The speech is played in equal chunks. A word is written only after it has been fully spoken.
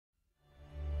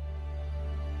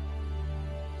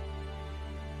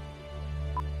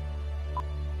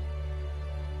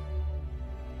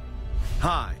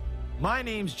Hi, my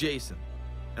name's Jason,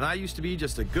 and I used to be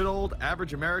just a good old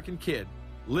average American kid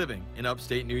living in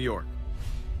upstate New York.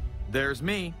 There's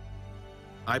me.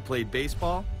 I played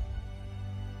baseball,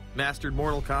 mastered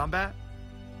Mortal Kombat,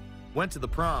 went to the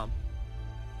prom,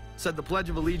 said the Pledge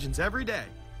of Allegiance every day,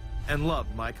 and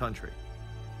loved my country.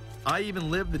 I even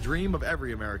lived the dream of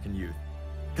every American youth,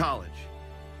 college.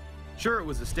 Sure, it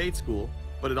was a state school,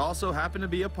 but it also happened to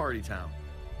be a party town.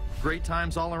 Great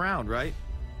times all around, right?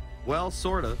 Well,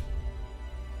 sort of.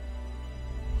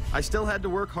 I still had to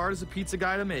work hard as a pizza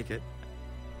guy to make it.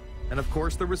 And of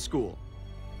course, there was school.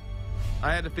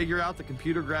 I had to figure out the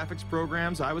computer graphics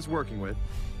programs I was working with,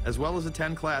 as well as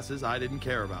attend classes I didn't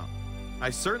care about. I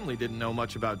certainly didn't know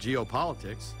much about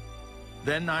geopolitics.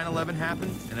 Then 9/11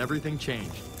 happened and everything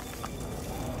changed.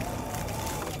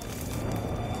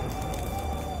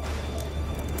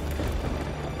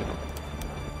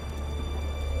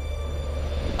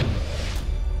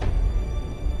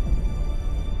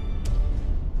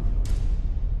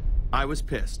 I was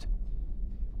pissed.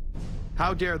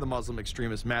 How dare the Muslim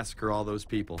extremists massacre all those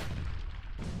people?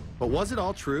 But was it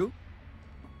all true?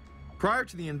 Prior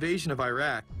to the invasion of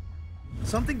Iraq,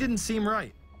 something didn't seem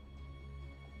right.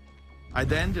 I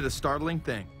then did a startling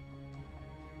thing.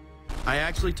 I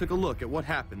actually took a look at what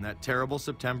happened that terrible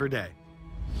September day.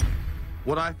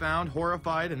 What I found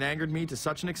horrified and angered me to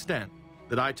such an extent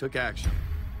that I took action.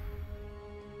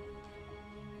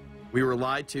 We were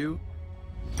lied to,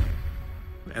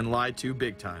 and lied to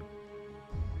big time.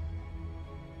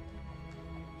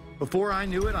 Before I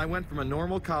knew it, I went from a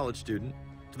normal college student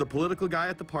to the political guy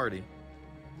at the party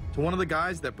to one of the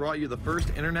guys that brought you the first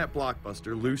internet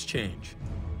blockbuster, Loose Change.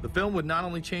 The film would not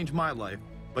only change my life,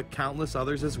 but countless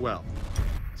others as well.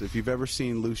 So if you've ever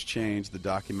seen Loose Change, the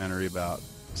documentary about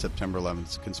September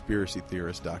 11th, conspiracy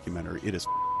theorist documentary, it is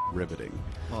riveting.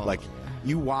 Oh, like, yeah.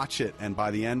 you watch it, and by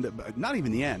the end, not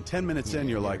even the end, 10 minutes in,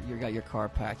 you're like... You got your car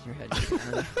packed, your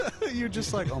head... You're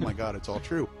just like, oh my God, it's all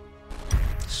true.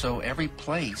 So every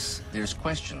place, there's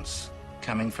questions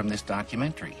coming from this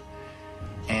documentary.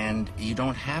 And you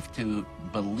don't have to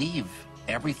believe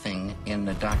everything in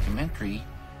the documentary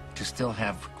to still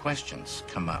have questions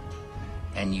come up.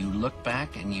 And you look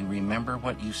back and you remember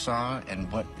what you saw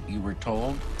and what you were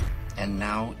told, and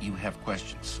now you have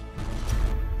questions.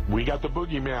 We got the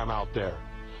boogeyman out there.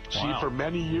 See, for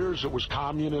many years it was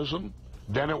communism,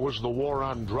 then it was the war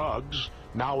on drugs,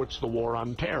 now it's the war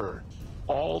on terror.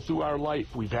 All through our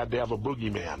life, we've had to have a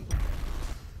boogeyman.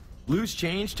 Loose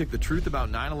Change took the truth about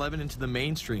 9/11 into the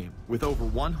mainstream with over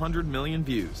 100 million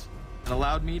views and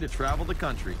allowed me to travel the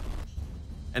country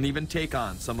and even take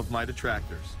on some of my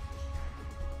detractors.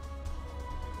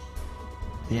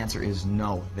 The answer is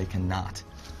no, they cannot.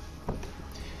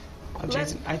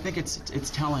 Jason, I think it's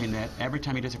telling that every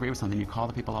time you disagree with something, you call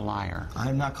the people a liar.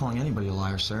 I'm not calling anybody a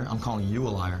liar, sir. I'm calling you a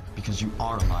liar because you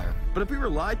are a liar. But if we were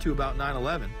lied to about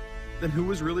 9/11, then who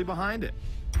was really behind it?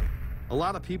 A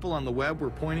lot of people on the web were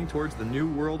pointing towards the New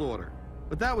World Order,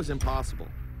 but that was impossible.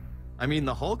 I mean,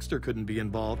 the Hulkster couldn't be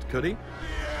involved, could he?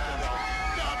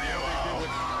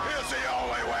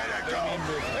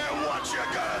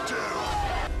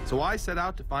 So I set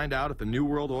out to find out if the New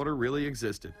World Order really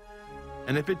existed.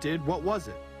 And if it did, what was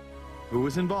it? Who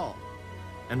was involved?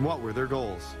 And what were their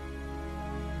goals?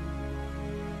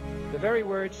 The very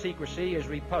word secrecy is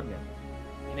repugnant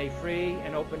in a free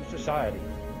and open society.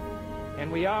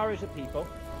 And we are, as a people,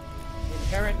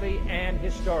 inherently and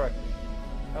historically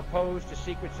opposed to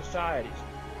secret societies,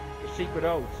 to secret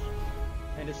oaths,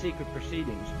 and to secret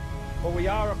proceedings. For we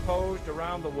are opposed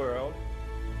around the world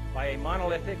by a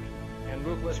monolithic and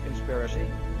ruthless conspiracy.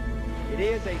 It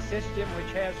is a system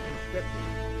which has conscripted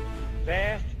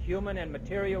vast human and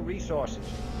material resources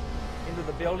into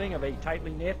the building of a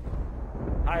tightly knit,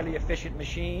 highly efficient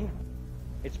machine.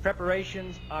 Its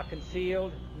preparations are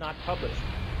concealed, not published.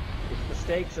 Its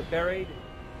mistakes are buried,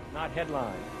 not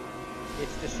headlined.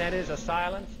 Its dissenters are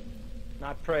silenced,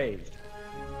 not praised.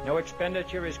 No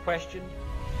expenditure is questioned,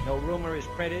 no rumor is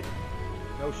printed,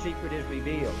 no secret is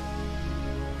revealed.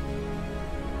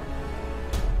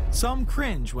 Some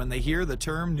cringe when they hear the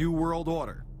term New World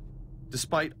Order,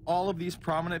 despite all of these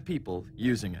prominent people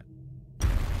using it.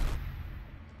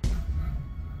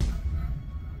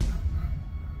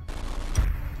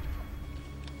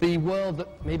 The world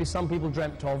that maybe some people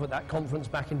dreamt of at that conference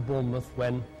back in Bournemouth,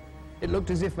 when it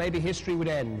looked as if maybe history would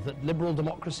end, that liberal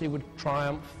democracy would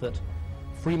triumph, that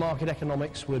free market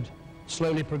economics would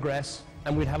slowly progress,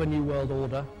 and we'd have a new world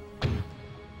order.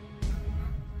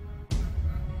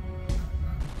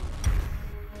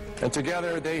 And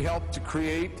together they helped to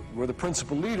create, were the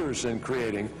principal leaders in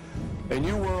creating, a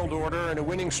new world order and a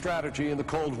winning strategy in the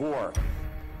Cold War.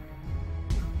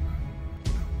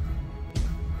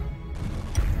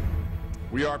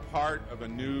 We are part of a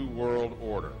new world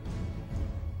order.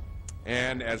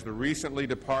 And as the recently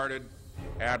departed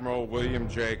Admiral William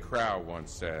J. Crowe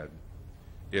once said,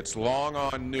 it's long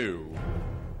on new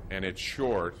and it's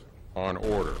short on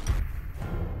order.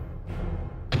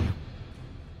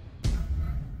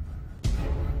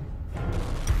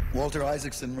 Walter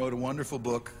Isaacson wrote a wonderful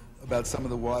book about some of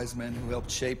the wise men who helped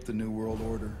shape the New World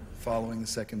Order following the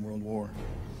Second World War.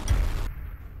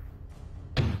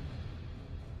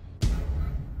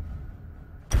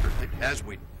 As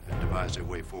we devise a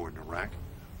way forward in Iraq,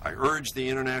 I urge the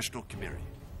international community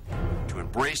to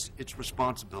embrace its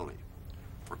responsibility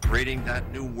for creating that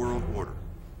new world order.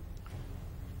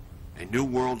 A new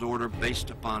world order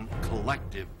based upon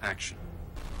collective action.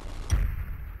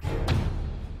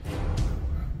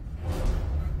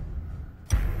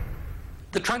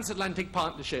 The transatlantic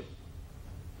partnership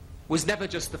was never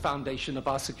just the foundation of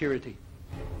our security.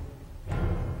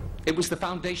 It was the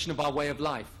foundation of our way of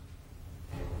life.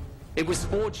 It was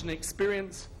forged an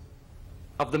experience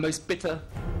of the most bitter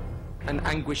and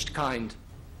anguished kind.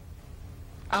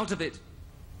 Out of it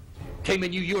came a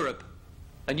new Europe,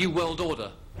 a new world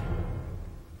order,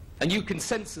 a new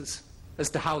consensus as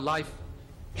to how life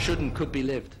should and could be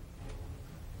lived.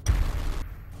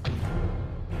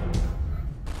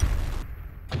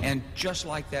 And just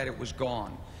like that, it was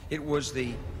gone. It was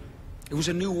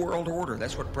a new world order.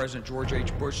 That's what President George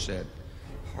H. Bush said.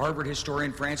 Harvard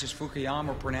historian Francis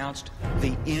Fukuyama pronounced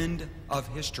the end of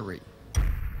history.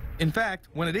 In fact,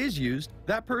 when it is used,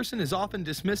 that person is often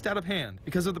dismissed out of hand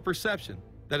because of the perception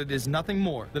that it is nothing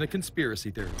more than a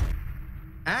conspiracy theory.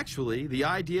 Actually, the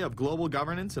idea of global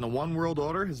governance and a one world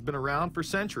order has been around for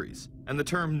centuries, and the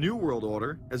term New World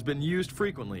Order has been used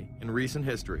frequently in recent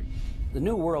history. The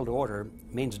New World Order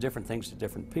means different things to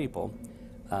different people,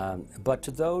 but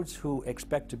to those who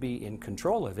expect to be in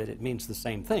control of it, it means the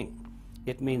same thing.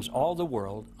 It means all the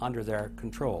world under their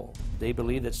control. They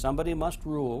believe that somebody must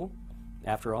rule.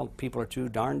 After all, people are too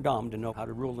darn dumb to know how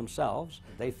to rule themselves.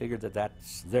 They figured that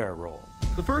that's their role.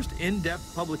 The first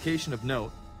in-depth publication of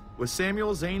note was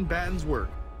Samuel Zane Batten's work,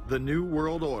 The New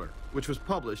World Order, which was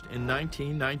published in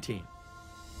 1919.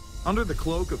 Under the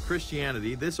cloak of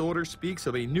Christianity, this order speaks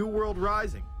of a new world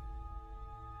rising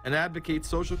and advocates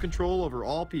social control over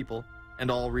all people and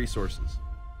all resources.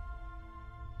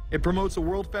 It promotes a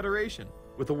world federation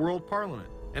with a world parliament,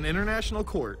 an international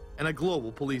court, and a global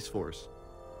police force.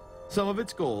 Some of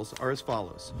its goals are as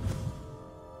follows.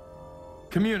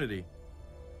 Community.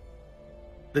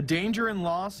 The danger and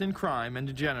loss in crime and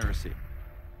degeneracy.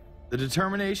 The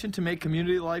determination to make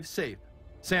community life safe,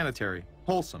 sanitary,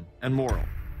 wholesome, and moral.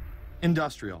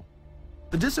 Industrial.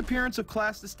 The disappearance of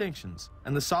class distinctions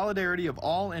and the solidarity of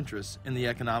all interests in the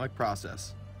economic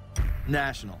process.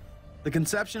 National. The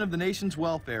conception of the nation's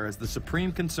welfare as the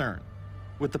supreme concern,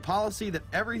 with the policy that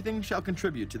everything shall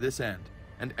contribute to this end,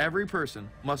 and every person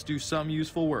must do some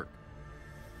useful work.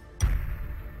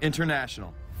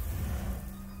 International.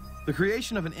 The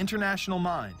creation of an international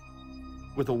mind,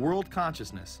 with a world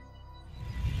consciousness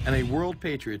and a world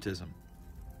patriotism.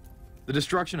 The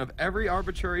destruction of every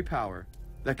arbitrary power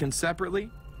that can separately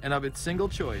and of its single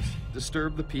choice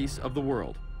disturb the peace of the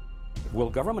world. Well,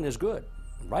 government is good,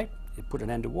 right? It put an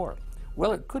end to war.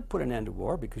 Well, it could put an end to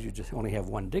war because you just only have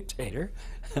one dictator.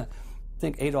 I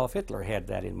think Adolf Hitler had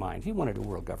that in mind. He wanted a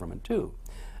world government too,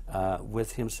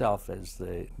 with himself as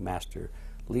the master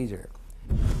leader.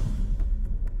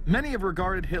 Many have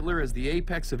regarded Hitler as the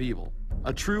apex of evil,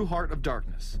 a true heart of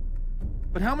darkness.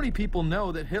 But how many people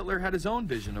know that Hitler had his own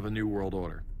vision of a new world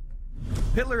order?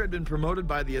 Hitler had been promoted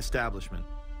by the establishment.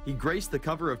 He graced the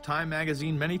cover of Time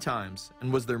magazine many times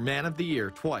and was their Man of the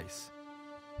Year twice.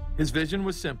 His vision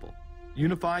was simple: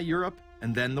 unify Europe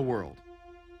and then the world.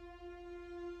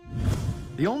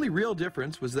 The only real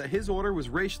difference was that his order was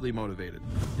racially motivated,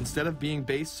 instead of being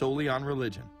based solely on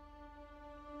religion.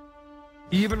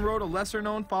 He even wrote a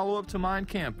lesser-known follow-up to Mein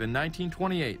Kampf in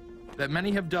 1928 that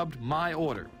many have dubbed My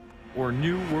Order, or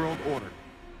New World Order.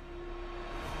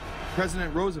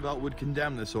 President Roosevelt would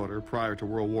condemn this order prior to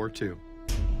World War II.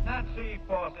 Nazi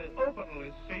forces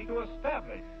openly seek to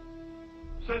establish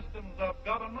systems of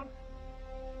government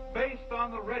based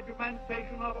on the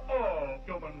regimentation of all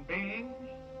human beings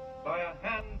by a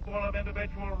handful of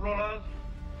individual rulers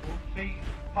who seize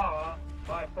power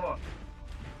by force.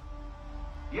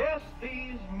 Yes,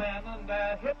 these men and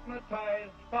their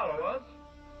hypnotized followers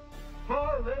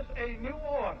call this a new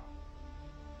order.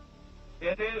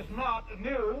 It is not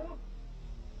new,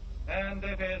 and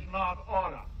it is not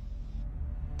order.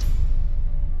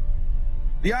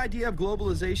 The idea of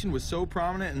globalization was so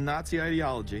prominent in Nazi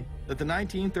ideology that the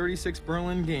 1936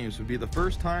 Berlin Games would be the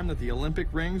first time that the Olympic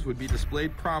rings would be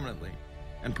displayed prominently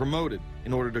and promoted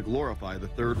in order to glorify the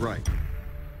Third Reich.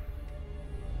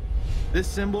 This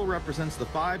symbol represents the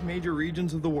 5 major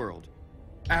regions of the world: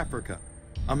 Africa,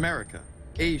 America,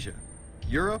 Asia,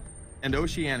 Europe, and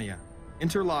Oceania,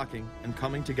 interlocking and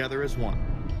coming together as one.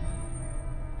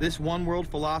 This one world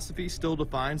philosophy still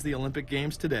defines the Olympic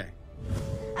Games today.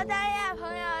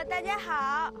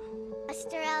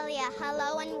 Australia,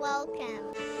 hello and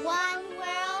welcome. One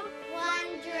world,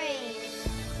 one dream.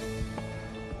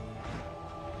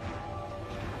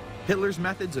 Hitler's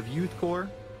methods of youth corps,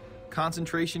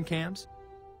 concentration camps,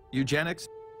 eugenics,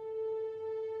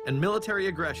 and military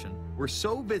aggression were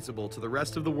so visible to the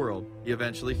rest of the world, he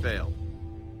eventually failed.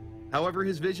 However,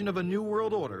 his vision of a new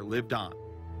world order lived on.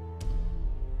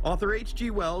 Author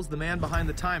H.G. Wells, the man behind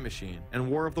The Time Machine and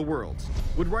War of the Worlds,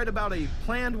 would write about a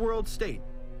planned world state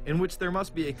in which there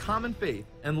must be a common faith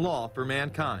and law for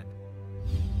mankind.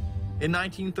 In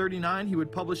 1939, he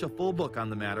would publish a full book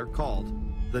on the matter called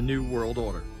The New World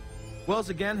Order. Wells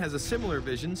again has a similar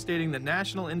vision, stating that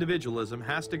national individualism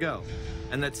has to go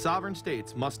and that sovereign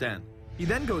states must end. He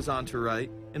then goes on to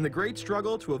write, in the great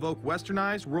struggle to evoke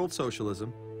westernized world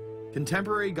socialism,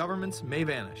 contemporary governments may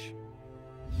vanish.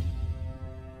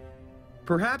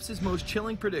 Perhaps his most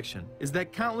chilling prediction is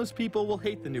that countless people will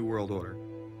hate the New World Order,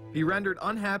 be rendered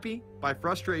unhappy by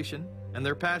frustration and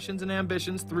their passions and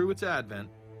ambitions through its advent,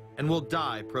 and will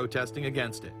die protesting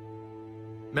against it.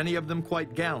 Many of them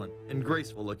quite gallant and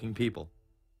graceful-looking people.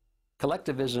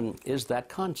 Collectivism is that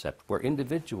concept where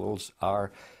individuals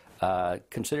are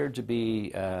considered to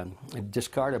be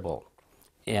discardable,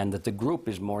 and that the group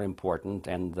is more important,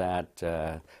 and that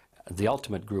the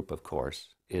ultimate group, of course,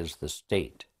 is the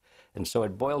state. And so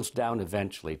it boils down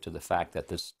eventually to the fact that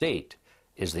the state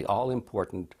is the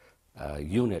all-important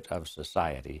unit of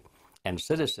society, and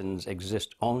citizens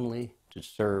exist only to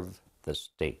serve the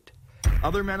state.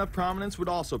 Other men of prominence would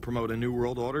also promote a New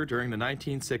World Order during the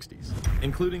 1960s,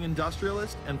 including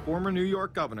industrialist and former New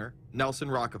York Governor Nelson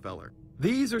Rockefeller.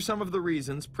 These are some of the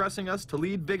reasons pressing us to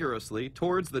lead vigorously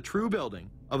towards the true building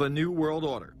of a New World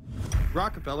Order.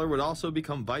 Rockefeller would also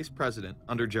become vice president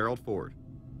under Gerald Ford.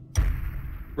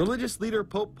 Religious leader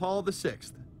Pope Paul VI,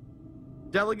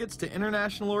 delegates to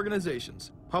international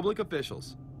organizations, public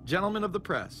officials, gentlemen of the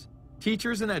press,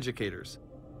 teachers and educators,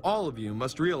 all of you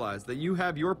must realize that you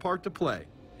have your part to play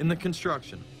in the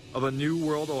construction of a new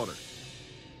world order.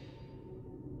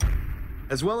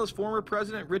 As well as former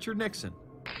President Richard Nixon.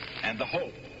 And the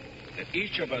hope that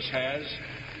each of us has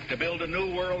to build a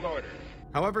new world order.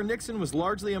 However, Nixon was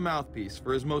largely a mouthpiece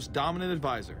for his most dominant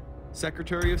advisor,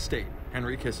 Secretary of State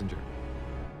Henry Kissinger.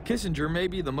 Kissinger may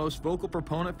be the most vocal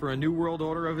proponent for a new world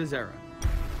order of his era.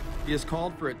 He has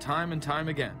called for it time and time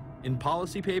again, in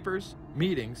policy papers,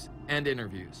 meetings, and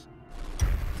interviews.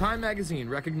 Time magazine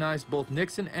recognized both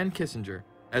Nixon and Kissinger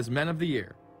as Men of the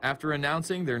Year after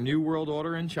announcing their New World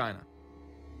Order in China.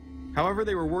 However,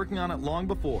 they were working on it long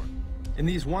before. In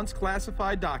these once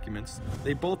classified documents,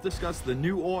 they both discussed the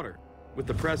new order with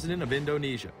the president of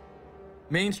Indonesia.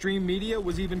 Mainstream media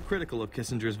was even critical of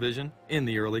Kissinger's vision in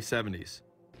the early 70s.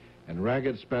 In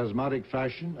ragged, spasmodic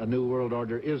fashion, a new world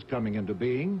order is coming into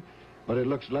being, but it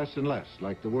looks less and less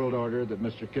like the world order that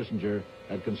Mr. Kissinger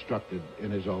had constructed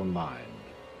in his own mind.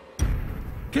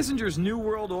 Kissinger's New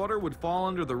World Order would fall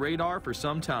under the radar for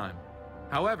some time.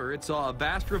 However, it saw a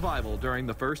vast revival during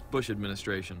the first Bush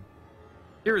administration.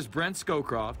 Here is Brent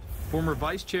Scowcroft, former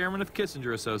vice chairman of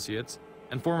Kissinger Associates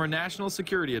and former national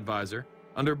security advisor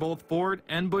under both Ford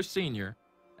and Bush Sr.,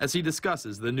 as he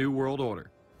discusses the New World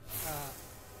Order.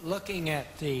 Looking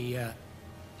at the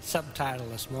subtitle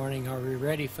this morning, Are We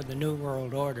Ready for the New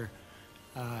World Order?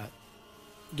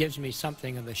 Gives me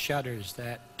something of the shudders.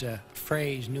 That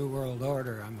phrase, New World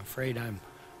Order, I'm afraid I'm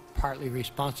partly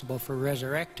responsible for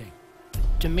resurrecting.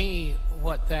 To me,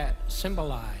 what that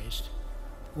symbolized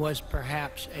was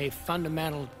perhaps a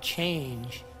fundamental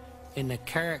change in the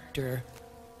character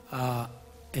of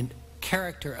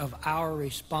our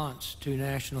response to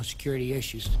national security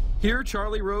issues. Here,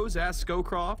 Charlie Rose asked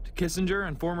Scowcroft, Kissinger,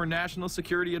 and former national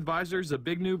security advisor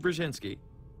Zbigniew Brzezinski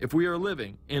if we are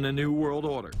living in a new world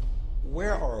order.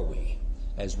 Where are we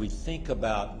as we think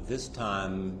about this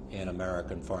time in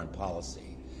American foreign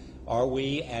policy? Are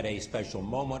we at a special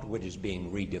moment which is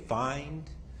being redefined?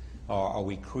 Or are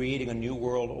we creating a new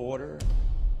world order?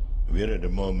 We're at a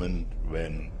moment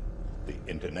when the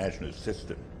international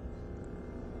system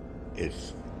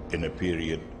is in a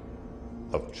period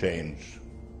of change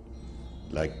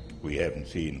like we haven't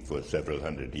seen for several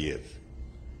hundred years.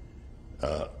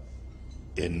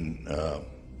 In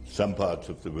some parts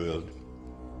of the world,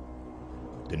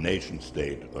 the nation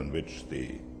state on which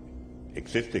the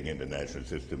existing international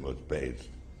system was based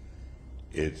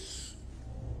is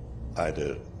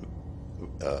either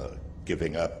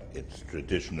giving up its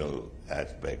traditional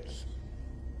aspects,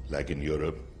 like in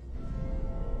Europe,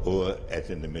 or as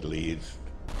in the Middle East.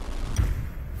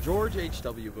 George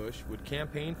H.W. Bush would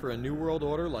campaign for a new world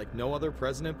order like no other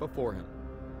president before him.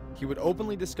 He would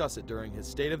openly discuss it during his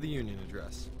State of the Union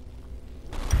address.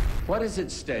 What is at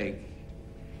stake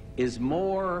is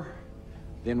more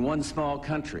than one small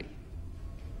country.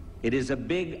 It is a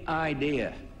big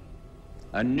idea,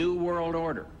 a new world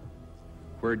order,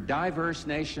 where diverse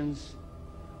nations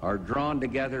are drawn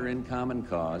together in common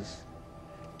cause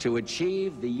to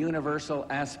achieve the universal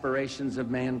aspirations of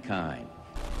mankind.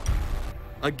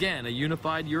 Again, a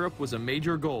unified Europe was a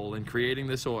major goal in creating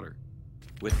this order.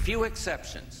 With few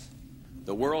exceptions,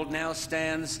 the world now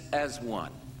stands as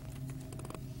one.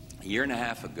 A year and a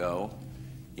half ago,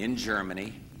 in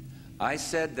Germany, I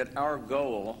said that our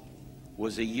goal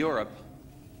was a Europe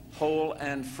whole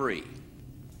and free.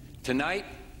 Tonight,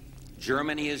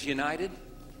 Germany is united.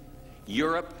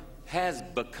 Europe has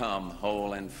become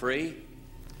whole and free.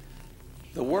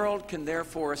 The world can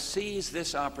therefore seize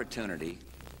this opportunity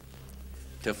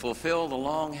to fulfill the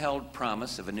long-held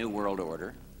promise of a new world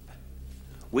order.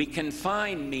 We can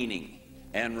find meaning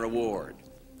and reward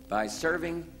by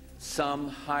serving some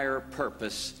higher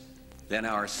purpose than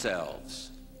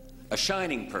ourselves, a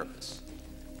shining purpose,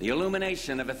 the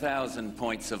illumination of 1,000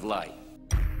 points of light.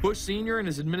 Bush Sr. and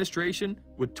his administration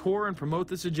would tour and promote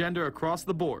this agenda across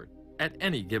the board at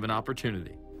any given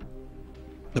opportunity.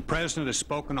 The President has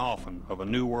spoken often of a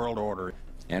new world order.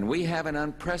 And we have an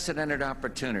unprecedented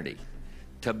opportunity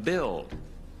to build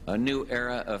a new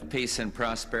era of peace and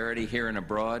prosperity here and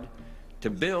abroad, to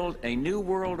build a new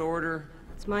world order.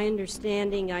 It's my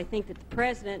understanding, I think that the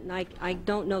President, and I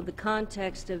don't know the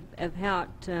context of how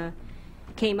it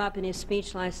came up in his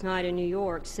speech last night in New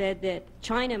York, said that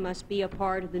China must be a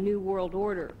part of the new world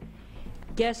order.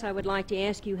 Guess I would like to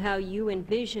ask you how you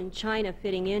envision China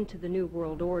fitting into the new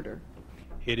world order.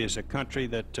 It is a country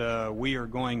that we are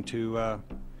going to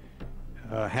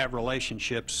have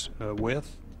relationships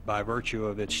with by virtue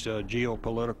of its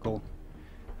geopolitical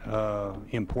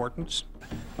importance.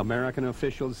 American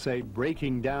officials say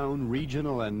breaking down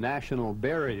regional and national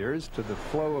barriers to the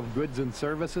flow of goods and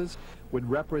services would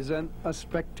represent a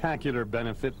spectacular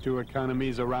benefit to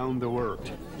economies around the world.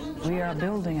 We are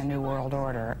building a new world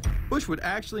order. Bush would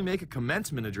actually make a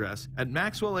commencement address at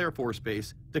Maxwell Air Force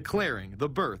Base declaring the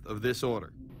birth of this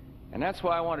order. And that's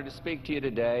why I wanted to speak to you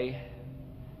today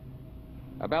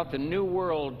about the new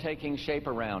world taking shape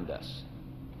around us,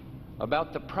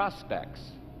 about the prospects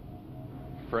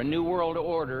for a new world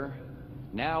order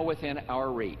now within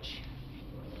our reach.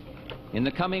 In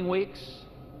the coming weeks,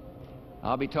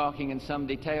 I'll be talking in some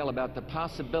detail about the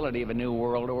possibility of a new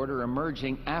world order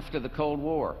emerging after the Cold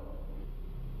War.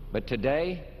 But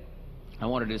today, I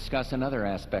want to discuss another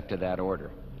aspect of that order.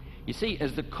 You see,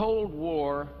 as the Cold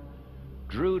War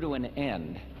drew to an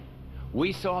end,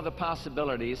 we saw the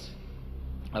possibilities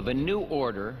of a new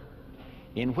order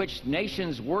in which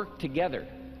nations work together.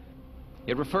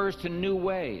 It refers to new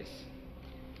ways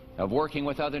of working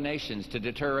with other nations to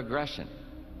deter aggression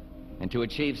and to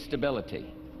achieve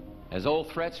stability. As old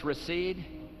threats recede,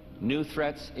 new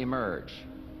threats emerge.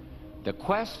 The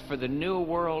quest for the new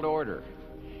world order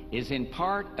is in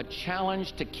part a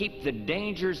challenge to keep the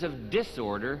dangers of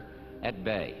disorder at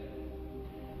bay.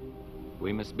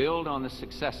 We must build on the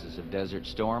successes of Desert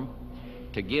Storm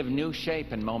to give new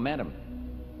shape and momentum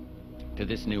to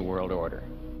this new world order.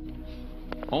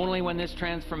 Only when this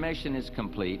transformation is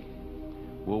complete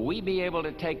will we be able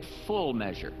to take full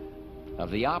measure of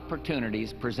the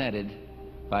opportunities presented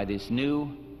by this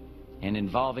new and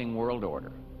evolving world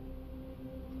order.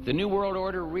 The new world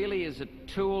order really is a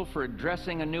tool for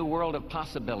addressing a new world of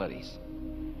possibilities.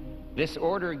 This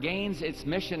order gains its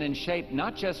mission and shape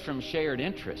not just from shared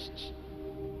interests,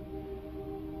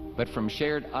 but from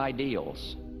shared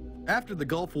ideals. After the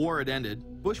Gulf War had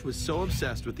ended, Bush was so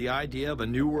obsessed with the idea of a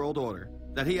new world order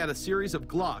that he had a series of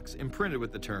Glocks imprinted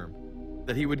with the term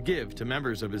that he would give to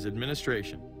members of his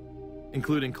administration,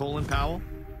 including Colin Powell,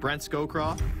 Brent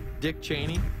Scowcroft, Dick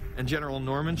Cheney, and General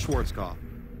Norman Schwarzkopf.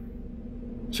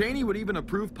 Cheney would even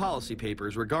approve policy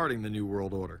papers regarding the New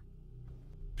World Order.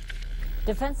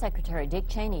 Defense Secretary Dick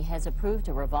Cheney has approved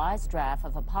a revised draft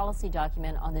of a policy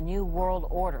document on the New World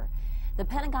Order. The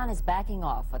Pentagon is backing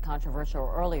off a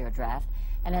controversial earlier draft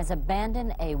and has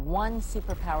abandoned a one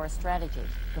superpower strategy.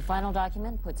 The final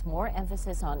document puts more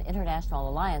emphasis on international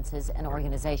alliances and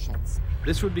organizations.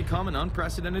 This would become an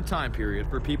unprecedented time period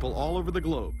for people all over the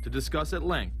globe to discuss at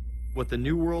length what the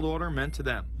New World Order meant to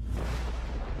them.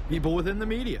 People within the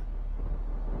media,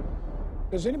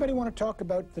 Does anybody want to talk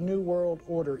about the New World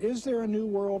Order? Is there a New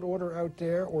World Order out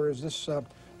there, or is this a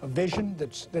vision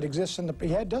that exists in the...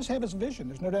 He does have his vision,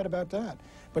 there's no doubt about that.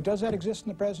 But does that exist in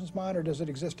the president's mind, or does it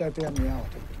exist out there in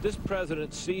reality? This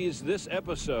president sees this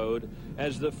episode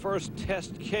as the first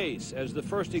test case, as the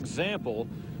first example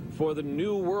for the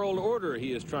New World Order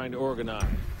he is trying to organize.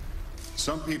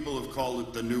 Some people have called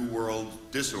it the New World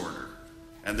Disorder,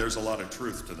 and there's a lot of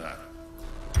truth to that.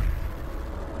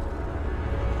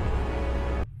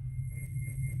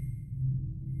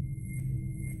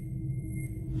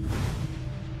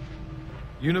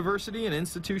 University and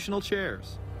institutional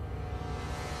chairs.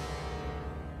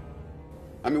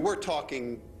 I mean, we're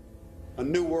talking a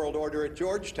New World Order at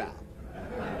Georgetown.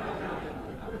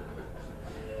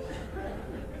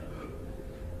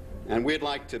 And we'd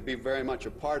like to be very much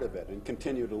a part of it and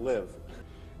continue to live.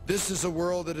 This is a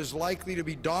world that is likely to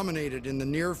be dominated in the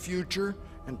near future,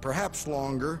 and perhaps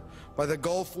longer, by the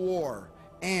Gulf War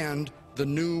and the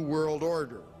New World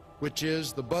Order, which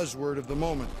is the buzzword of the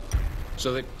moment.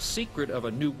 So the secret of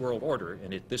a New World Order,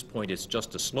 and at this point it's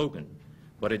just a slogan,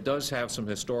 but it does have some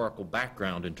historical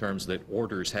background in terms that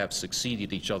orders have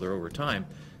succeeded each other over time.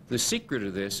 The secret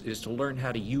of this is to learn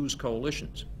how to use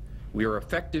coalitions. We are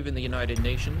effective in the United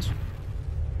Nations.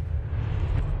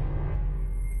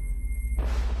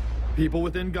 People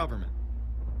within government.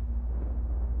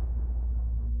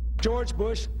 George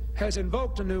Bush has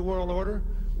invoked a New World Order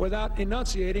without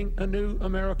enunciating a new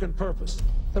American purpose.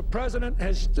 The president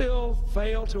has still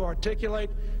failed to articulate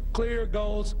clear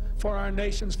goals for our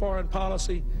nation's foreign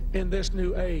policy in this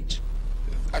new age.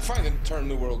 I find the term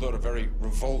New World Order very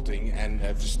revolting, and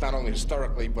just not only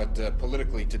historically but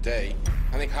politically today.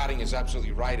 I think Harding is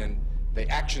absolutely right, and the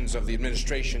actions of the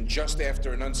administration just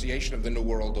after enunciation of the New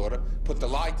World Order put the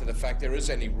lie to the fact there is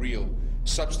any real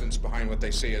substance behind what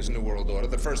they say as New World Order.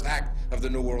 The first act of the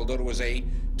New World Order was A,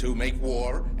 to make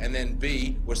war, and then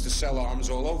B, was to sell arms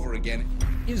all over again.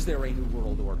 Is there a New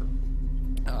World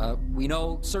Order? We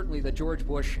know certainly that George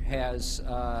Bush has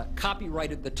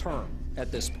copyrighted the term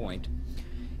at this point.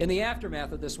 In the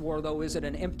aftermath of this war, though, is it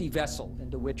an empty vessel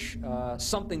into which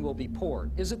something will be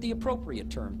poured? Is it the appropriate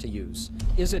term to use?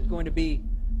 Is it going to be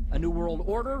a New World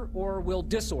Order, or will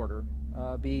disorder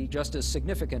be just as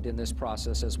significant in this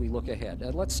process as we look ahead?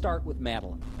 Let's start with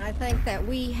Madeleine. I think that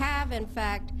we have, in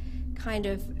fact, kind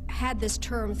of had this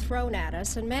term thrown at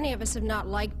us, and many of us have not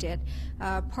liked it,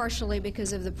 partially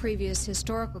because of the previous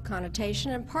historical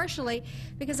connotation, and partially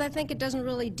because I think it doesn't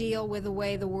really deal with the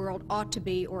way the world ought to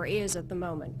be or is at the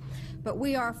moment. But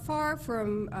we are far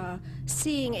from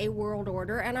seeing a world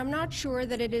order, and I'm not sure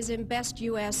that it is in best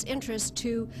U.S. interest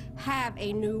to have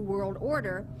a new world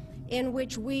order in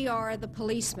which we are the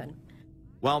policeman.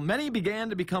 While many began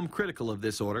to become critical of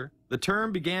this order, the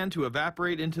term began to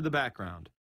evaporate into the background.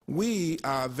 We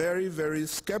are very, very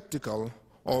skeptical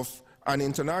of an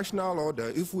international order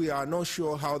if we are not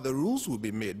sure how the rules will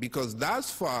be made, because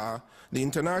thus far the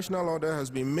international order has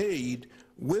been made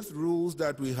with rules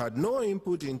that we had no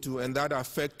input into and that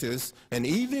affect us, and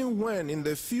even when on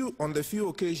the few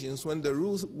occasions when the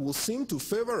rules will seem to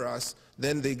favor us,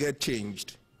 then they get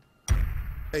changed.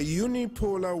 A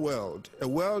unipolar world, a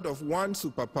world of one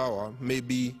superpower, may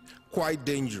be quite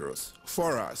dangerous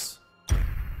for us.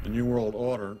 A New World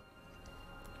Order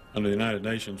under the United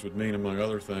Nations would mean, among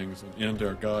other things, an end to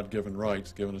our God-given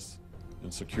rights given us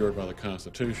and secured by the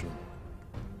Constitution.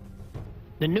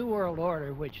 The New World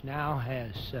Order, which now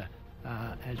has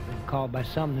been called by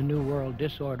some the New World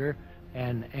Disorder,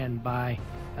 and by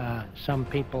some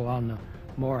people on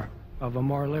the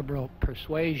more liberal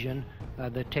persuasion,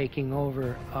 the taking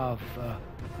over of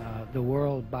the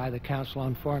world by the Council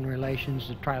on Foreign Relations,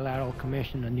 the Trilateral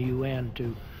Commission, and the UN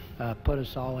to put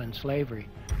us all in slavery.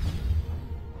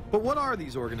 But what are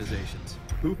these organizations?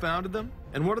 Who founded them?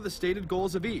 And what are the stated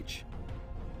goals of each?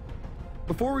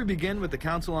 Before we begin with the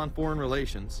Council on Foreign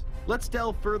Relations, let's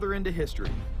delve further into history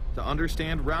to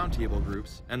understand roundtable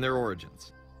groups and their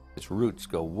origins. Its roots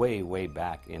go way, way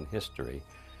back in history,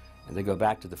 and they go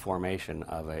back to the formation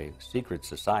of a secret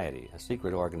society, a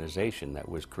secret organization that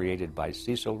was created by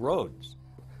Cecil Rhodes,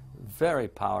 a very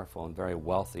powerful and very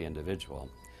wealthy individual.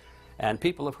 And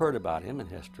people have heard about him in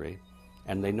history,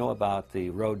 and they know about the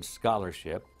Rhodes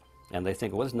Scholarship, and they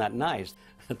think, well, isn't that nice?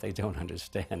 That they don't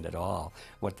understand at all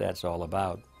what that's all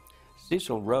about.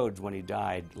 Cecil Rhodes, when he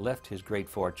died, left his great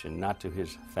fortune not to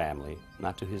his family,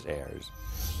 not to his heirs,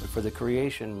 but for the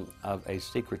creation of a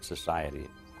secret society.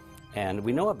 And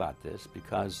we know about this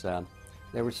because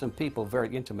there were some people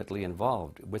very intimately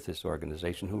involved with this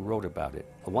organization who wrote about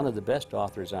it. One of the best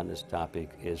authors on this topic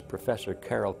is Professor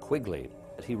Carroll Quigley.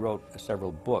 He wrote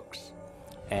several books,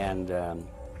 and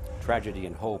Tragedy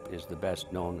and Hope is the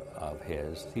best known of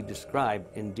his. He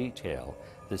described in detail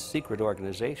the secret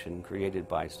organization created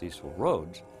by Cecil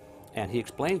Rhodes, and he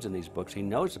explains in these books he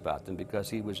knows about them because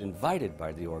he was invited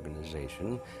by the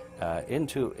organization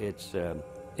into its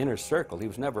inner circle. He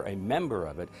was never a member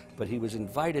of it, but he was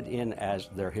invited in as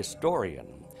their historian,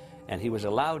 and he was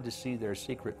allowed to see their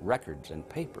secret records and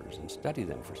papers and study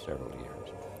them for several years.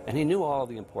 And he knew all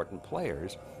the important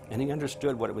players, and he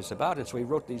understood what it was about, and so he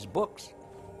wrote these books.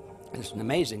 It's an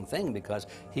amazing thing because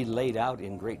he laid out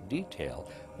in great detail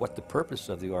what the purpose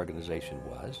of the organization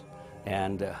was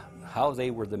and how they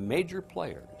were the major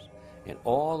players in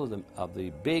all of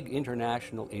the big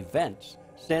international events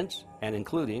since and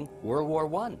including World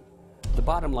War I. The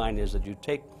bottom line is that you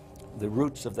take the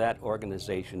roots of that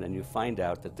organization and you find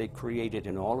out that they created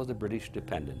in all of the British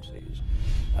dependencies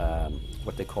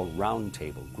what they call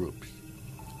roundtable groups.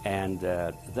 And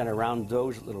then around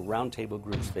those little roundtable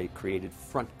groups, they created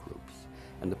front groups.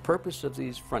 And the purpose of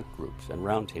these front groups and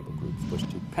roundtable groups was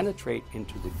to penetrate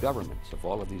into the governments of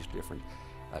all of these different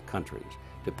countries,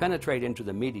 to penetrate into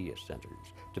the media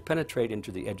centers, to penetrate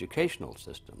into the educational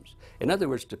systems. In other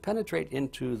words, to penetrate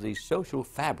into the social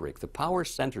fabric, the power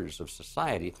centers of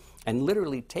society, and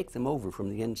literally take them over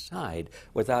from the inside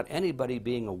without anybody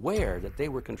being aware that they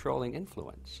were controlling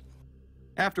influence.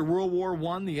 After World War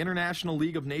I, the International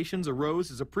League of Nations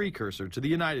arose as a precursor to the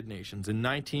United Nations in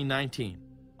 1919,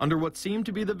 under what seemed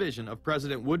to be the vision of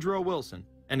President Woodrow Wilson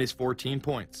and his 14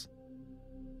 points.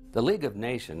 The League of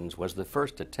Nations was the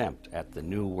first attempt at the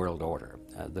New World Order,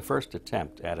 the first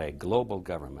attempt at a global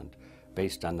government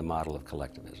based on the model of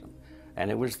collectivism.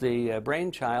 And it was the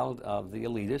brainchild of the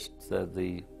elitists,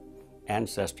 the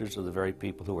ancestors of the very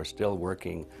people who are still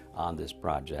working on this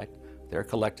project. They're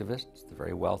collectivists, the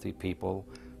very wealthy people.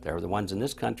 They're the ones in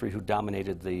this country who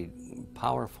dominated the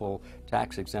powerful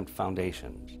tax-exempt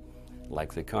foundations,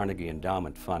 like the Carnegie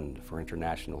Endowment Fund for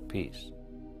International Peace,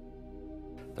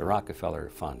 the Rockefeller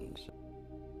Funds,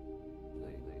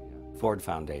 the Ford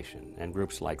Foundation, and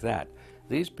groups like that.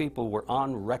 These people were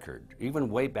on record, even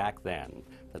way back then,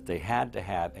 that they had to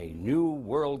have a new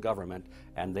world government,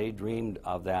 and they dreamed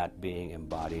of that being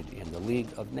embodied in the League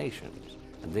of Nations.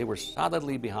 And they were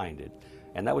solidly behind it.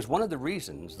 And that was one of the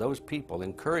reasons those people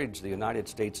encouraged the United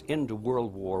States into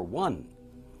World War I,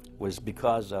 was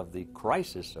because of the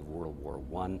crisis of World War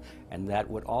I, and that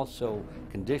would also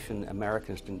condition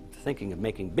Americans to thinking of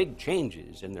making big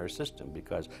changes in their system,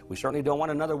 because we certainly don't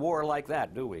want another war like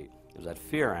that, do we? There's that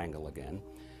fear angle again.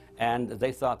 And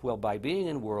they thought, well, by being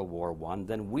in World War I,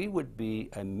 then we would be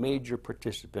a major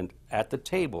participant at the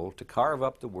table to carve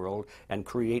up the world and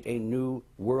create a new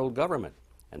world government.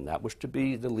 And that was to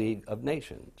be the League of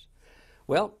Nations.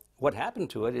 Well, what happened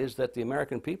to it is that the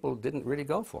American people didn't really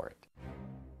go for it.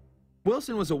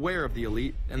 Wilson was aware of the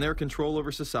elite and their control over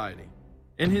society.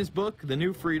 In his book, The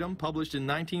New Freedom, published in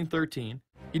 1913,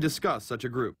 he discussed such a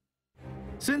group.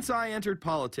 Since I entered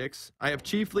politics, I have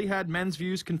chiefly had men's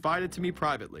views confided to me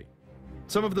privately.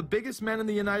 Some of the biggest men in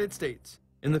the United States,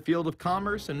 in the field of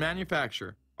commerce and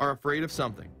manufacture, are afraid of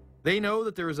something. They know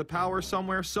that there is a power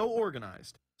somewhere so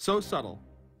organized, so subtle,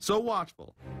 so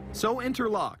watchful, so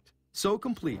interlocked, so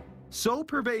complete, so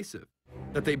pervasive,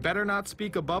 that they better not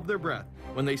speak above their breath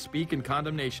when they speak in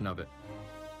condemnation of it.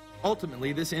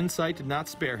 Ultimately, this insight did not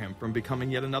spare him from becoming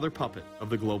yet another puppet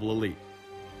of the global elite.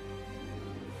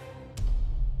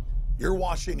 You're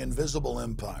watching Invisible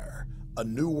Empire, A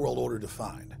New World Order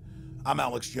Defined. I'm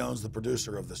Alex Jones, the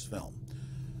producer of this film.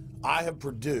 I have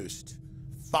produced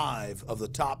 5 of the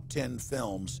top 10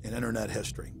 films in internet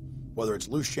history, whether it's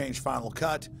Loose Change Final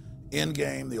Cut,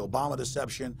 Endgame, The Obama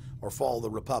Deception, or Fall of the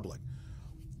Republic.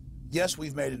 Yes,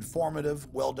 we've made informative,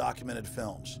 well-documented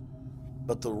films,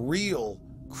 but the real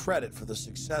credit for the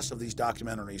success of these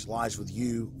documentaries lies with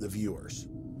you, the viewers.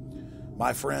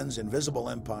 My friends, Invisible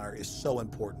Empire is so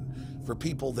important for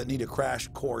people that need a crash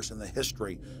course in the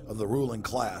history of the ruling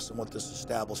class and what this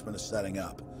establishment is setting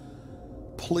up.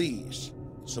 Please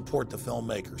support the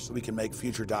filmmakers so we can make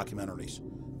future documentaries.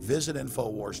 Visit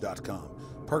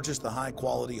Infowars.com. Purchase the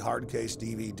high-quality hard case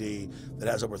DVD that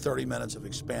has over 30 minutes of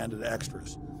expanded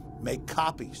extras. Make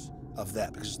copies of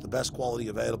that because it's the best quality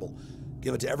available.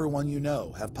 Give it to everyone you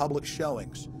know. Have public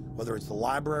showings, whether it's the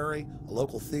library, a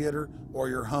local theater, or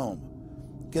your home.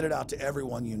 Get it out to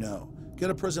everyone you know.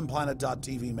 Get a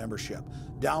PrisonPlanet.tv membership.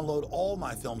 Download all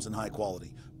my films in high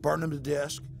quality. Burn them to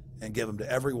disk and give them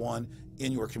to everyone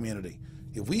in your community.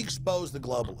 If we expose the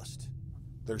globalist,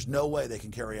 there's no way they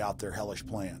can carry out their hellish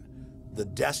plan. The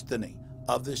destiny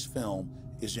of this film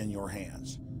is in your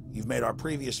hands. You've made our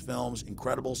previous films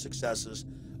incredible successes.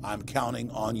 I'm counting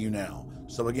on you now.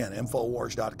 So again,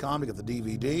 Infowars.com to get the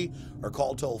DVD or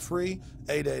call toll-free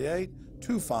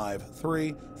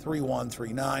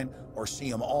 888-253-3139 or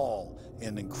see them all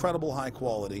in incredible high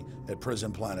quality at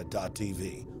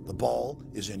PrisonPlanet.tv. The ball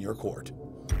is in your court.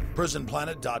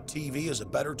 PrisonPlanet.tv is a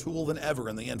better tool than ever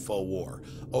in the info war.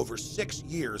 Over 6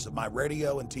 years of my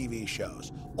radio and TV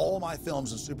shows, all my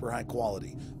films in super high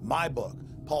quality, my book,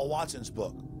 Paul Watson's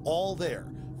book, all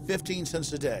there, 15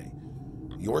 cents a day.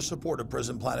 Your support of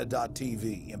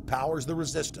PrisonPlanet.tv empowers the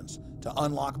resistance to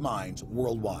unlock minds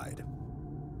worldwide.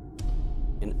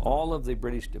 In all of the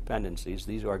British dependencies,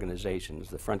 these organizations,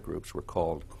 the front groups, were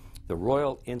called the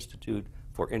Royal Institute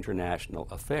for International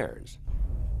Affairs.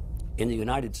 In the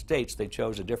United States, they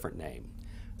chose a different name.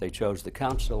 They chose the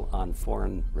Council on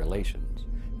Foreign Relations,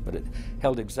 but it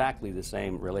held exactly the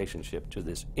same relationship to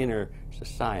this inner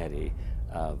society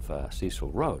of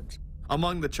Cecil Rhodes.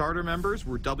 Among the charter members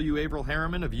were W. Averell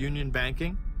Harriman of Union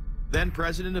Banking, then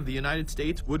President of the United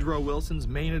States Woodrow Wilson's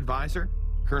main advisor,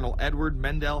 Colonel Edward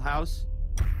Mendell House,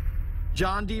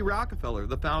 John D. Rockefeller,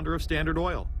 the founder of Standard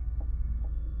Oil,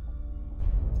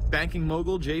 banking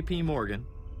mogul J.P. Morgan,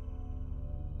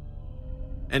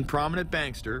 and prominent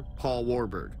bankster Paul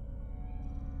Warburg.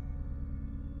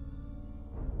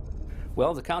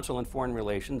 Well, the Council on Foreign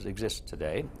Relations exists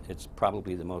today. It's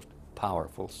probably the most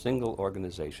powerful single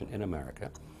organization in America.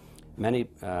 Many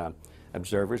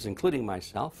observers, including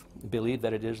myself, believe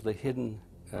that it is the hidden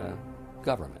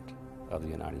government of the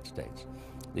United States.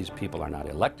 These people are not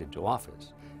elected to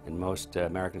office, and most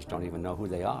Americans don't even know who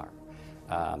they are.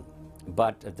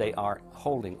 But they are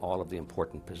holding all of the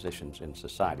important positions in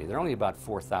society. There are only about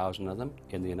 4,000 of them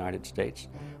in the United States,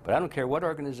 but I don't care what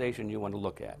organization you want to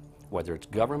look at, whether it's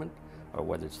government, or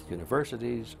whether it's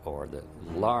universities, or the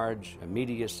large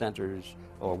media centers,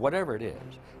 or whatever it is.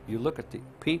 You look at the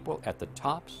people at the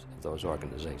tops of those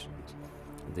organizations,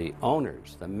 the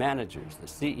owners, the managers, the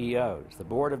CEOs, the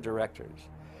board of directors,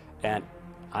 and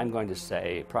I'm going to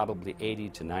say probably 80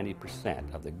 to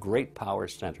 90% of the great power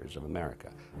centers of America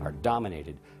are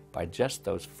dominated by just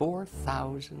those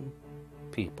 4,000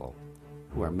 people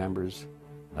who are members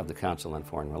of the Council on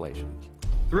Foreign Relations.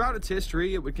 Throughout its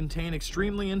history, it would contain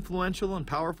extremely influential and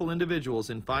powerful individuals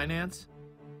in finance,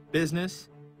 business,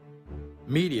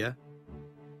 media,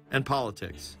 and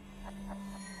politics.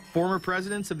 Former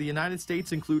presidents of the United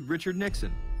States include Richard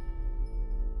Nixon,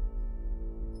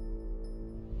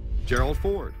 Gerald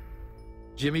Ford,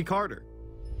 Jimmy Carter,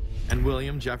 and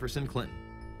William Jefferson Clinton.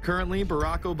 Currently,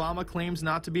 Barack Obama claims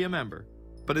not to be a member,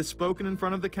 but has spoken in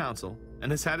front of the Council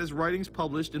and has had his writings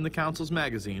published in the Council's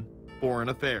magazine, Foreign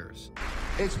Affairs.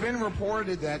 It's been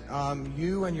reported that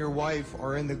you and your wife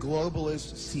are in the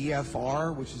globalist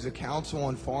CFR, which is the Council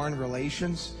on Foreign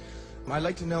Relations. I'd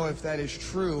like to know if that is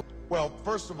true. Well,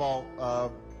 first of all,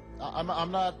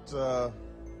 I'm not the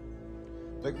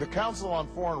Council on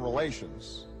Foreign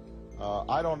Relations.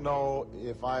 I don't know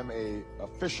if I'm a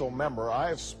official member.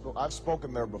 I've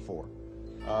spoken there before.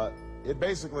 It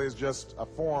basically is just a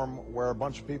forum where a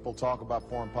bunch of people talk about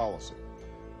foreign policy,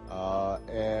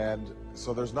 and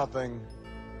so there's nothing.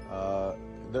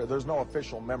 There's no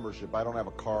official membership. I don't have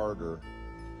a card or,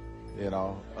 you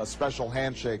know, a special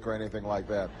handshake or anything like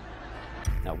that.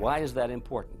 Now, why is that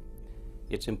important?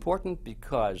 It's important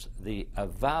because the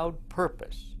avowed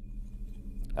purpose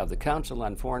of the Council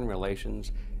on Foreign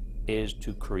Relations is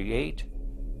to create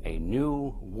a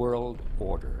new world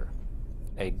order,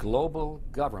 a global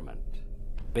government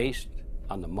based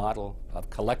on the model of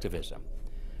collectivism.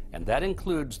 And that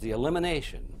includes the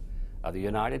elimination of the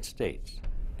United States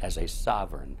as a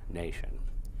sovereign nation.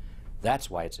 That's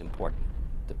why it's important.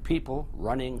 The people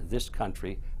running this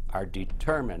country are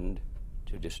determined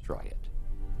to destroy it.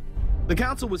 The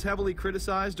Council was heavily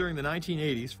criticized during the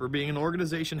 1980s for being an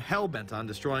organization hell-bent on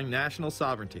destroying national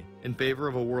sovereignty in favor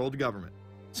of a world government.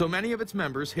 So many of its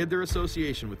members hid their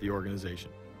association with the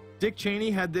organization. Dick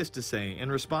Cheney had this to say in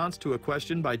response to a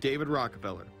question by David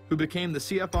Rockefeller, who became the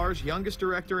CFR's youngest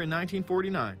director in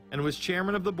 1949 and was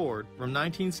chairman of the board from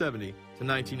 1970 to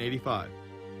 1985.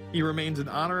 He remains an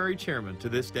honorary chairman to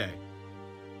this day.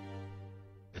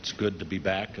 It's good to be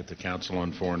back at the Council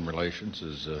on Foreign Relations.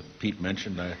 As Pete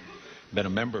mentioned, I've been a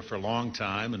member for a long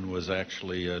time and was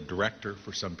actually a director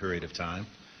for some period of time.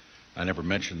 I never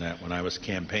mentioned that when I was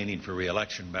campaigning for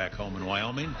re-election back home in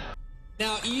Wyoming.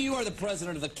 Now, you are the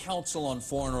president of the Council on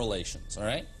Foreign Relations, all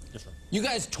right? Yes, sir. You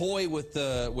guys toy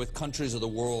with countries of the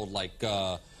world like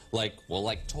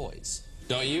toys,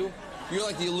 don't you? You're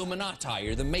like the Illuminati,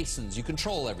 you're the Masons, you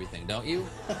control everything, don't you?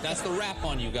 That's the rap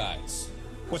on you guys.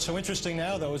 What's so interesting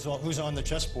now, though, is who's on the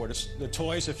chessboard. It's the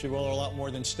toys, if you will, are a lot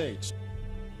more than states.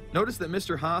 Notice that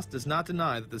Mr. Haas does not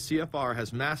deny that the CFR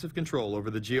has massive control over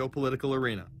the geopolitical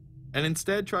arena, and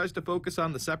instead tries to focus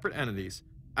on the separate entities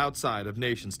outside of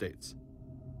nation-states.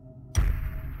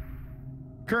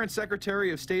 Current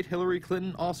Secretary of State Hillary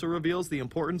Clinton also reveals the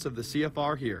importance of the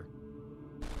CFR here.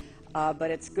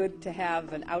 But it's good to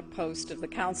have an outpost of the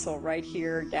council right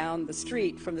here down the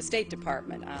street from the State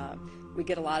Department. We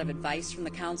get a lot of advice from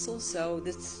the council, so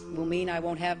this will mean I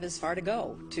won't have as far to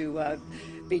go to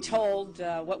be told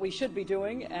what we should be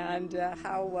doing and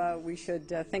how we should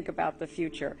think about the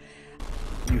future.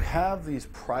 You have these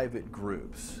private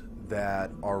groups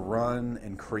that are run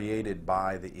and created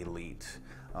by the elite,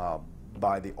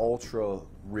 by the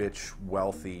ultra-rich,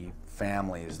 wealthy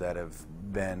families that have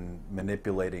been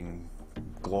manipulating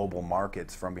global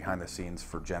markets from behind the scenes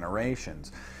for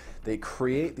generations. They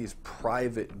create these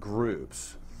private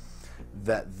groups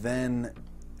that then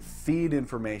feed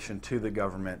information to the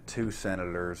government, to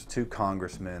senators, to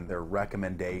congressmen, their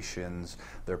recommendations,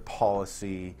 their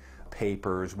policy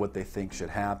papers, what they think should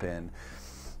happen.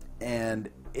 And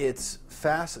it's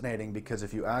fascinating because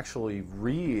if you actually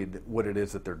read what it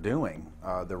is that they're doing,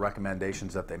 the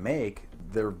recommendations that they make,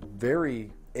 they're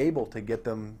very able to get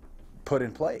them put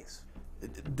in place.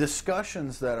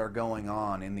 Discussions that are going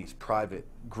on in these private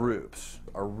groups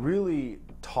are really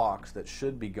talks that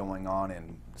should be going on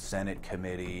in Senate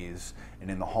committees and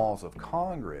in the halls of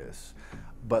Congress,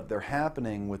 but they're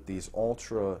happening with these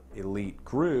ultra-elite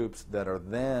groups that are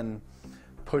then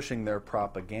pushing their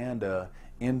propaganda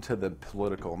into the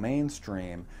political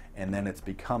mainstream, and then it's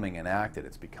becoming enacted,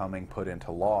 it's becoming put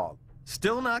into law.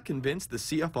 Still not convinced the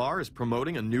CFR is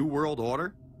promoting a new world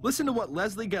order? Listen to what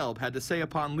Leslie Gelb had to say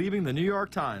upon leaving the New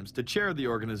York Times to chair the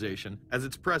organization as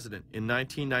its president in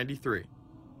 1993.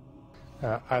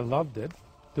 I loved it.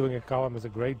 Doing a column is a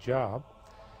great job.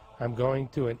 I'm going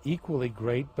to an equally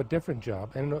great but different job,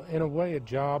 and in a way a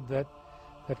job that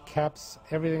caps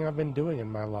everything I've been doing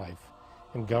in my life,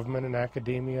 in government, in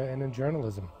academia, and in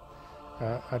journalism.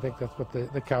 I think that's what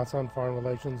the Council on Foreign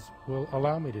Relations will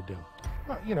allow me to do.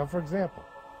 Well, you know, for example,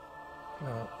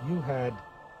 you had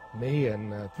me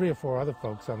and 3 or 4 other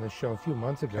folks on this show a few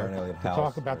months ago to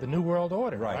talk about the New World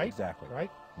Order, right? Exactly.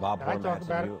 Right? Bob I talk Hormats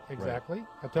about it, and you, exactly. Right.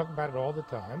 I talk about it all the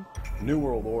time. New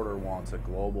World Order wants a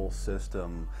global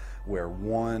system where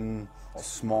one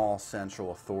small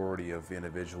central authority of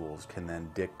individuals can then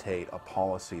dictate a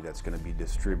policy that's going to be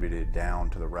distributed down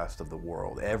to the rest of the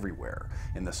world, everywhere,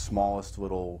 in the smallest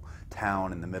little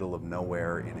town in the middle of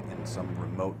nowhere in some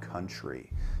remote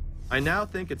country. I now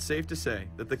think it's safe to say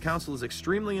that the Council is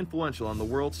extremely influential on the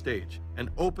world stage and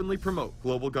openly promote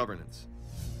global governance.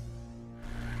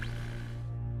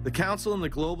 The Council and the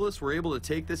globalists were able to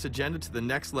take this agenda to the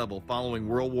next level following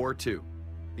World War II.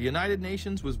 The United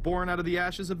Nations was born out of the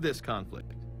ashes of this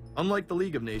conflict. Unlike the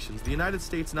League of Nations, the United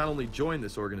States not only joined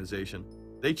this organization,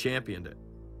 they championed it.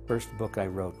 First book I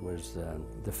wrote was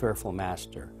The Fearful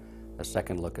Master, a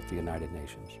second look at the United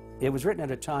Nations. It was written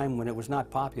at a time when it was not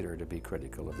popular to be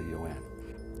critical of the UN.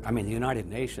 I mean, the United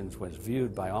Nations was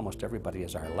viewed by almost everybody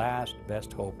as our last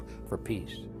best hope for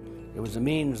peace. It was a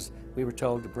means, we were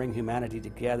told, to bring humanity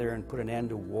together and put an end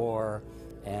to war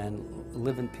and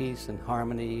live in peace and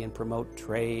harmony and promote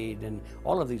trade and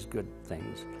all of these good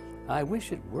things. I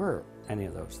wish it were any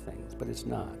of those things, but it's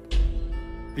not.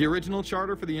 The original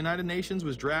charter for the United Nations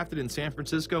was drafted in San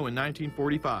Francisco in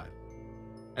 1945,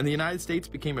 and the United States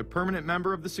became a permanent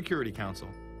member of the Security Council,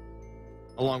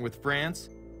 along with France,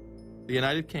 the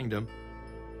United Kingdom,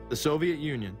 the Soviet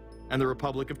Union, and the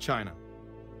Republic of China.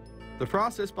 The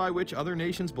process by which other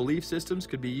nations' belief systems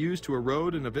could be used to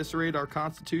erode and eviscerate our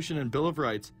Constitution and Bill of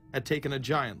Rights had taken a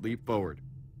giant leap forward.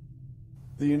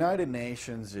 The United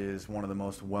Nations is one of the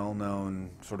most well-known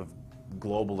sort of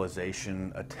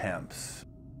globalization attempts.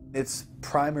 Its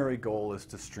primary goal is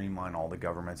to streamline all the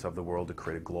governments of the world, to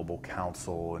create a global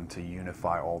council and to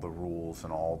unify all the rules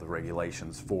and all the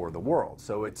regulations for the world.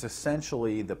 So it's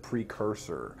essentially the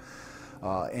precursor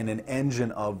and an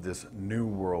engine of this new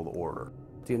world order.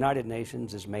 The United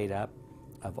Nations is made up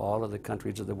of all of the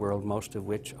countries of the world, most of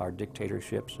which are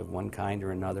dictatorships of one kind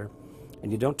or another.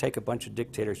 And you don't take a bunch of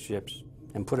dictatorships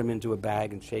and put them into a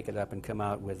bag and shake it up and come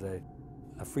out with a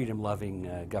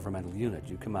freedom-loving governmental unit.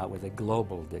 You come out with a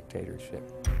global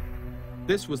dictatorship.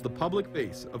 This was the public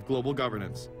base of global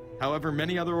governance. However,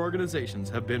 many other organizations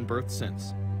have been birthed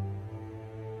since.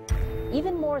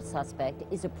 Even more suspect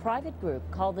is a private group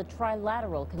called the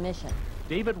Trilateral Commission.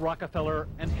 David Rockefeller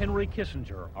and Henry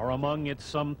Kissinger are among its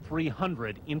some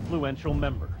 300 influential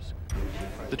members.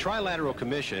 The Trilateral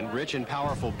Commission, rich and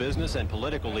powerful business and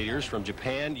political leaders from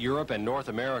Japan, Europe, and North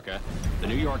America. The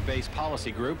New York-based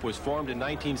policy group was formed in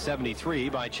 1973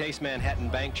 by Chase Manhattan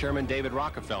Bank Chairman David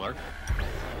Rockefeller.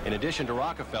 In addition to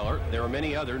Rockefeller, there are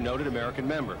many other noted American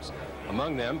members.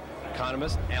 Among them,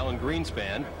 economist Alan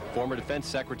Greenspan, former Defense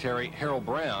Secretary Harold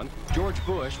Brown. George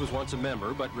Bush was once a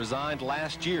member but resigned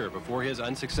last year before his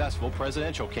unsuccessful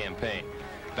presidential campaign.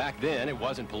 Back then, it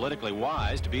wasn't politically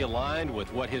wise to be aligned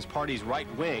with what his party's right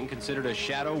wing considered a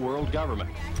shadow world government.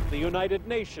 The United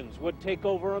Nations would take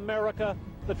over America.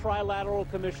 The Trilateral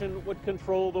Commission would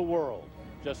control the world.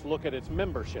 Just look at its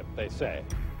membership, they say.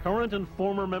 Current and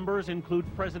former members include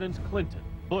Presidents Clinton,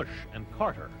 Bush, and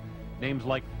Carter. Names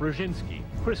like Brzezinski,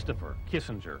 Christopher,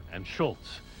 Kissinger, and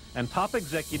Schultz. And top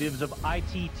executives of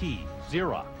ITT,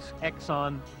 Xerox,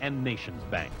 Exxon, and Nations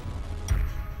Bank.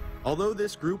 Although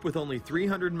this group with only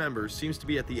 300 members seems to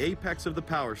be at the apex of the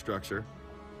power structure,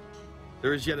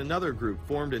 there is yet another group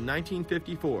formed in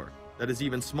 1954 that is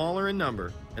even smaller in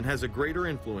number and has a greater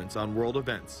influence on world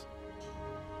events.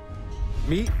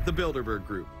 Meet the Bilderberg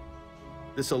Group.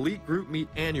 This elite group meet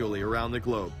annually around the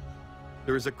globe.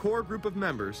 There is a core group of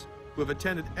members who have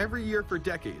attended every year for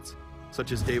decades,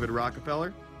 such as David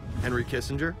Rockefeller, Henry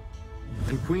Kissinger,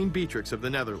 and Queen Beatrix of the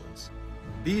Netherlands.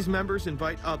 These members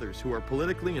invite others who are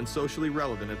politically and socially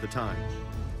relevant at the time.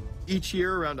 Each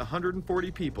year, around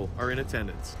 140 people are in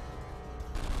attendance.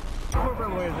 Real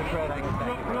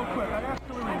quick, I asked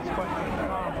Hillary this question.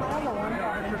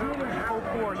 In June of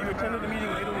 2004, you attended a meeting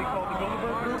in Italy called the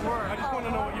Bilderberg Group. I just want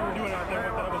to know what you were doing out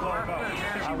there, what that was all about.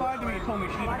 If she lied to me and told me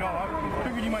she didn't go, I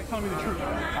figured you might tell me the truth.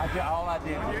 All I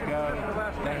did was go.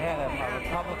 They had a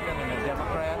Republican and a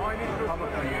Democrat.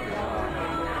 Republican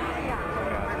was...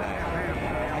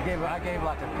 I gave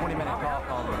like a 20-minute talk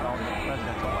on the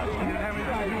presidential election. You didn't have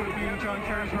anything to do with being John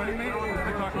Kerry's running mate? Did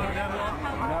you talk about that at all?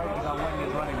 No, because I wasn't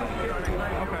his running mate.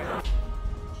 Okay.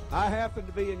 I happened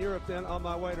to be in Europe then on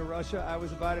my way to Russia. I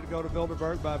was invited to go to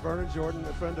Bilderberg by Vernon Jordan,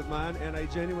 a friend of mine and a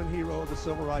genuine hero of the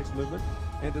civil rights movement.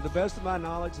 And to the best of my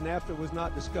knowledge, NAFTA was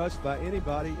not discussed by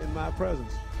anybody in my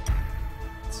presence.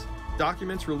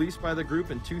 Documents released by the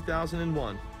group in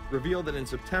 2001 reveal that in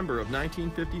September of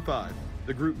 1955,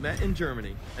 the group met in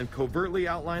Germany and covertly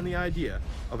outlined the idea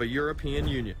of a European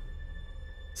Union.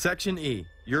 Section E,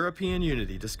 European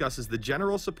Unity, discusses the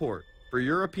general support for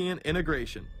European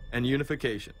integration and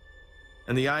unification,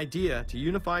 and the idea to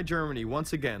unify Germany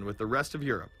once again with the rest of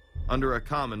Europe under a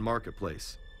common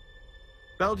marketplace.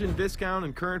 Belgian Viscount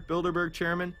and current Bilderberg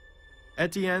chairman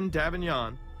Etienne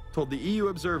Davignon told the EU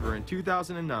Observer in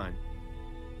 2009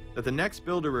 that the next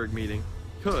Bilderberg meeting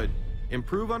could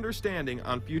improve understanding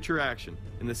on future action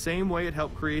in the same way it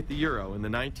helped create the euro in the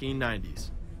 1990s.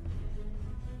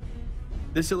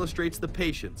 This illustrates the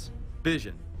patience,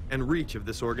 vision, and reach of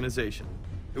this organization.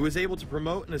 It was able to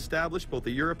promote and establish both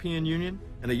the European Union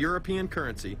and a European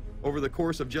currency over the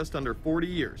course of just under 40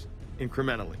 years,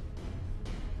 incrementally.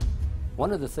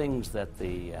 One of the things that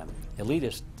the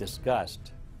elitists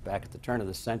discussed back at the turn of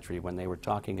the century when they were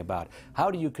talking about how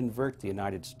do you convert the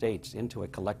United States into a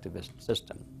collectivist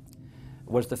system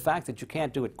was the fact that you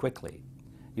can't do it quickly.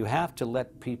 You have to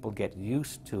let people get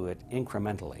used to it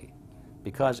incrementally,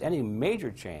 because any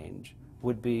major change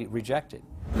would be rejected.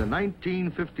 The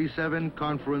 1957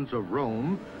 Conference of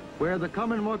Rome, where the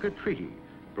Common Market Treaty,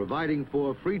 providing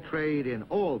for free trade in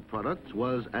all products,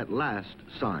 was at last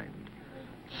signed.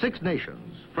 6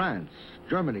 nations, France,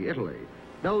 Germany, Italy,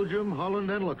 Belgium, Holland,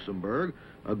 and Luxembourg,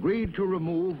 agreed to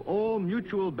remove all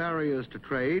mutual barriers to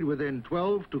trade within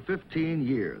 12 to 15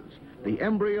 years, the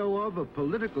embryo of a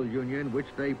political union which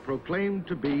they proclaimed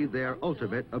to be their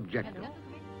ultimate objective.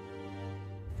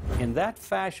 In that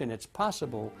fashion, it's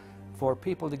possible for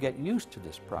people to get used to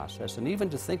this process and even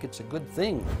to think it's a good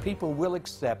thing. People will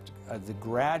accept the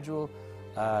gradual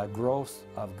growth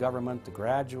of government, the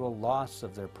gradual loss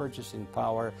of their purchasing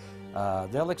power.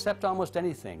 They'll accept almost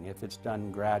anything if it's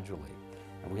done gradually,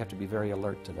 and we have to be very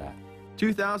alert to that.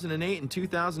 2008 and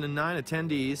 2009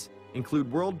 attendees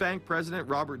include World Bank President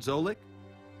Robert Zoellick,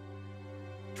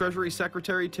 Treasury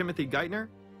Secretary Timothy Geithner,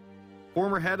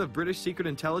 former head of British Secret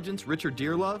Intelligence Richard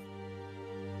Dearlove,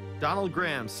 Donald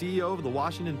Graham, CEO of the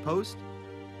Washington Post,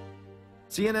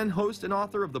 CNN host and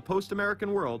author of The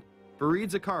Post-American World,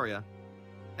 Fareed Zakaria,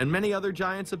 and many other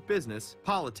giants of business,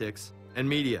 politics, and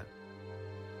media.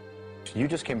 You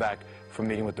just came back from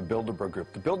meeting with the Bilderberg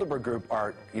Group. The Bilderberg Group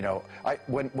are, you know,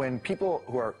 when people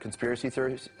who are conspiracy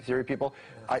theory people,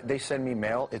 they send me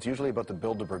mail, it's usually about the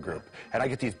Bilderberg Group. And I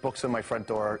get these books on my front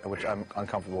door, which I'm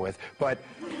uncomfortable with.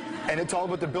 And it's all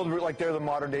about the Bilderberg, like they're the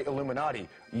modern-day Illuminati.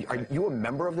 Are you a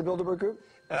member of the Bilderberg Group?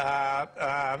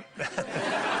 I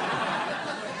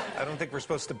don't think we're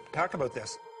supposed to talk about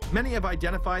this. Many have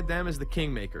identified them as the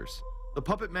kingmakers, the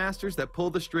puppet masters that pull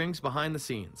the strings behind the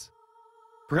scenes.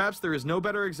 Perhaps there is no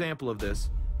better example of this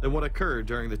than what occurred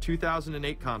during the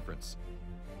 2008 conference.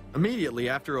 Immediately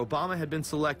after Obama had been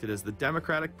selected as the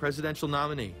Democratic presidential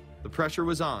nominee, the pressure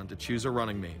was on to choose a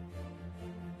running mate.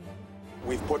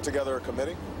 We've put together a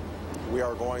committee. We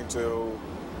are going to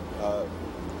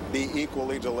be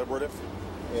equally deliberative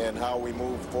in how we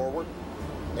move forward.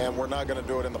 And we're not going to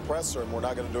do it in the press, and we're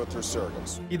not going to do it through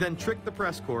surrogates. He then tricked the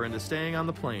press corps into staying on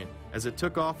the plane as it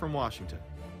took off from Washington.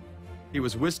 He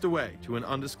was whisked away to an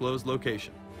undisclosed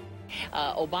location.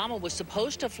 Obama was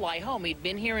supposed to fly home. He'd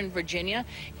been here in Virginia.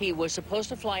 He was supposed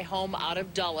to fly home out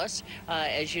of Dulles,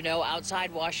 as you know, outside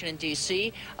Washington,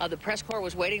 D.C. The press corps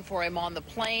was waiting for him on the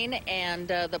plane, and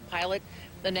the pilot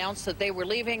announced that they were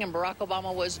leaving, and Barack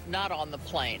Obama was not on the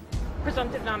plane.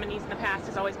 Presumptive nominees in the past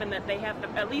has always been that they have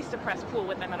at least a press pool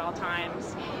with them at all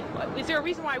times. Is there a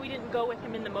reason why we didn't go with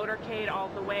him in the motorcade all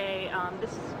the way?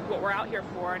 This is what we're out here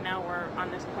for, and now we're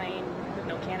on this plane with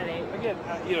no candidate. Again,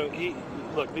 you know,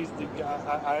 look,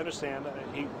 I understand.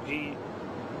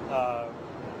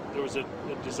 There was a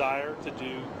desire to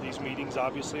do these meetings,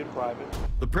 obviously, in private.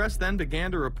 The press then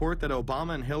began to report that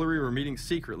Obama and Hillary were meeting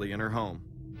secretly in her home.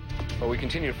 Well, we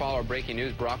continue to follow our breaking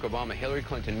news. Barack Obama, Hillary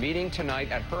Clinton meeting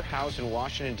tonight at her house in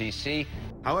Washington, D.C.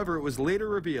 However, it was later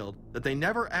revealed that they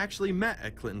never actually met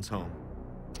at Clinton's home.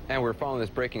 And we're following this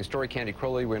breaking story. Candy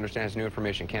Crowley, we understand, has new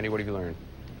information. Candy, what have you learned?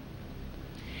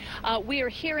 We are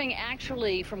hearing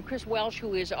actually from Chris Welch,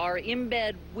 who is our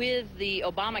embed with the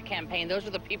Obama campaign. Those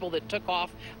are the people that took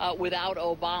off without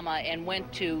Obama and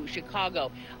went to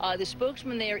Chicago. The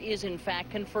spokesman there is in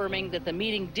fact confirming that the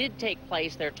meeting did take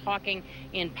place. They're talking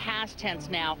in past tense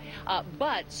now,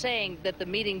 but saying that the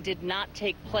meeting did not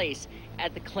take place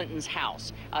at the Clintons'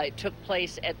 house. It took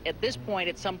place at this point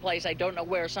at some place, I don't know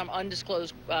where, some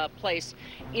undisclosed place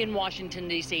in Washington,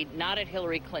 D.C., not at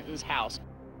Hillary Clinton's house.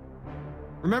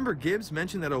 Remember, Gibbs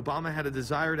mentioned that Obama had a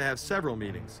desire to have several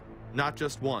meetings, not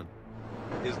just one.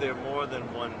 Is there more than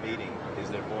one meeting? Is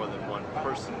there more than one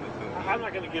person with whom you... I'm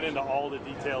not going to get into all the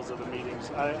details of the meetings.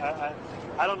 I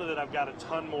don't know that I've got a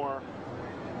ton more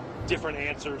different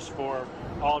answers for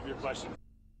all of your questions.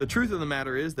 The truth of the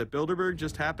matter is that Bilderberg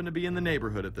just happened to be in the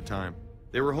neighborhood at the time.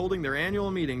 They were holding their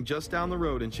annual meeting just down the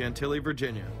road in Chantilly,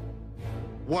 Virginia.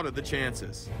 What are the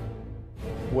chances?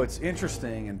 What's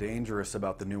interesting and dangerous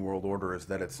about the New World Order is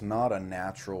that it's not a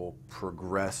natural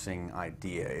progressing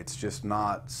idea. It's just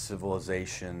not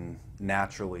civilization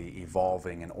naturally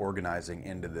evolving and organizing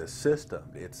into this system.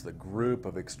 It's the group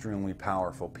of extremely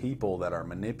powerful people that are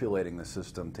manipulating the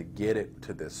system to get it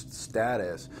to this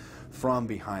status from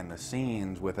behind the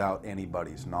scenes without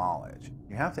anybody's knowledge.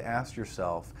 You have to ask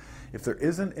yourself, if there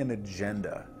isn't an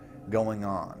agenda going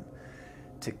on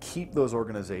to keep those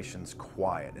organizations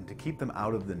quiet and to keep them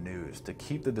out of the news, to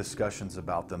keep the discussions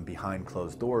about them behind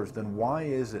closed doors, then why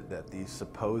is it that these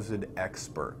supposed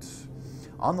experts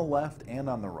on the left and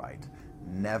on the right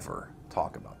never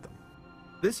talk about them?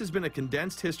 This has been a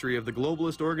condensed history of the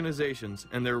globalist organizations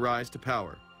and their rise to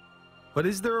power. But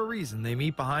is there a reason they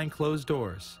meet behind closed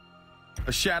doors?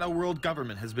 A shadow world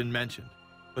government has been mentioned,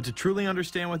 but to truly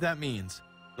understand what that means,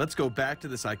 let's go back to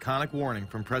this iconic warning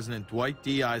from President Dwight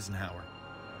D. Eisenhower.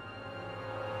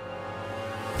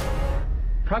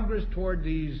 Progress toward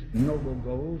these noble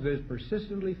goals is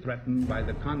persistently threatened by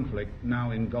the conflict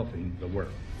now engulfing the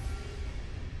world.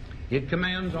 It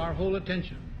commands our whole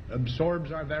attention,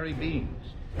 absorbs our very beings.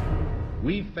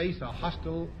 We face a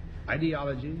hostile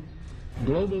ideology,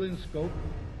 global in scope,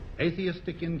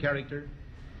 atheistic in character,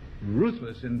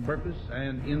 ruthless in purpose,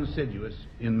 and insidious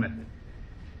in method.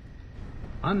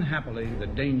 Unhappily, the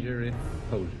danger it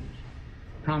poses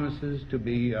promises to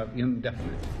be of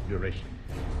indefinite duration.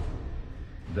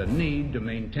 The need to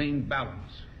maintain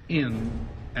balance in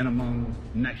and among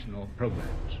national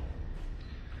programs.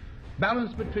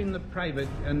 Balance between the private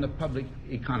and the public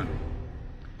economy.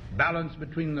 Balance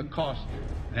between the cost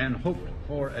and hoped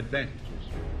for advantages.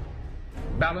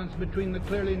 Balance between the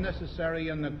clearly necessary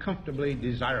and the comfortably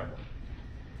desirable.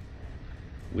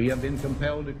 We have been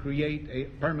compelled to create a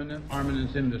permanent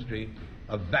armaments industry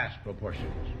of vast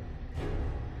proportions.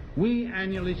 We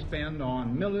annually spend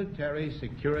on military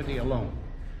security alone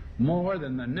more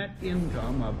than the net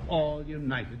income of all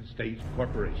United States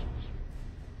corporations.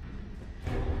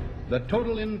 The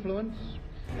total influence,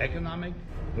 economic,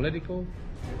 political,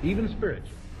 even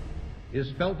spiritual,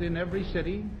 is felt in every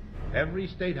city, every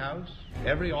state house,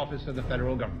 every office of the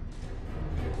federal government.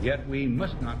 Yet we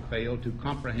must not fail to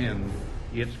comprehend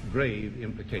its grave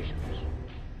implications.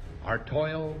 Our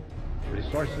toil,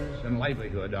 resources, and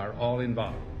livelihood are all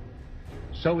involved.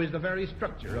 So is the very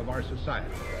structure of our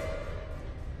society.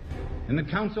 In the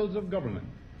councils of government,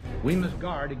 we must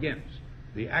guard against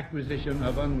the acquisition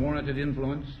of unwarranted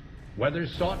influence, whether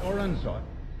sought or unsought,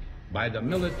 by the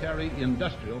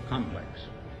military-industrial complex.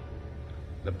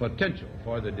 The potential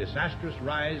for the disastrous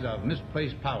rise of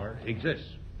misplaced power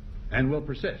exists and will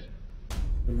persist.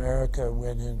 America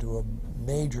went into a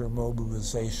major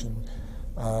mobilization,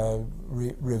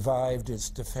 revived its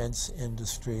defense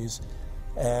industries,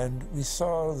 and we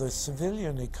saw the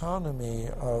civilian economy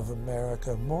of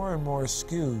America more and more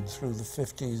skewed through the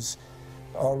 50s.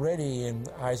 Already in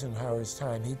Eisenhower's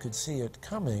time, he could see it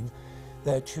coming,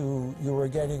 that you were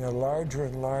getting a larger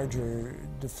and larger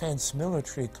defense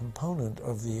military component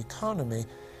of the economy,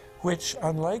 which,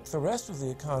 unlike the rest of the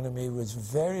economy, was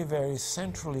very, very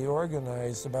centrally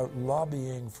organized about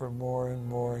lobbying for more and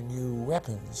more new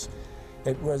weapons.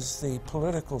 It was the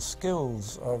political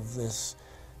skills of this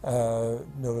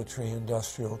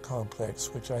military-industrial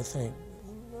complex, which I think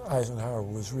Eisenhower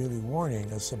was really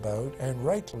warning us about, and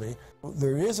rightly.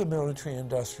 There is a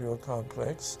military-industrial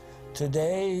complex.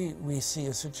 Today, we see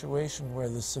a situation where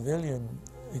the civilian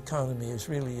economy is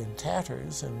really in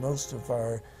tatters, and most of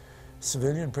our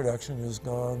civilian production has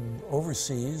gone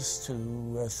overseas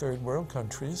to third world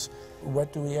countries.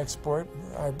 What do we export?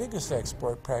 Our biggest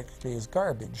export practically is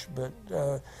garbage, but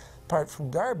apart from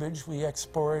garbage, we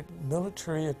export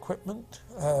military equipment.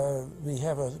 We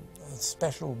have a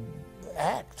special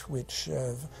act which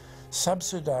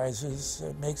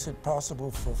subsidizes, makes it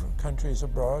possible for countries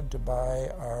abroad to buy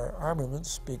our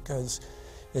armaments because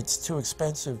it's too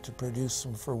expensive to produce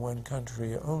them for one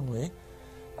country only.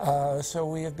 So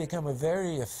we have become a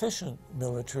very efficient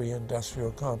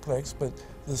military-industrial complex, but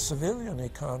the civilian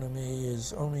economy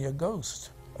is only a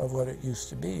ghost of what it used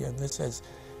to be, and this has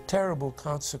terrible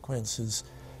consequences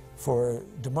for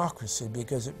democracy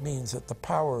because it means that the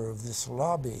power of this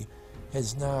lobby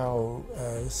is now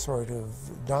sort of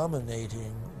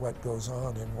dominating what goes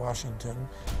on in Washington.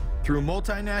 Through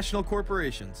multinational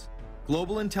corporations,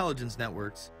 global intelligence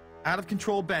networks,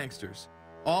 out-of-control banksters,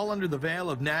 all under the veil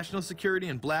of national security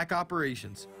and black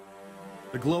operations,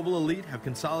 the global elite have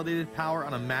consolidated power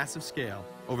on a massive scale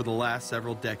over the last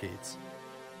several decades.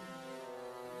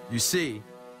 You see,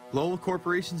 global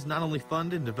corporations not only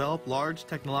fund and develop large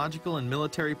technological and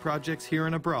military projects here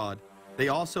and abroad, they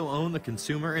also own the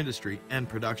consumer industry and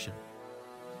production,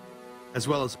 as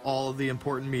well as all of the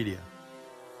important media.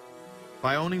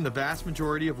 By owning the vast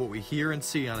majority of what we hear and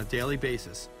see on a daily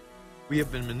basis, we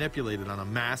have been manipulated on a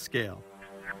mass scale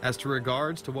as to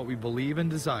regards to what we believe and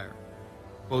desire,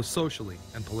 both socially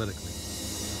and politically.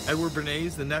 Edward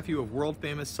Bernays, the nephew of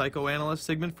world-famous psychoanalyst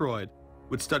Sigmund Freud,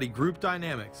 would study group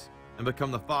dynamics and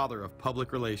become the father of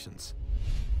public relations.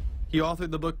 He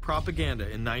authored the book Propaganda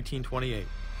in 1928.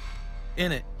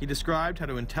 In it, he described how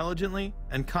to intelligently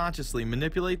and consciously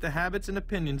manipulate the habits and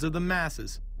opinions of the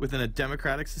masses within a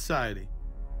democratic society.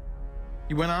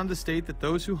 He went on to state that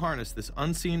those who harness this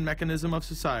unseen mechanism of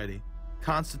society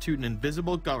constitute an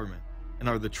invisible government and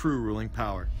are the true ruling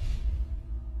power.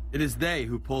 It is they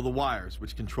who pull the wires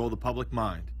which control the public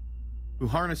mind, who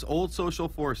harness old social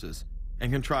forces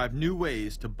and contrive new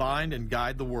ways to bind and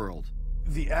guide the world.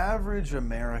 The average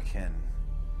American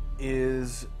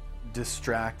is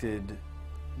distracted,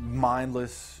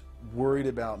 mindless, worried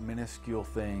about minuscule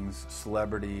things,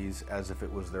 celebrities, as if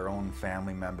it was their own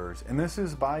family members. And this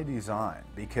is by design,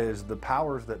 because the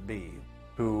powers that be,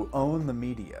 who own the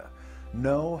media,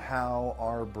 know how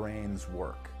our brains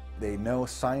work. They know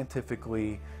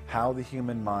scientifically how the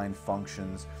human mind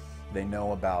functions. They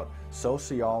know about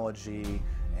sociology,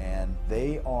 and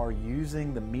they are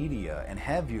using the media, and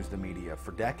have used the media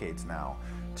for decades now,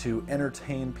 to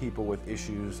entertain people with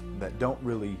issues that don't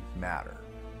really matter.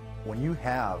 When you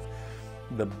have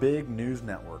the big news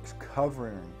networks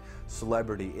covering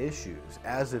celebrity issues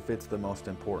as if it's the most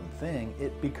important thing,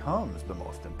 it becomes the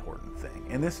most important thing.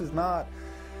 And this is not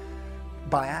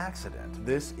by accident.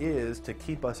 This is to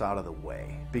keep us out of the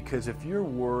way. Because if you're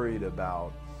worried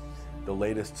about the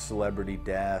latest celebrity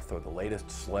death or the latest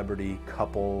celebrity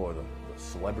couple or the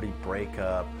celebrity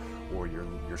breakup or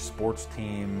your sports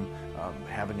team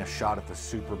having a shot at the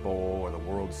Super Bowl or the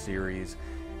World Series,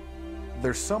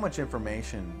 there's so much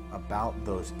information about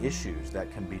those issues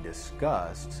that can be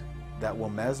discussed that will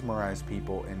mesmerize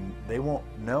people, and they won't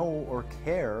know or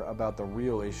care about the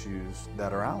real issues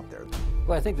that are out there.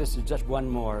 Well, I think this is just one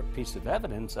more piece of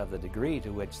evidence of the degree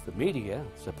to which the media,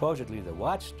 supposedly the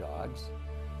watchdogs,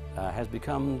 has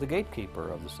become the gatekeeper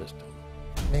of the system.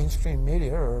 Mainstream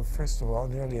media are, first of all,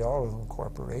 nearly all of them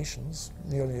corporations,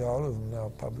 nearly all of them now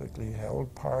publicly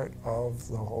held, part of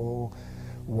the whole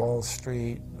Wall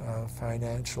Street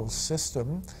financial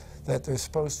system that they're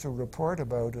supposed to report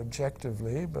about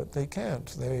objectively, but they can't.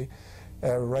 They,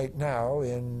 right now,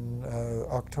 in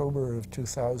October of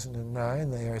 2009,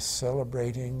 they are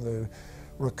celebrating the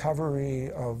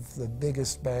recovery of the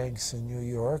biggest banks in New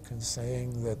York and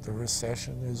saying that the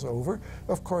recession is over.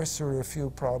 Of course, there are a few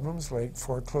problems, like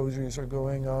foreclosures are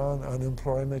going on,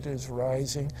 unemployment is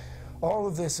rising. All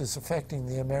of this is affecting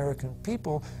the American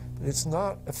people, but it's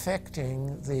not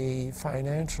affecting the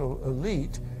financial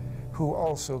elite who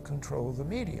also control the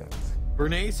media.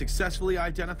 Bernays successfully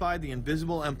identified the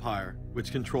invisible empire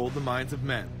which controlled the minds of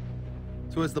men.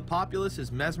 So as the populace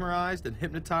is mesmerized and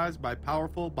hypnotized by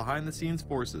powerful behind-the-scenes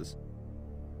forces,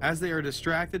 as they are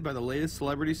distracted by the latest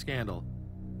celebrity scandal,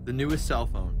 the newest cell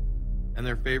phone, and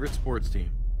their favorite sports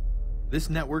team, this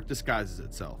network disguises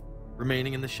itself,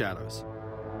 remaining in the shadows.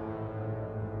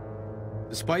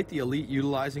 Despite the elite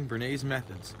utilizing Bernays'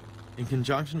 methods, in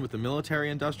conjunction with the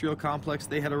military-industrial complex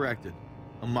they had erected,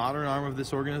 a modern arm of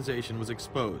this organization was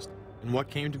exposed in what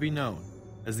came to be known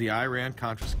as the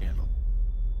Iran-Contra scandal.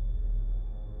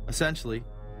 Essentially,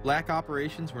 black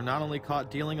operations were not only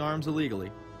caught dealing arms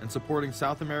illegally and supporting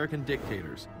South American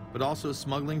dictators, but also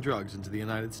smuggling drugs into the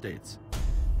United States.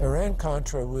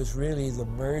 Iran-Contra was really the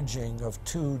merging of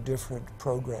two different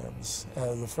programs.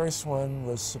 The first one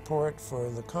was support for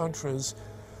the Contras,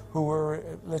 who were,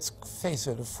 let's face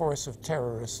it, a force of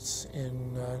terrorists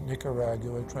in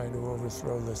Nicaragua trying to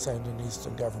overthrow the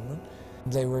Sandinista government.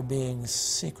 They were being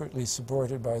secretly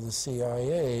supported by the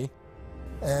CIA,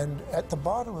 and at the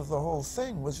bottom of the whole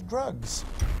thing was drugs.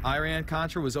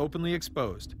 Iran-Contra was openly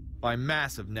exposed by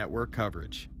massive network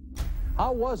coverage.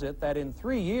 How was it that in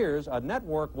 3 years, a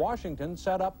network Washington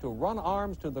set up to run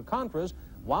arms to the Contras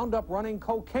wound up running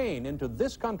cocaine into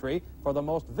this country for the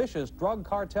most vicious drug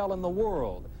cartel in the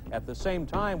world? At the same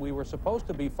time, we were supposed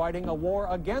to be fighting a war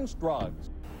against drugs.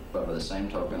 But by the same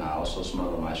token, I also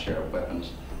smuggle my share of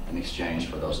weapons in exchange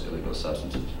for those illegal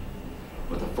substances,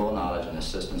 with the full knowledge and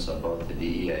assistance of both the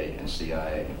DEA and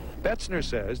CIA. Betzner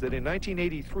says that in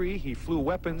 1983, he flew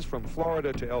weapons from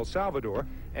Florida to El Salvador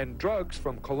and drugs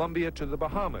from Colombia to the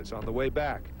Bahamas on the way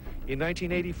back. In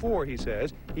 1984, he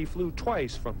says, he flew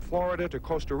twice from Florida to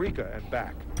Costa Rica and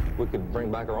back. We could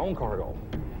bring back our own cargo,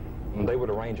 and they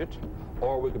would arrange it,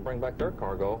 or we could bring back their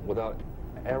cargo without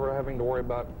ever having to worry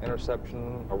about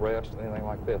interception, arrest, anything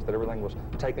like this, that everything was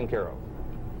taken care of.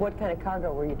 What kind of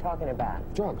cargo were you talking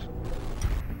about? Drugs.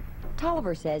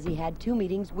 Tolliver says he had 2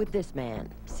 meetings with this man,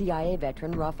 CIA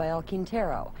veteran Rafael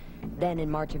Quintero. Then in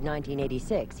March of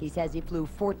 1986, he says he flew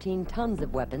 14 tons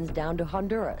of weapons down to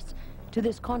Honduras, to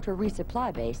this Contra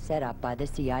resupply base set up by the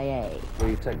CIA.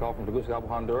 We take off from Tegucigalpa,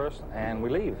 Honduras, and we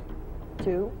leave.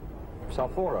 To?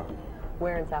 South Florida.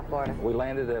 Where in South Florida? We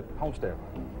landed at Homestead.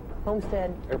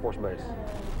 Homestead? Air Force Base.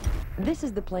 This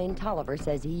is the plane Tolliver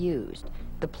says he used.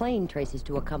 The plane traces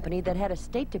to a company that had a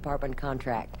State Department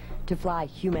contract to fly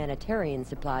humanitarian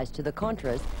supplies to the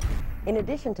Contras. In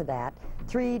addition to that,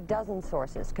 3 dozen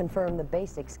sources confirm the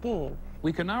basic scheme.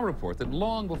 We can now report that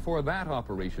long before that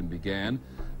operation began,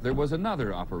 there was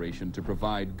another operation to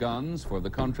provide guns for the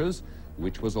Contras,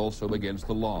 which was also against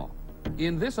the law.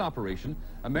 In this operation,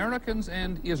 Americans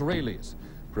and Israelis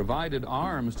provided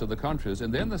arms to the Contras,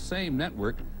 and then the same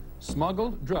network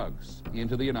smuggled drugs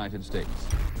into the United States.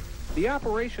 The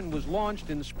operation was launched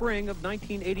in spring of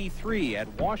 1983 at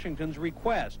Washington's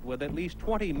request, with at least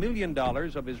 $20 million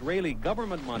of Israeli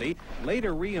government money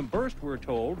later reimbursed, we're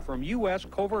told, from U.S.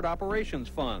 Covert Operations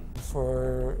Fund.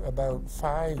 For about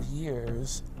 5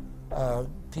 years,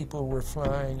 people were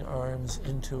flying arms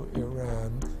into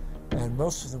Iran, and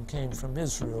most of them came from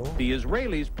Israel. The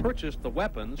Israelis purchased the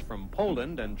weapons from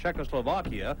Poland and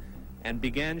Czechoslovakia and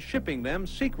began shipping them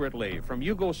secretly from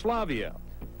Yugoslavia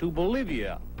to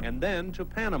Bolivia, and then to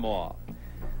Panama.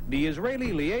 The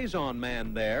Israeli liaison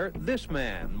man there, this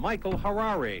man, Michael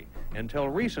Harari, until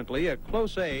recently a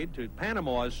close aide to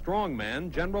Panama's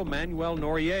strongman, General Manuel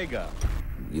Noriega.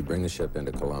 You'd bring the ship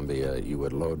into Colombia, you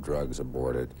would load drugs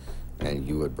aboard it, and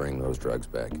you would bring those drugs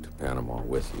back to Panama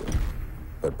with you.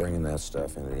 But bringing that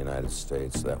stuff into the United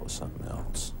States, that was something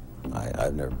else.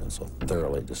 I've never been so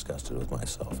thoroughly disgusted with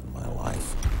myself in my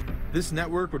life. This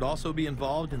network would also be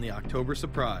involved in the October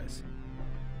surprise.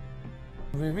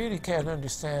 We really can't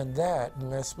understand that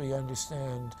unless we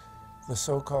understand the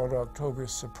so-called October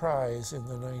surprise in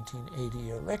the 1980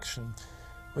 election,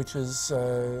 which is,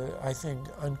 I think,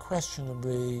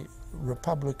 unquestionably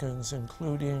Republicans,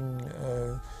 including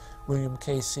William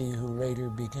Casey, who later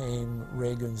became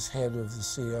Reagan's head of the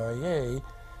CIA,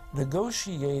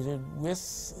 negotiated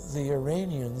with the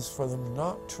Iranians for them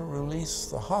not to release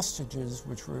the hostages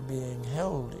which were being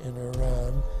held in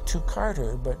Iran to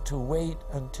Carter, but to wait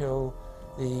until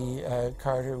the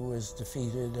Carter was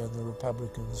defeated and the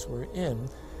Republicans were in.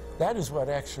 That is what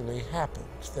actually happened,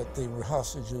 that the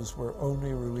hostages were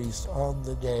only released on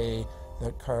the day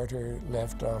that Carter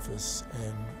left office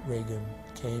and Reagan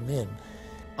came in.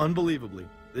 Unbelievably,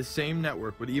 this same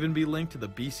network would even be linked to the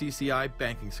BCCI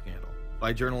banking scandal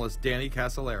by journalist Danny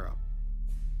Casolaro.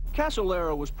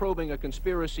 Casolaro was probing a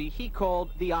conspiracy he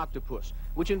called the Octopus,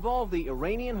 which involved the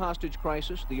Iranian hostage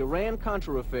crisis, the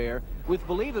Iran-Contra affair, with,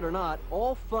 believe it or not,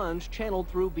 all funds channeled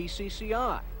through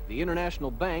BCCI, the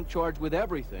international bank charged with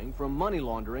everything from money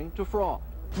laundering to fraud.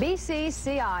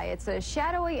 BCCI, it's a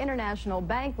shadowy international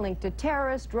bank linked to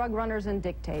terrorists, drug runners, and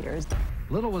dictators.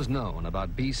 Little was known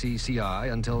about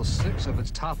BCCI until 6 of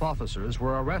its top officers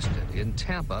were arrested in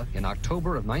Tampa in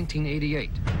October of 1988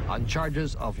 on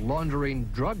charges of laundering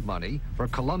drug money for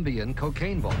Colombian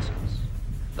cocaine bosses.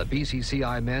 The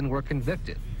BCCI men were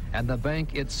convicted, and the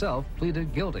bank itself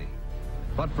pleaded guilty.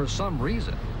 But for some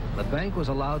reason, the bank was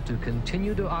allowed to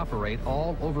continue to operate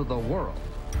all over the world.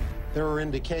 There are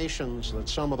indications that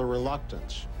some of the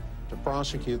reluctance to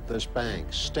prosecute this bank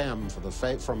stemmed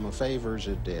from the favors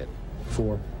it did.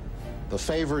 The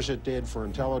favors it did for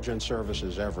intelligence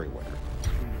services everywhere.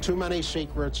 Too many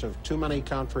secrets of too many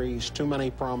countries, too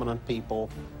many prominent people,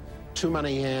 too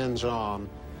many hands-on,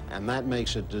 and that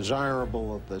makes it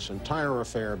desirable that this entire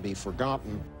affair be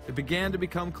forgotten. It began to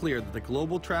become clear that the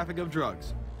global traffic of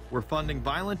drugs were funding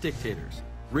violent dictators,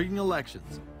 rigging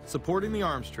elections, supporting the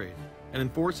arms trade, and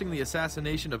enforcing the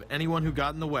assassination of anyone who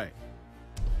got in the way.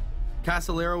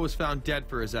 Casolaro was found dead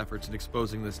for his efforts in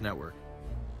exposing this network.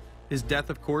 His death,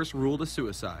 of course, ruled a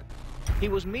suicide. He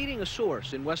was meeting a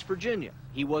source in West Virginia.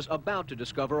 He was about to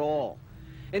discover all.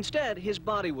 Instead, his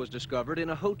body was discovered in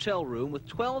a hotel room with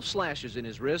 12 slashes in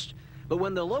his wrist, but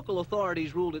when the local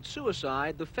authorities ruled it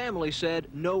suicide, the family said,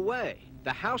 no way.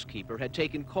 The housekeeper had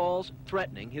taken calls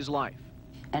threatening his life.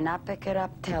 And I pick it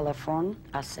up telephone,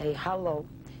 I say hello,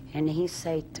 and he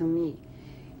say to me,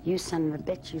 you son of a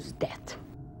bitch, you's dead.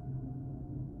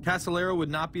 Casolaro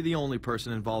would not be the only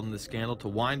person involved in the scandal to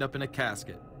wind up in a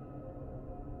casket.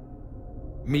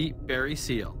 Meet Barry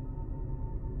Seal.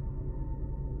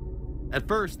 At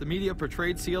first, the media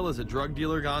portrayed Seal as a drug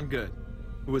dealer gone good,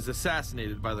 who was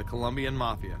assassinated by the Colombian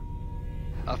mafia.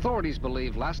 Authorities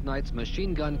believe last night's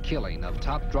machine gun killing of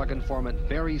top drug informant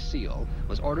Barry Seal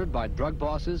was ordered by drug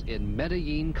bosses in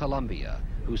Medellin, Colombia,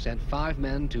 who sent 5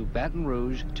 men to Baton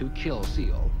Rouge to kill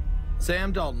Seal.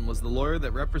 Sam Dalton was the lawyer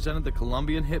that represented the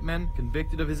Colombian hitmen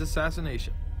convicted of his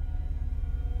assassination.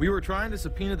 We were trying to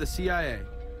subpoena the CIA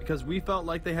because we felt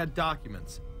like they had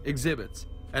documents, exhibits,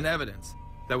 and evidence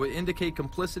that would indicate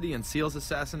complicity in Seal's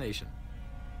assassination.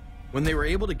 When they were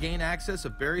able to gain access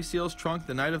of Barry Seal's trunk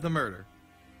the night of the murder,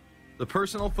 the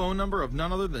personal phone number of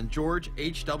none other than George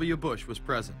H.W. Bush was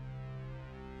present.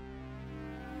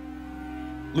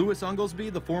 Louis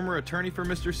Unglesby, the former attorney for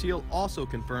Mr. Seal, also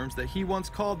confirms that he once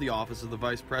called the office of the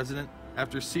vice president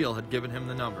after Seal had given him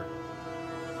the number.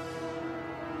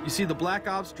 You see, the Black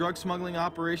Ops drug smuggling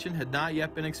operation had not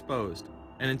yet been exposed,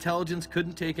 and intelligence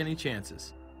couldn't take any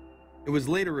chances. It was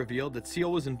later revealed that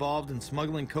Seal was involved in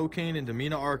smuggling cocaine into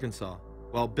Mena, Arkansas,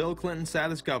 while Bill Clinton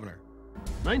sat as governor.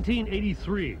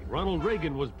 1983, Ronald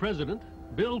Reagan was president,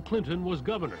 Bill Clinton was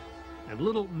governor. And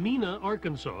little Mena,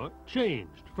 Arkansas,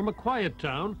 changed from a quiet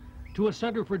town to a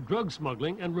center for drug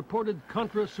smuggling and reported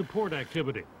Contra support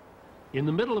activity. In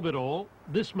the middle of it all,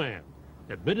 this man,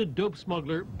 admitted dope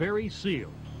smuggler Barry Seal.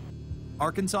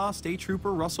 Arkansas State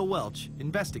Trooper Russell Welch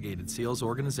investigated Seal's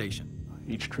organization.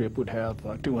 Each trip would have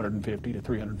 250 to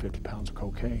 350 pounds of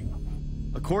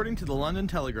cocaine. According to the London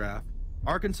Telegraph,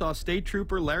 Arkansas State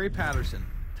Trooper Larry Patterson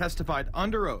testified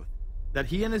under oath that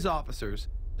he and his officers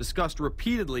discussed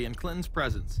repeatedly in Clinton's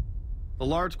presence the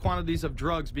large quantities of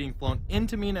drugs being flown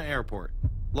into Mena Airport,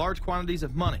 large quantities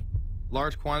of money,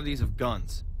 large quantities of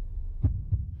guns.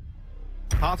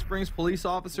 Hot Springs police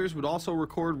officers would also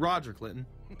record Roger Clinton,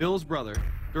 Bill's brother,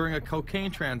 during a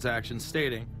cocaine transaction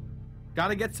stating,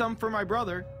 "Gotta get some for my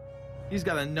brother. He's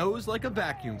got a nose like a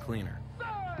vacuum cleaner."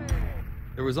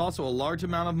 There was also a large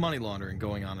amount of money laundering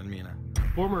going on in Mena.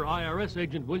 Former IRS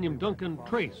agent William Duncan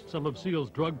traced some of Seal's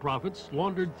drug profits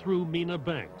laundered through Mena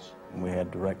banks. We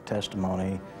had direct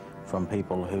testimony from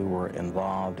people who were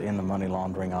involved in the money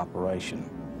laundering operation.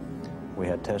 We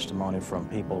had testimony from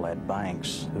people at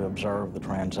banks who observed the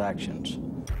transactions.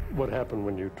 What happened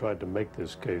when you tried to make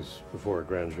this case before a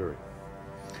grand jury?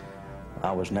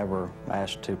 I was never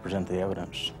asked to present the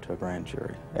evidence to a grand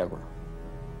jury, ever.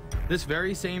 This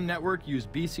very same network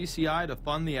used BCCI to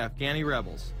fund the Afghani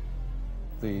rebels.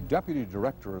 The deputy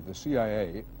director of the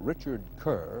CIA, Richard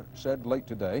Kerr, said late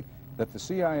today that the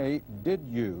CIA did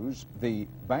use the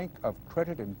Bank of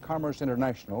Credit and Commerce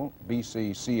International,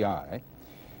 BCCI,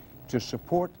 to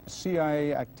support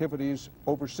CIA activities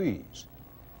overseas.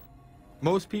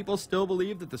 Most people still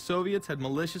believe that the Soviets had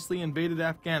maliciously invaded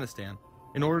Afghanistan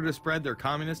in order to spread their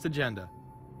communist agenda.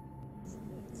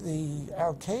 The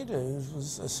Al-Qaeda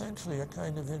was essentially a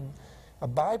kind of a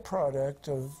byproduct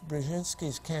of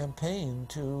Brzezinski's campaign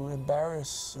to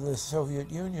embarrass the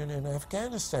Soviet Union in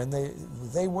Afghanistan.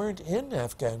 They weren't in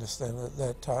Afghanistan at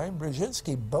that time.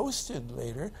 Brzezinski boasted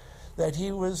later that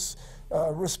he was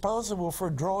responsible for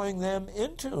drawing them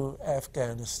into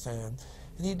Afghanistan.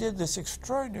 And he did this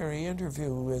extraordinary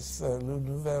interview with Le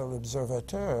Nouvel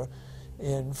Observateur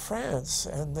in France,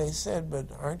 and they said, but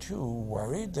aren't you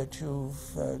worried that you've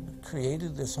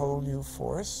created this whole new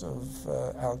force of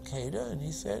Al-Qaeda? And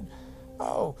he said,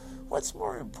 oh, what's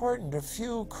more important, a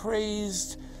few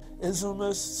crazed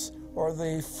Islamists or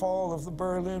the fall of the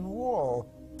Berlin Wall?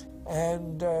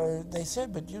 And they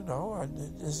said, but you know,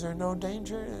 is there no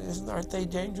danger? Aren't they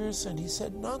dangerous? And he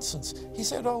said, nonsense. He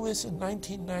said all this in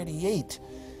 1998.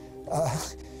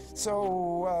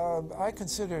 So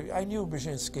I knew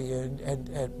Brzezinski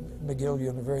at McGill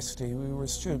University. We were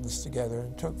students together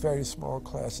and took very small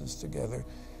classes together.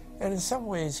 And in some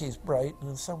ways he's bright, and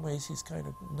in some ways he's kind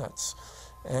of nuts.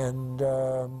 And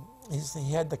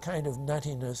he had the kind of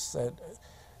nuttiness that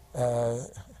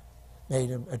made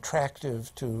him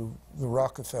attractive to the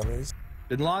Rockefellers.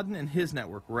 Bin Laden and his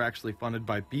network were actually funded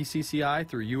by BCCI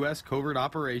through U.S. covert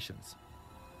operations.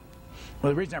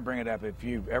 Well, the reason I bring it up, if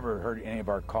you've ever heard any of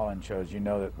our call-in shows, you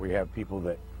know that we have people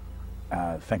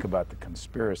that think about the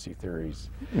conspiracy theories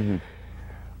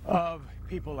of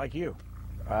people like you.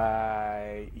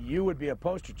 You would be a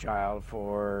poster child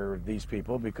for these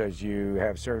people because you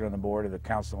have served on the board of the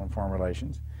Council on Foreign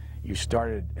Relations. You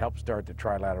helped start the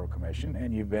Trilateral Commission,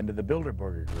 and you've been to the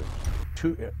Bilderberger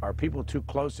groups. Are people too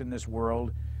close in this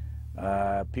world,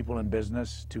 people in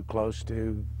business, too close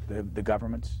to the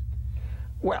governments?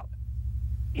 Well,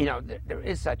 you know, there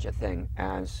is such a thing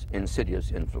as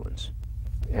insidious influence.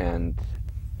 And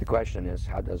the question is,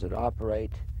 how does it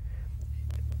operate?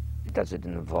 Does it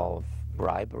involve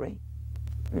bribery?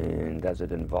 And does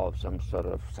it involve some sort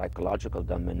of psychological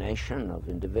domination of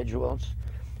individuals?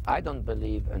 I don't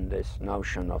believe in this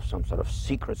notion of some sort of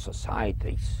secret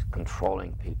societies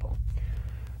controlling people.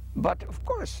 But of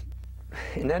course,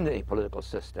 in any political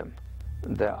system,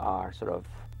 there are sort of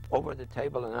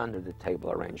over-the-table and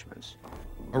under-the-table arrangements.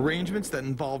 Arrangements that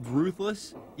involved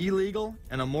ruthless, illegal,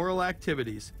 and immoral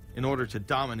activities in order to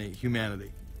dominate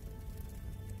humanity.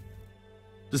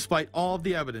 Despite all of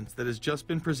the evidence that has just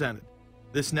been presented,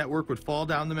 this network would fall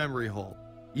down the memory hole,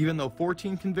 even though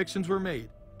 14 convictions were made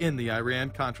in the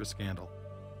Iran-Contra scandal.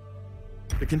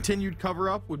 The continued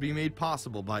cover-up would be made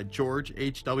possible by George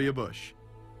H.W. Bush.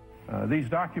 These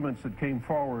documents that came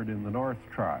forward in the North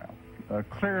trial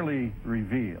clearly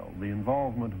reveal the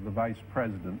involvement of the Vice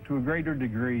President to a greater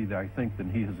degree, I think,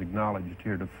 than he has acknowledged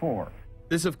heretofore.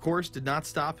 This, of course, did not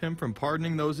stop him from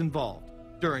pardoning those involved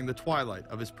during the twilight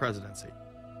of his presidency.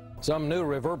 Some new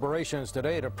reverberations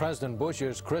today to President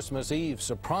Bush's Christmas Eve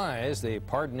surprise, the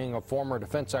pardoning of former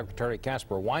Defense Secretary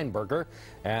Caspar Weinberger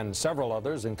and several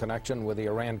others in connection with the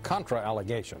Iran-Contra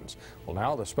allegations. Well,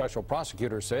 now the special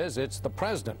prosecutor says it's the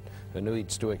president who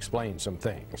needs to explain some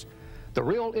things. The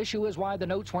real issue is why the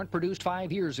notes weren't produced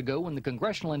 5 years ago when the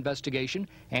congressional investigation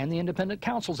and the independent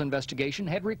counsel's investigation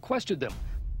had requested them.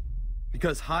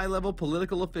 Because high-level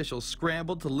political officials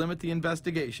scrambled to limit the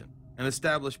investigation and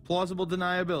establish plausible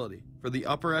deniability for the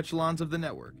upper echelons of the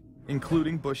network,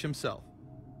 including Bush himself.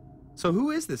 So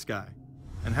who is this guy,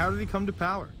 and how did he come to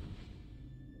power?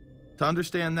 To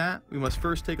understand that, we must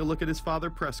first take a look at his father,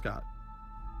 Prescott.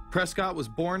 Prescott was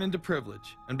born into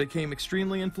privilege and became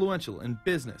extremely influential in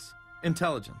business,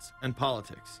 intelligence, and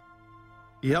politics.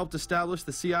 He helped establish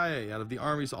the CIA out of the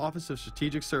Army's Office of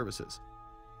Strategic Services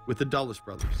with the Dulles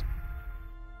brothers,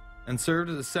 and served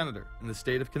as a senator in the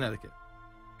state of Connecticut.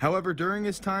 However, during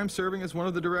his time serving as one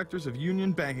of the directors of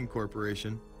Union Banking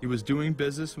Corporation, he was doing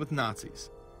business with Nazis.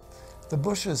 The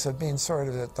Bushes have been sort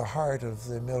of at the heart of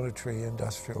the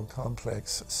military-industrial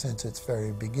complex since its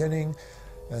very beginning,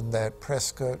 and that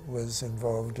Prescott was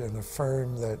involved in a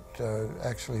firm that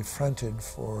actually fronted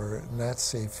for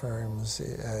Nazi firms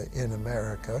in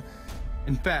America.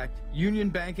 In fact, Union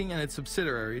Banking and its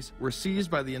subsidiaries were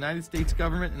seized by the United States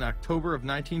government in October of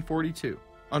 1942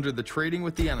 under the Trading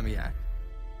with the Enemy Act.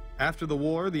 After the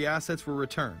war, the assets were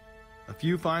returned, a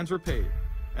few fines were paid,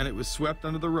 and it was swept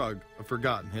under the rug of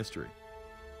forgotten history.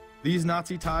 These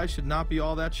Nazi ties should not be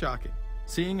all that shocking,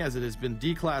 seeing as it has been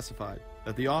declassified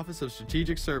that the Office of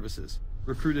Strategic Services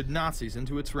recruited Nazis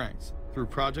into its ranks through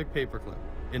Project Paperclip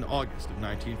in August of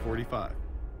 1945.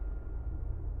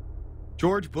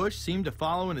 George Bush seemed to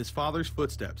follow in his father's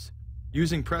footsteps,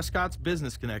 using Prescott's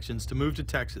business connections to move to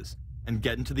Texas and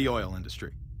get into the oil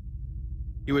industry.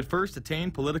 He would first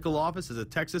attain political office as a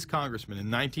Texas congressman in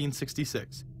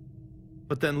 1966,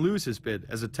 but then lose his bid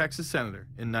as a Texas senator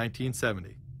in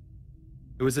 1970.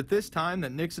 It was at this time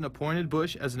that Nixon appointed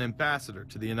Bush as an ambassador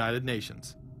to the United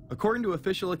Nations. According to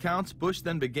official accounts, Bush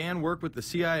then began work with the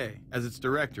CIA as its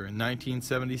director in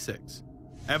 1976.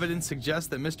 Evidence suggests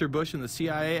that Mr. Bush and the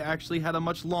CIA actually had a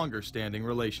much longer-standing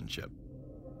relationship.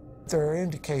 There are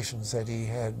indications that he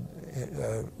had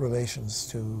relations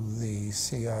to the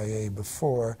CIA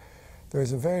before.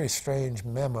 There's a very strange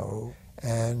memo,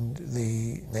 and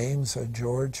the names are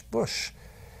George Bush.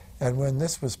 And when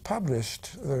this was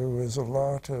published, there was a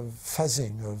lot of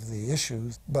fuzzing of the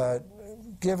issues, but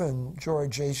given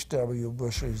George H.W.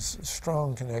 Bush's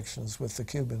strong connections with the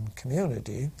Cuban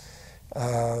community,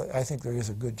 I think there is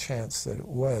a good chance that it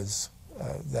was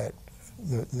that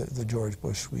the George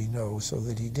Bush we know, so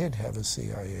that he did have a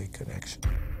CIA connection.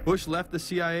 Bush left the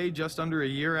CIA just under a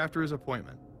year after his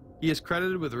appointment. He is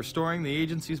credited with restoring the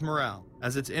agency's morale,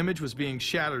 as its image was being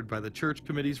shattered by the Church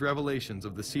Committee's revelations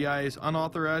of the CIA's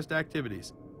unauthorized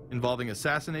activities involving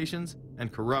assassinations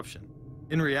and corruption.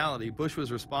 In reality, Bush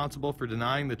was responsible for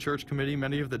denying the Church Committee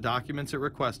many of the documents it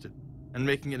requested and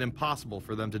making it impossible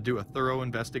for them to do a thorough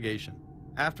investigation.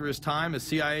 After his time as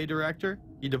CIA director,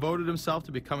 he devoted himself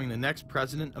to becoming the next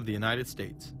president of the United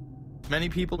States. Many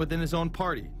people within his own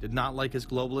party did not like his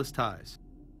globalist ties.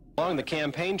 Along the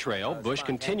campaign trail, Bush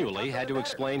continually had to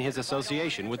explain his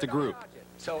association with the group.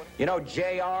 You know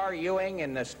J.R. Ewing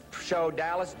in the show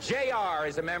Dallas? J.R.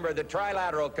 is a member of the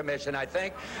Trilateral Commission, I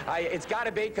think. It's got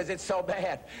to be because it's so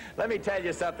bad. Let me tell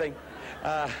you something.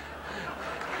 I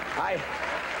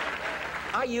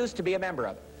used to be a member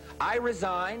of it. I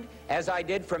resigned, as I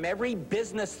did from every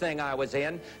business thing I was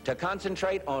in, to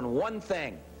concentrate on one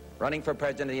thing, running for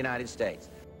President of the United States.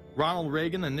 Ronald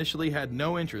Reagan initially had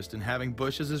no interest in having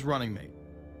Bush as his running mate.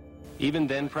 Even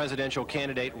then presidential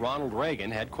candidate Ronald Reagan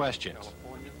had questions.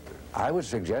 I would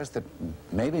suggest that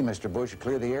maybe Mr. Bush would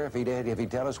clear the air if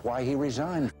he'd tell us why he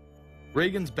resigned.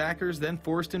 Reagan's backers then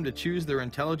forced him to choose their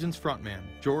intelligence frontman,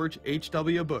 George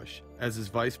H.W. Bush, as his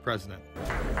vice president.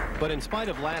 But in spite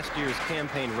of last year's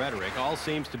campaign rhetoric, all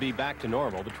seems to be back to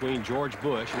normal between George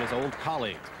Bush and his old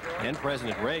colleagues. And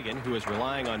President Reagan, who is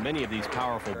relying on many of these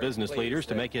powerful business leaders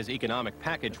to make his economic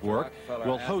package work,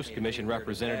 will host commission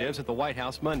representatives at the White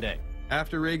House Monday.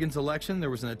 After Reagan's election,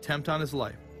 there was an attempt on his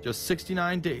life, just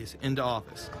 69 days into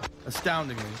office.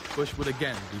 Astoundingly, Bush would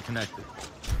again be connected.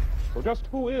 So just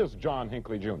who is John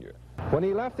Hinckley, Jr.? When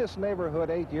he left this neighborhood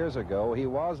 8 years ago, he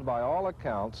was, by all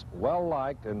accounts,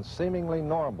 well-liked and seemingly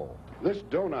normal. This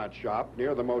donut shop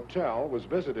near the motel was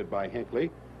visited by Hinckley,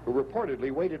 who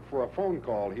reportedly waited for a phone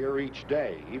call here each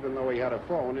day, even though he had a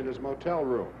phone in his motel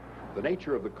room. The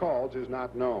nature of the calls is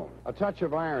not known. A touch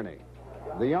of irony.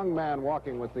 The young man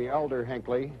walking with the elder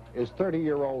Hinckley is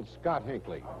 30-year-old Scott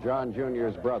Hinckley, John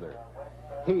Jr.'s brother.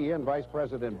 He and Vice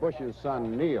President Bush's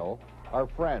son, Neil, are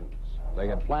friends. They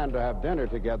had planned to have dinner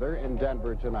together in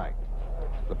Denver tonight.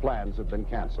 The plans have been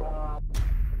canceled.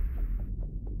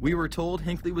 We were told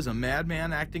Hinckley was a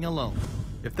madman acting alone.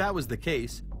 If that was the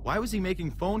case, why was he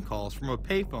making phone calls from a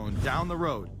payphone down the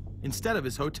road instead of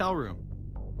his hotel room?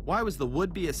 Why was the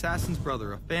would-be assassin's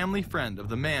brother a family friend of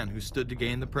the man who stood to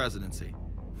gain the presidency?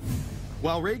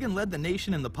 While Reagan led the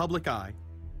nation in the public eye,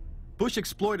 Bush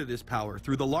exploited his power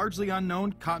through the largely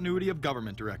unknown Continuity of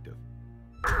Government Directive.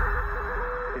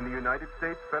 In the United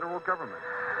States federal government,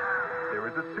 there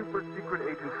is a super-secret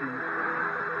agency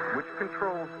which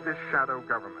controls this shadow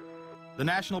government. The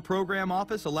National Program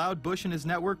Office allowed Bush and his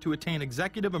network to attain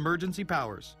executive emergency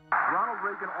powers. Ronald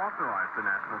Reagan authorized the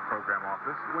National Program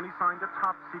Office when he signed a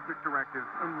top-secret directive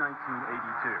in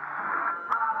 1982.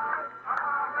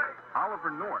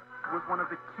 Oliver North was one of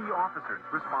the key officers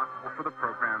responsible for the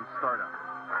program's startup.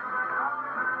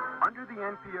 Under the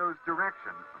NPO's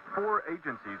direction, 4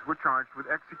 agencies were charged with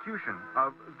execution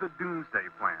of the Doomsday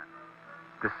Plan: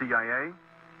 the CIA,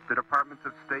 the Departments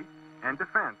of State and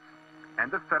Defense, and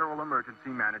the Federal Emergency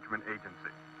Management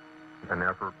Agency. An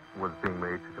effort was being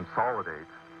made to consolidate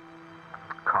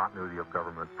continuity of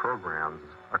government programs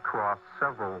across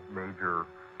several major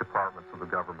departments of the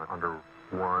government under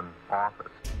one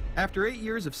office. After 8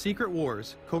 years of secret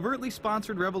wars, covertly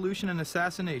sponsored revolution and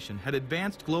assassination had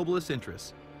advanced globalist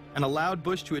interests and allowed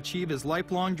Bush to achieve his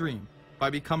lifelong dream by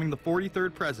becoming the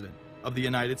 43rd president of the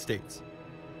United States.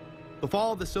 The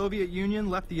fall of the Soviet Union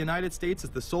left the United States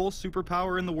as the sole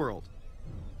superpower in the world.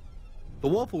 The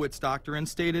Wolfowitz Doctrine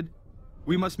stated,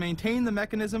 "We must maintain the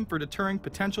mechanism for deterring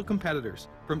potential competitors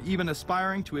from even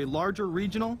aspiring to a larger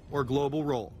regional or global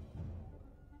role."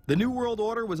 The New World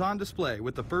Order was on display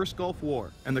with the first Gulf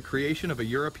War and the creation of a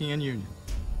European Union.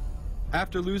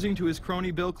 After losing to his crony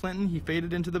Bill Clinton, he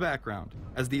faded into the background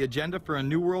as the agenda for a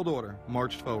New World Order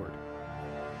marched forward.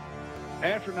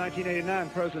 After 1989,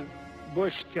 President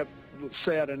Bush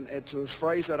said, and it's a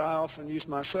phrase that I often use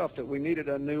myself, that we needed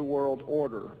a New World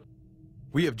Order.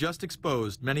 We have just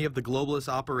exposed many of the globalist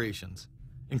operations,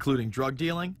 including drug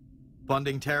dealing,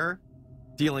 funding terror,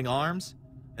 dealing arms,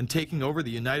 and taking over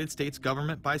the United States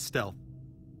government by stealth.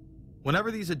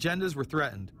 Whenever these agendas were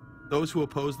threatened, those who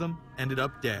opposed them ended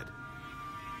up dead.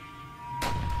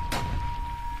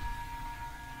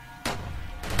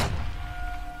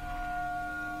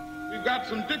 We've got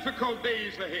some difficult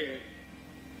days ahead,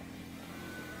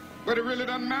 but it really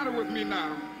doesn't matter with me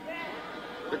now,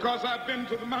 because I've been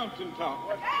to the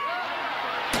mountaintop.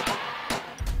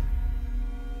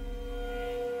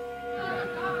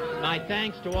 My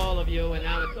thanks to all of you, and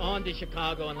now it's on to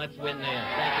Chicago, and let's win there.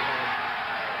 Thank you very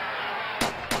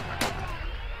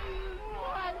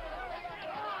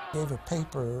much. Gave a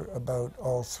paper about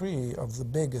all three of the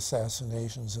big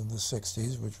assassinations in the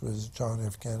 60s, which was John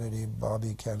F. Kennedy,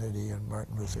 Bobby Kennedy, and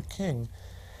Martin Luther King.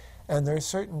 And there are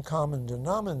certain common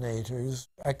denominators.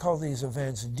 I call these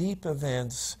events deep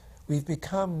events. We've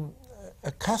become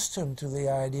accustomed to the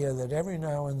idea that every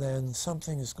now and then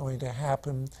something is going to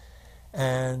happen,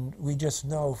 and we just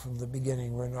know from the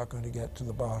beginning we're not going to get to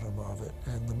the bottom of it.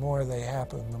 And the more they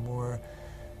happen, the more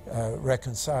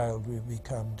reconciled we've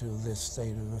become to this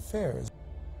state of affairs.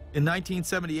 In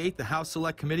 1978, the House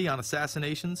Select Committee on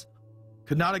Assassinations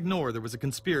could not ignore there was a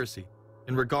conspiracy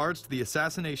in regards to the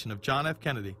assassination of John F.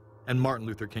 Kennedy and Martin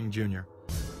Luther King, Jr.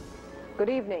 Good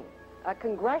evening. A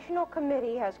congressional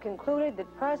committee has concluded that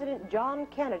President John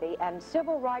Kennedy and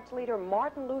civil rights leader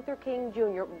Martin Luther King,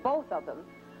 Jr., both of them,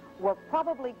 were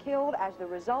probably killed as the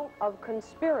result of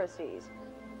conspiracies.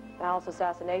 The House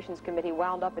Assassinations Committee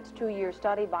wound up its 2-year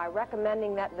study by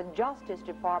recommending that the Justice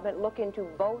Department look into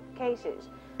both cases.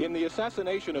 In the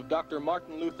assassination of Dr.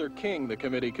 Martin Luther King, the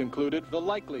committee concluded the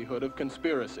likelihood of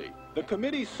conspiracy. The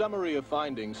committee's summary of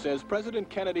findings says President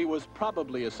Kennedy was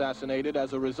probably assassinated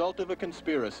as a result of a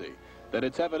conspiracy, that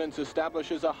its evidence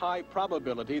establishes a high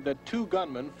probability that 2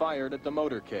 gunmen fired at the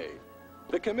motorcade.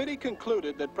 The committee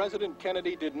concluded that President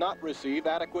Kennedy did not receive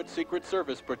adequate Secret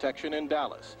Service protection in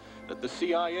Dallas, that the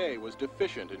CIA was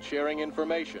deficient in sharing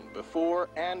information before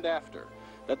and after,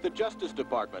 that the Justice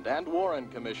Department and Warren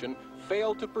Commission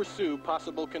failed to pursue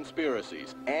possible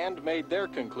conspiracies and made their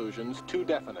conclusions too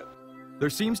definite. There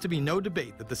seems to be no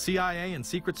debate that the CIA and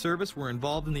Secret Service were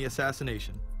involved in the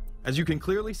assassination, as you can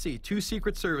clearly see 2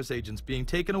 Secret Service agents being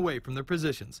taken away from their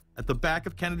positions at the back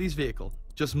of Kennedy's vehicle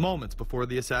just moments before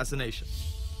the assassination.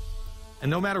 And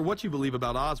no matter what you believe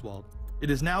about Oswald, it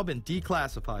has now been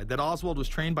declassified that Oswald was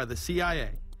trained by the CIA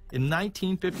in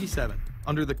 1957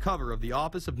 under the cover of the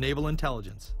Office of Naval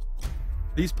Intelligence.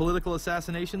 These political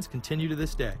assassinations continue to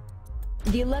this day.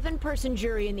 The 11-person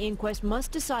jury in the inquest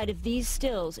must decide if these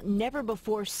stills, never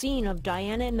before seen of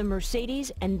Diana in the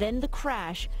Mercedes and then the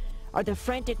crash, are the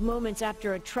frantic moments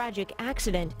after a tragic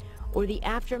accident or the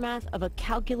aftermath of a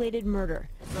calculated murder.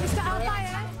 Mr.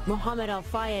 Al-Fayed? Mohammed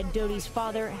Al-Fayed, Dodi's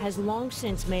father, has long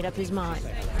since made up his mind.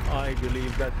 I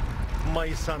believe that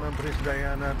my son and Princess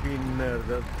Diana have been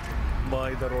murdered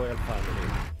by the royal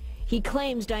family. He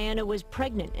claims Diana was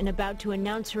pregnant and about to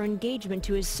announce her engagement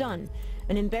to his son,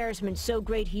 an embarrassment so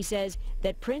great, he says,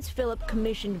 that Prince Philip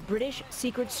commissioned British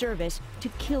Secret Service to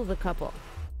kill the couple.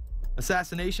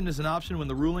 Assassination is an option when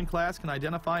the ruling class can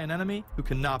identify an enemy who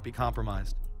cannot be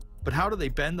compromised. But how do they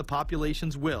bend the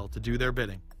population's will to do their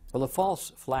bidding? Well, the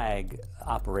false flag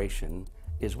operation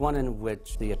is one in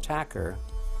which the attacker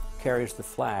carries the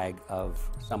flag of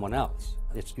someone else.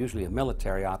 It's usually a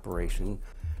military operation,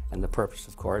 and the purpose,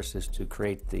 of course, is to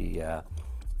create the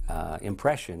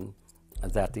impression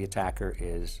that the attacker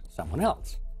is someone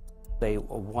else. They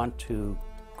want to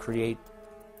create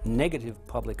negative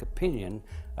public opinion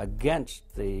against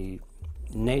the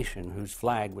nation whose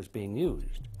flag was being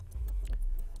used.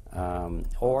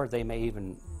 Or they may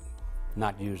even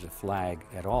not use a flag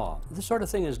at all. This sort of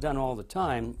thing is done all the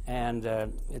time, and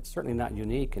it's certainly not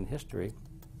unique in history.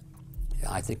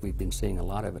 I think we've been seeing a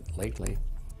lot of it lately.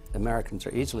 Americans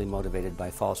are easily motivated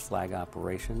by false flag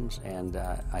operations, and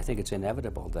I think it's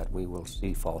inevitable that we will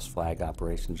see false flag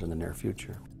operations in the near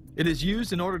future. It is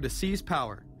used in order to seize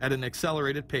power at an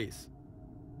accelerated pace.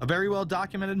 A very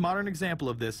well-documented modern example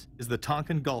of this is the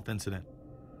Tonkin Gulf incident.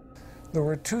 There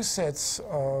were two sets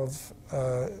of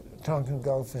Tonkin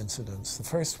Gulf incidents. The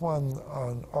first one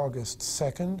on August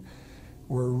 2nd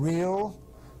were real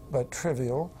but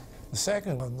trivial. The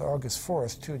second on August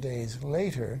 4th, 2 days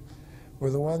later, were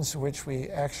the ones to which we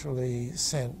actually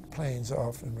sent planes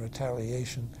off in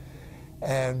retaliation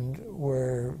and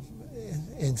were,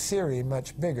 in theory,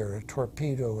 much bigger, a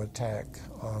torpedo attack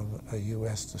on a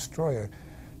U.S. destroyer,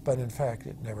 but in fact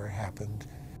it never happened.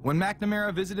 When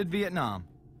McNamara visited Vietnam,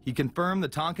 he confirmed the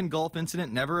Tonkin Gulf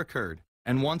incident never occurred,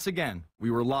 and once again, we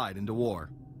were lied into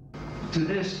war. To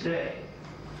this day,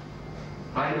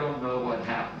 I don't know what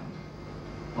happened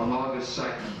on August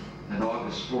 2nd and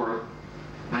August 4th,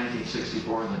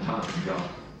 1964 in the Tonkin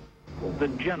Gulf. The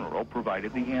general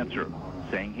provided the answer,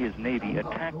 saying his Navy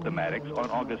attacked the Maddox on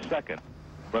August 2nd.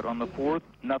 But on the 4th,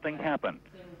 nothing happened.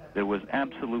 There was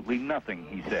absolutely nothing,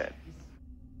 he said.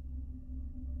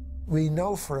 We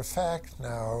know for a fact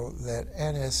now that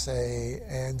NSA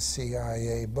and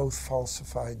CIA both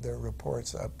falsified their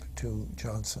reports up to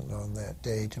Johnson on that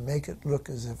day to make it look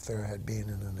as if there had been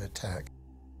an attack.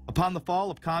 Upon the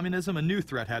fall of communism, a new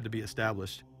threat had to be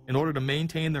established in order to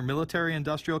maintain their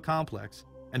military-industrial complex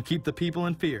and keep the people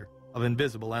in fear of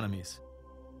invisible enemies.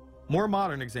 More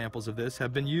modern examples of this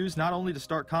have been used not only to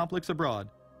start conflicts abroad,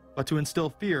 but to instill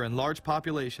fear in large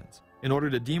populations in order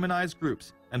to demonize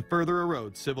groups and further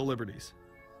erode civil liberties.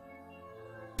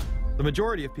 The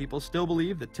majority of people still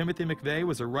believe that Timothy McVeigh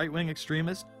was a right-wing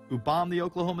extremist who bombed the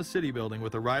Oklahoma City building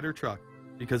with a Ryder truck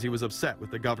because he was upset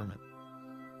with the government.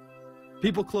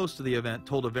 People close to the event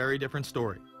told a very different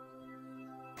story.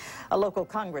 A local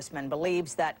congressman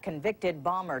believes that convicted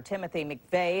bomber Timothy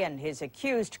McVeigh and his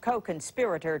accused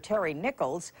co-conspirator Terry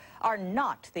Nichols are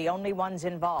not the only ones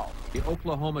involved. The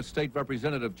Oklahoma State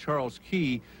Representative Charles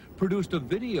Key produced a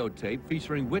videotape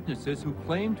featuring witnesses who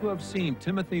claim to have seen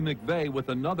Timothy McVeigh with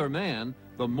another man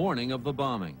the morning of the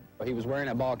bombing. He was wearing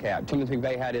a ball cap. Timothy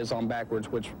McVeigh had his on backwards,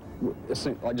 which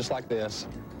just like this.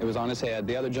 It was on his head.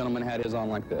 The other gentleman had his on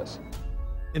like this.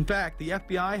 In fact, the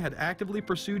FBI had actively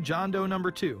pursued John Doe No.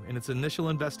 2 in its initial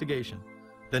investigation,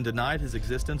 then denied his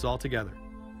existence altogether.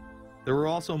 There were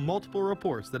also multiple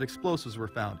reports that explosives were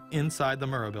found inside the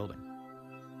Murrah building.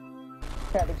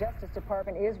 The Justice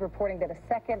Department is reporting that a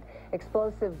second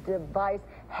explosive device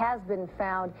has been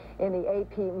found in the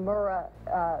AP Murrah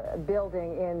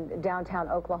building in downtown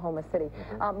Oklahoma City.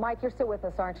 Mike, you're still with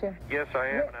us, aren't you? Yes, I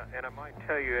am, and I might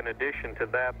tell you in addition to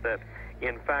that,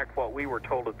 in fact, what we were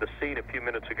told at the scene a few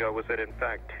minutes ago was that, in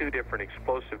fact, 2 different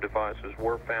explosive devices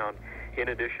were found in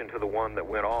addition to the one that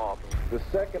went off. The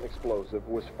second explosive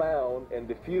was found and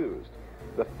defused.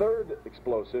 The third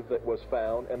explosive that was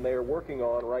found, and they are working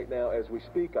on right now as we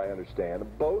speak, I understand,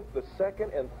 both the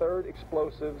second and third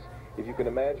explosives, if you can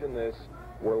imagine this,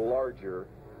 were larger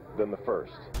than the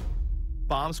first.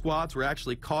 Bomb squads were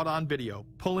actually caught on video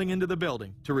pulling into the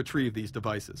building to retrieve these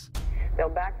devices. They'll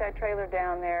back that trailer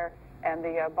down there, and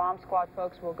the bomb squad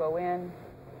folks will go in,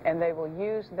 and they will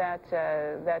use that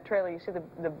trailer. You see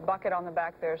the bucket on the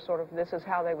back there, sort of, this is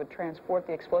how they would transport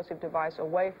the explosive device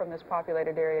away from this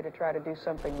populated area to try to do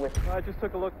something with it. I just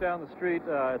took a look down the street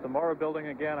at the Murrah building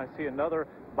again. I see another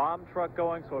bomb truck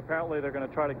going, so apparently they're going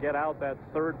to try to get out that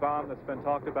third bomb that's been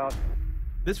talked about.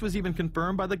 This was even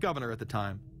confirmed by the governor at the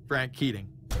time, Frank Keating.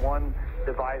 One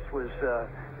device was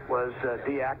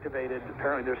deactivated.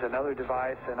 Apparently there's another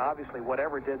device, and obviously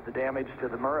whatever did the damage to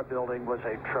the Murrah building was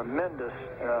a tremendous,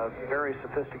 very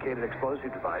sophisticated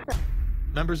explosive device.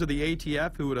 Members of the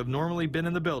ATF who would have normally been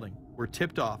in the building were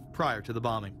tipped off prior to the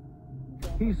bombing.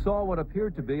 He saw what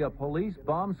appeared to be a police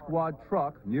bomb squad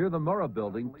truck near the Murrah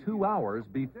building 2 hours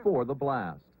before the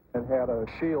blast. It had a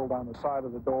shield on the side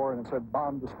of the door, and it said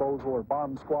bomb disposal or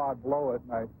bomb squad below it,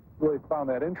 and I really found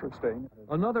that interesting.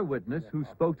 Another witness who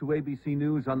spoke to ABC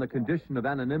News on the condition of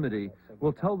anonymity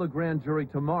will tell the grand jury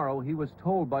tomorrow he was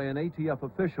told by an ATF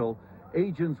official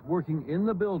agents working in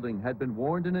the building had been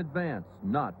warned in advance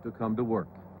not to come to work.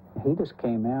 He just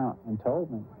came out and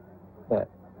told me that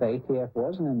the ATF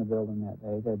wasn't in the building that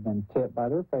day. They'd been tipped by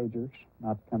their pagers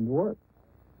not to come to work,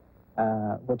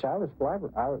 which I was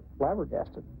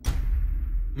flabbergasted.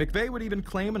 McVeigh would even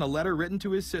claim in a letter written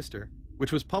to his sister,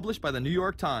 which was published by the New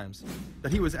York Times,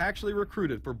 that he was actually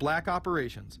recruited for black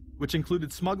operations, which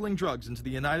included smuggling drugs into the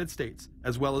United States,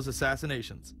 as well as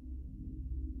assassinations.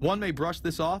 One may brush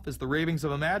this off as the ravings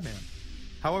of a madman.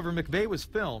 However, McVeigh was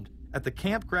filmed at the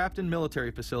Camp Grafton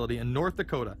military facility in North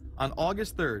Dakota on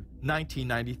August 3,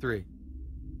 1993.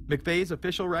 McVeigh's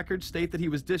official records state that he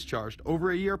was discharged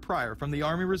over a year prior from the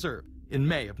Army Reserve in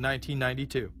May of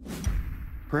 1992.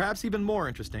 Perhaps even more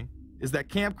interesting is that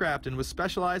Camp Grafton was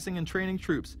specializing in training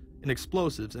troops in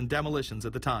explosives and demolitions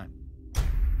at the time.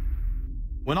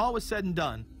 When all was said and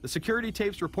done, the security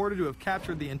tapes reported to have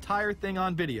captured the entire thing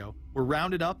on video were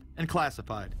rounded up and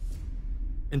classified.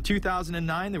 In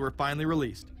 2009, they were finally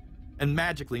released, and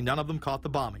magically none of them caught the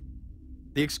bombing.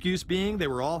 The excuse being they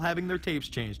were all having their tapes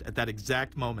changed at that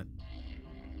exact moment.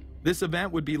 This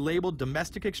event would be labeled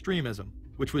domestic extremism,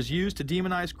 which was used to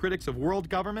demonize critics of world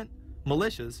government,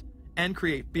 militias, and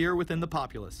create fear within the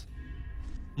populace.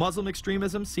 Muslim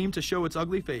extremism seemed to show its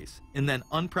ugly face in then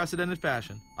unprecedented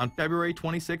fashion on February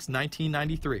 26,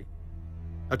 1993.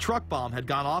 A truck bomb had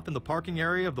gone off in the parking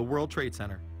area of the World Trade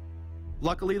Center.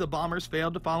 Luckily, the bombers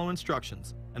failed to follow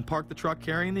instructions and parked the truck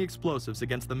carrying the explosives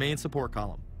against the main support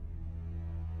column.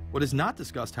 What is not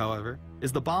discussed, however,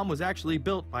 is the bomb was actually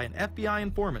built by an FBI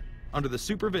informant under the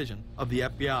supervision of the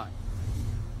FBI.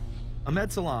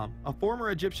 Ahmed Salam, a former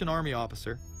Egyptian army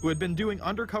officer who had been doing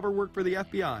undercover work for the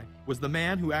FBI, was the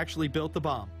man who actually built the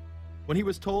bomb. When he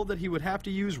was told that he would have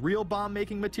to use real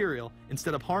bomb-making material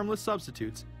instead of harmless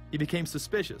substitutes, he became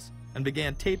suspicious and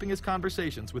began taping his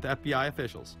conversations with FBI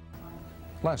officials.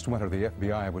 Last winter, the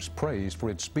FBI was praised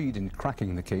for its speed in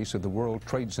cracking the case of the World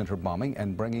Trade Center bombing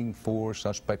and bringing 4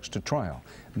 suspects to trial.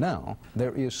 Now,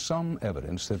 there is some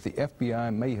evidence that the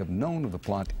FBI may have known of the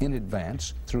plot in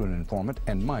advance through an informant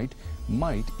and might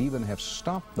even have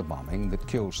stopped the bombing that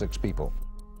killed 6 people.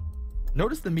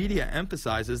 Notice the media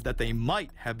emphasizes that they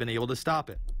might have been able to stop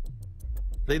it.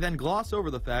 They then gloss over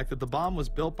the fact that the bomb was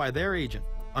built by their agent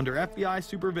under FBI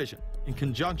supervision in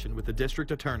conjunction with the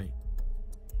district attorney.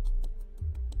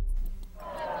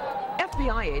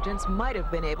 FBI agents might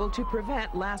have been able to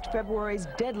prevent last February's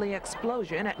deadly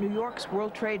explosion at New York's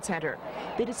World Trade Center.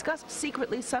 They discussed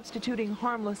secretly substituting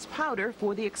harmless powder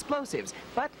for the explosives,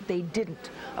 but they didn't,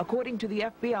 according to the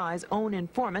FBI's own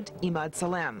informant, Ahmed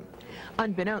Salem.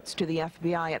 Unbeknownst to the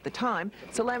FBI at the time,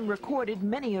 Salem recorded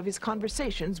many of his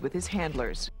conversations with his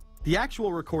handlers. The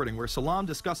actual recording where Salam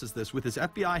discusses this with his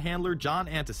FBI handler, John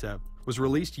Antisev, was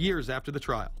released years after the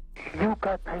trial. You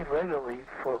got paid regularly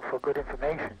for good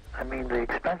information. I mean, the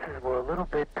expenses were a little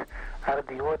bit out of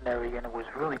the ordinary, and it was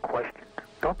really questioned.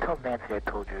 Don't tell Nancy I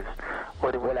told you this.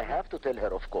 Well, I have to tell her,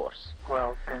 of course.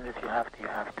 Well, then if you have to, you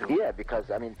have to. Yeah,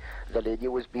 because, I mean, the lady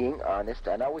was being honest,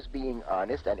 and I was being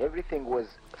honest, and everything was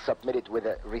submitted with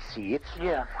a receipt.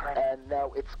 Yeah. And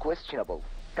now it's questionable.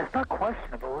 It's not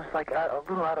questionable. It's like a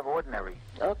little out of ordinary.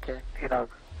 Okay. You know.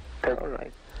 All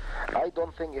right. I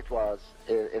don't think it was.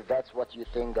 If that's what you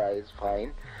think, guys,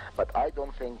 fine. But I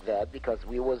don't think that, because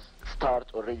we was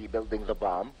start already building the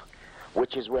bomb,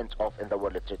 which is went off in the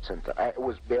World Trade Center. It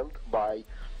was built by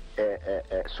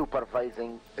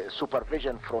supervision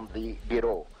from the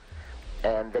Bureau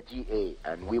and the DA,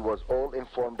 and we was all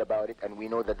informed about it, and we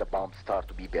know that the bomb start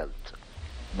to be built.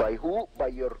 By who? By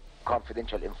your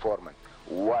confidential informant.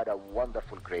 What a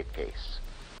wonderful, great case.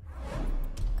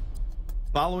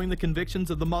 Following the convictions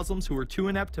of the Muslims who were too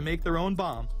inept to make their own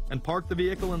bomb and park the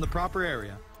vehicle in the proper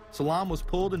area, Salam was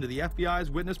pulled into the FBI's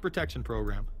Witness Protection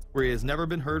Program, where he has never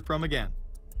been heard from again.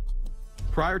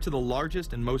 Prior to the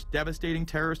largest and most devastating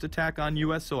terrorist attack on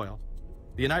U.S. soil,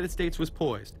 the United States was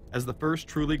poised as the first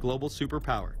truly global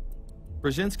superpower.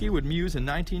 Brzezinski would muse in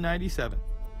 1997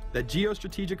 that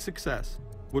geostrategic success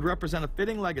would represent a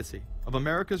fitting legacy of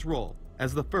America's role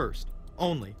as the first,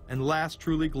 only, and last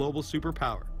truly global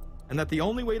superpower, and that the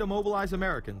only way to mobilize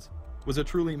Americans was a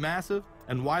truly massive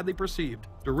and widely perceived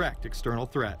direct external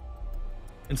threat.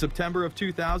 In September of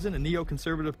 2000, a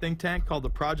neoconservative think tank called the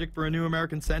Project for a New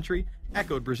American Century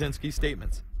echoed Brzezinski's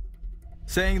statements,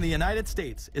 saying the United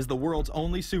States is the world's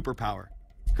only superpower,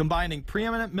 combining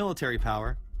preeminent military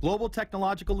power, global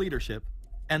technological leadership,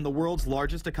 and the world's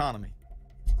largest economy.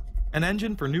 An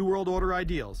engine for New World Order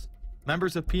ideals,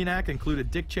 members of PNAC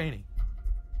included Dick Cheney,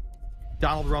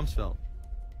 Donald Rumsfeld,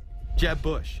 Jeb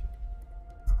Bush,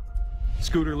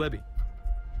 Scooter Libby,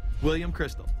 William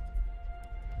Kristol,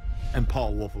 and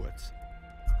Paul Wolfowitz.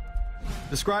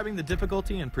 Describing the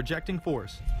difficulty in projecting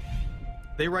force,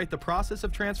 they write the process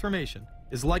of transformation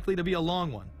is likely to be a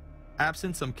long one,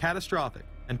 absent some catastrophic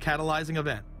and catalyzing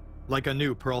event, like a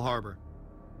new Pearl Harbor.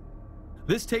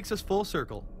 This takes us full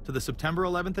circle to the September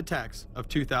 11th attacks of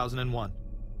 2001.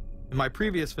 In my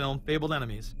previous film, Fabled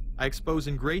Enemies, I expose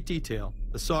in great detail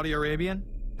the Saudi Arabian,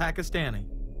 Pakistani,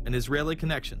 and Israeli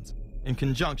connections in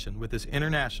conjunction with this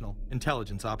international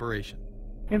intelligence operation.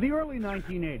 In the early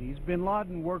 1980s, bin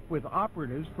Laden worked with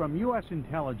operatives from U.S.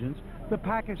 intelligence, the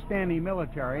Pakistani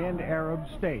military, and Arab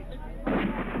states.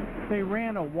 They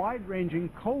ran a wide-ranging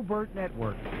covert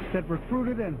network that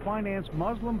recruited and financed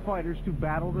Muslim fighters to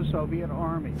battle the Soviet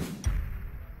army.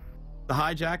 The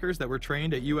hijackers that were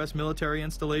trained at U.S. military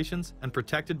installations and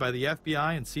protected by the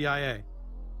FBI and CIA.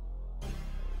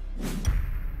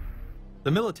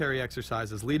 The military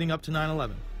exercises leading up to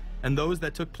 9/11, and those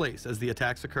that took place as the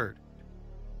attacks occurred.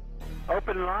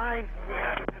 Open line.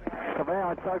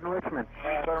 Savannah, Sergeant Richmond.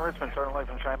 Sergeant Richmond, Sergeant Lake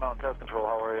from Cheyenne Mountain Test Control.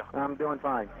 How are you? I'm doing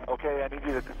fine. Okay, I need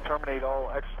you to terminate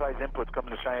all exercise inputs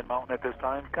coming to Cheyenne Mountain at this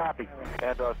time. Copy.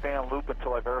 And stay on loop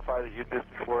until I verify that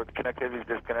connectivity is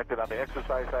disconnected on the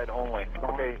exercise side only.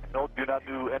 Okay, no, do not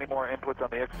do any more inputs on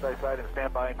the exercise side and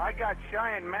stand by. I got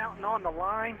Cheyenne Mountain on the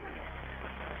line.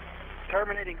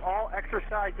 Terminating all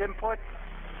exercise inputs.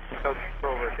 So,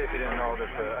 over, in case you didn't know that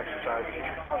exercise.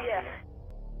 Oh, yeah.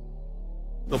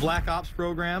 The Black Ops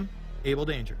program, Able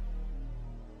Danger,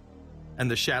 and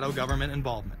the shadow government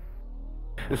involvement.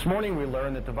 This morning we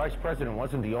learned that the Vice President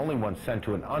wasn't the only one sent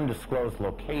to an undisclosed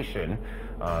location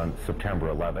on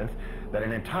September 11th, that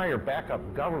an entire backup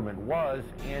government was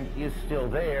and is still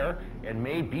there and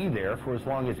may be there for as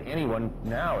long as anyone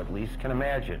now at least can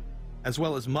imagine. As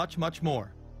well as much, much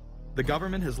more. The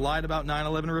government has lied about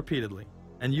 9/11 repeatedly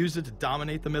and used it to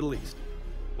dominate the Middle East,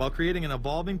 while creating an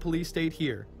evolving police state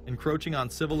here, encroaching on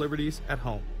civil liberties at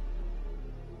home.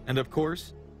 And of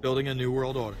course, building a new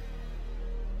world order.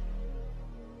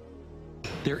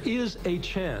 There is a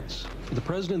chance for the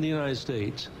President of the United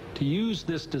States to use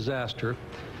this disaster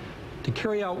to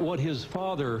carry out what his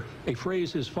father, a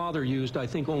phrase his father used, I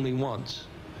think, only once,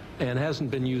 and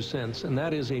hasn't been used since, and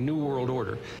that is a new world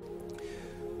order.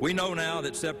 We know now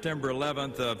that September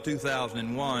 11th of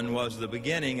 2001 was the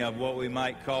beginning of what we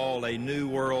might call a new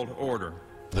world order.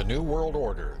 The new world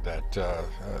order that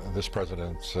this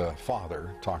president's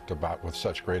father talked about with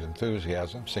such great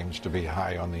enthusiasm seems to be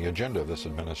high on the agenda of this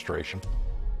administration.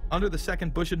 Under the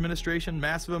second Bush administration,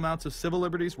 massive amounts of civil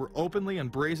liberties were openly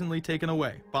and brazenly taken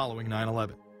away following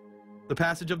 9/11. The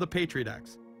passage of the Patriot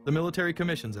Acts, the Military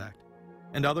Commissions Act,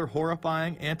 and other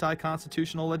horrifying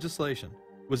anti-constitutional legislation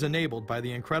was enabled by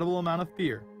the incredible amount of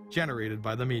fear generated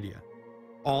by the media,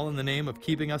 all in the name of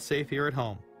keeping us safe here at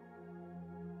home.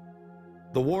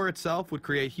 The war itself would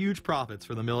create huge profits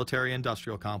for the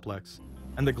military-industrial complex,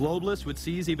 and the globalists would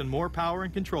seize even more power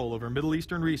and control over Middle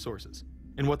Eastern resources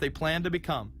in what they planned to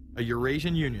become a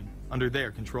Eurasian Union under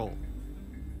their control.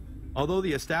 Although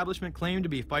the establishment claimed to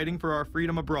be fighting for our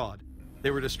freedom abroad,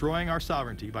 they were destroying our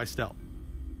sovereignty by stealth.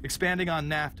 Expanding on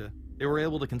NAFTA, they were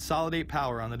able to consolidate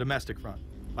power on the domestic front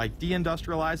by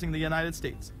deindustrializing the United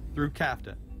States through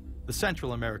CAFTA, the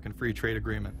Central American Free Trade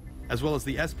Agreement, as well as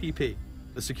the SPP,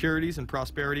 the Securities and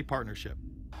Prosperity Partnership.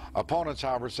 Opponents,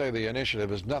 however, say the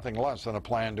initiative is nothing less than a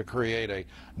plan to create a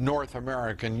North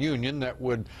American Union that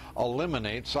would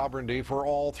eliminate sovereignty for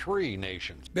all three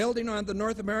nations. Building on the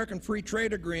North American Free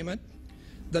Trade Agreement,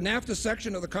 the NAFTA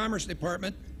section of the Commerce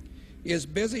Department is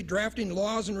busy drafting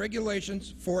laws and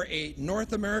regulations for a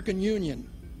North American Union,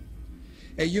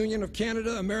 a union of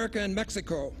Canada, America, and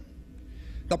Mexico.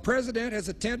 The President has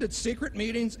attended secret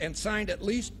meetings and signed at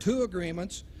least 2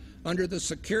 agreements under the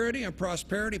Security and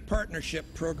Prosperity Partnership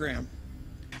Program.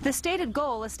 The stated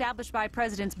goal established by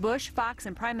Presidents Bush, Fox,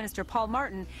 and Prime Minister Paul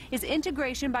Martin is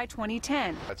integration by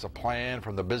 2010. It's a plan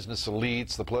from the business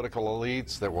elites, the political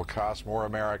elites, that will cost more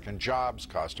American jobs,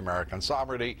 cost American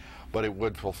sovereignty, but it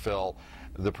would fulfill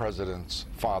the President's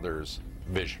father's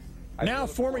vision. Now,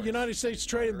 former United States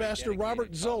Trade Ambassador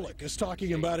Robert Zoellick is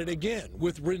talking about it again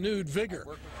with renewed vigor.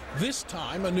 This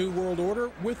time, a new world order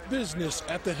with business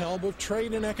at the helm of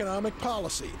trade and economic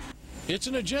policy. It's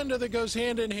an agenda that goes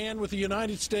hand in hand with the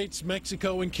United States,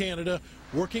 Mexico, and Canada,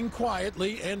 working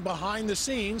quietly and behind the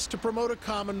scenes to promote a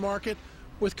common market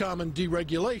with common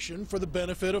deregulation for the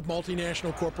benefit of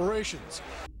multinational corporations.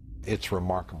 It's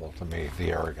remarkable to me,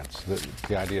 the arrogance,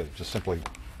 the idea of just simply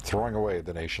throwing away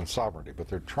the nation's sovereignty, but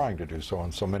they're trying to do so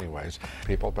in so many ways.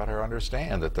 People better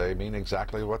understand that they mean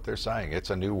exactly what they're saying.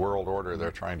 It's a new world order they're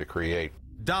trying to create.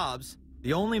 Dobbs,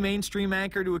 the only mainstream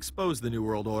anchor to expose the new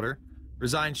world order,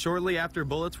 resigned shortly after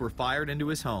bullets were fired into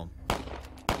his home.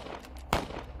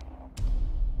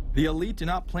 The elite do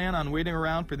not plan on waiting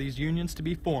around for these unions to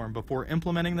be formed before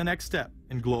implementing the next step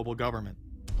in global government.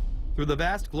 Through the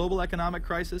vast global economic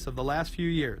crisis of the last few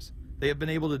years, they have been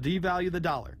able to devalue the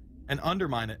dollar and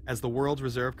undermine it as the world's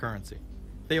reserve currency.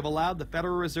 They have allowed the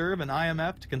Federal Reserve and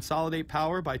IMF to consolidate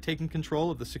power by taking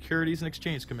control of the Securities and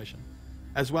Exchange Commission,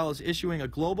 as well as issuing a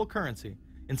global currency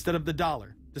instead of the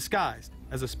dollar, disguised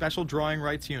as a special drawing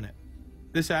rights unit.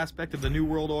 This aspect of the New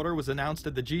World Order was announced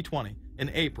at the G20 in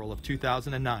April of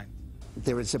 2009.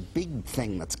 There is a big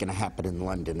thing that's going to happen in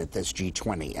London at this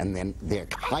G20, and then they're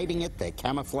hiding it, they're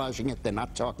camouflaging it, they're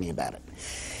not talking about it.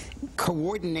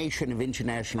 Coordination of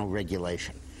international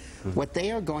regulation. What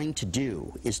they are going to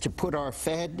do is to put our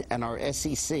Fed and our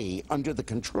SEC under the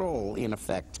control, in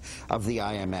effect, of the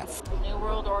IMF. The New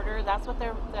World Order, that's what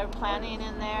they're planning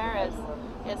in there,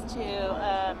 is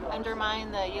to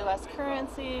undermine the U.S.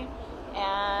 currency,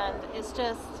 and it's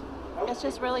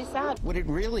just really sad. What it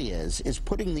really is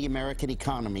putting the American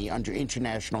economy under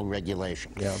international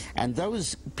regulation. Yeah. And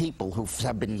those people who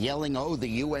have been yelling, oh,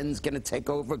 the UN's going to take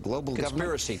over global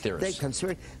conspiracy government.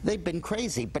 Theorists. They've been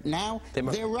crazy, but now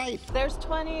they're right. There's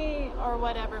 20 or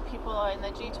whatever people in the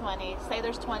G20, say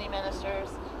there's 20 ministers,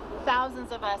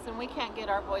 thousands of us, and we can't get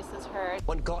our voices heard.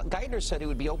 When Geithner said he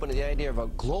would be open to the idea of a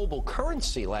global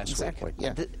currency last week,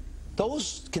 yeah.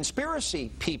 Those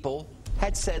conspiracy people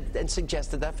had said and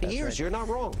suggested that for years. Right. You're not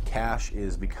wrong. Cash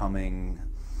is becoming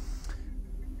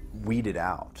weeded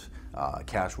out.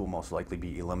 Cash will most likely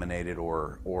be eliminated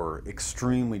or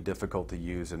extremely difficult to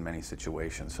use in many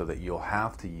situations, so that you'll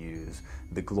have to use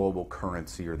the global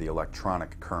currency or the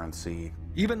electronic currency.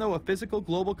 Even though a physical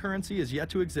global currency is yet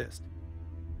to exist,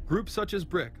 groups such as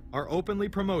BRIC are openly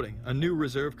promoting a new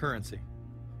reserve currency,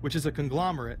 which is a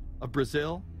conglomerate of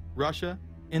Brazil, Russia,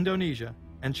 Indonesia,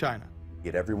 and China.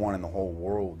 Get everyone in the whole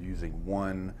world using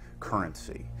one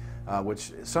currency,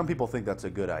 which some people think that's a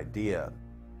good idea.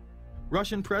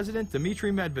 Russian President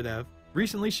Dmitry Medvedev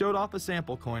recently showed off a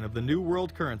sample coin of the new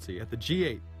world currency at the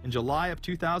G8 in July of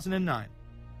 2009.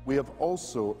 We have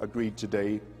also agreed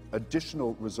today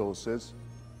additional resources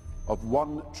of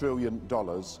 $1 trillion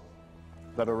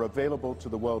that are available to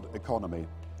the world economy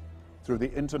through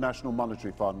the International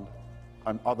Monetary Fund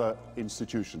and other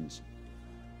institutions.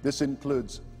 This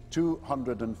includes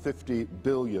 250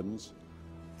 billion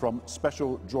from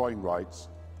special drawing rights,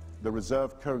 the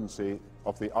reserve currency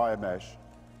of the IMF,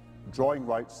 drawing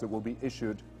rights that will be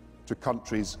issued to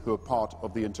countries who are part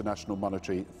of the International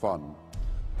Monetary Fund.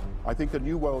 I think a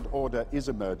new world order is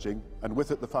emerging, and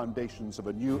with it the foundations of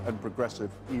a new and progressive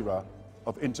era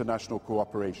of international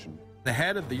cooperation. The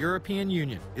head of the European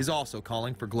Union is also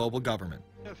calling for global government.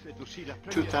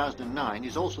 2009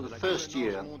 is also the first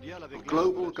year of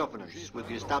global governance, with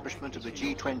the establishment of the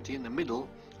G20 in the middle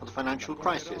of the financial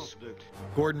crisis.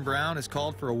 Gordon Brown has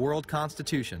called for a world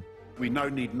constitution. We now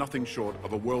need nothing short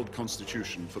of a world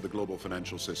constitution for the global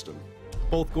financial system.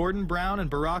 Both Gordon Brown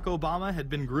and Barack Obama had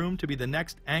been groomed to be the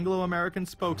next Anglo-American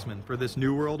spokesman for this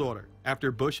new world order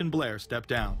after Bush and Blair stepped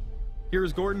down. Here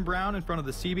is Gordon Brown in front of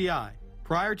the CBI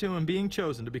prior to him being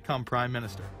chosen to become Prime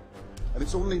Minister. And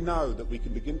it's only now that we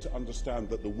can begin to understand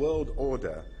that the world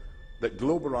order that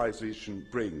globalization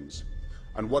brings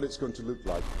and what it's going to look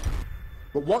like.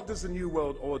 But what does the new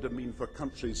world order mean for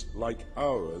countries like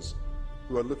ours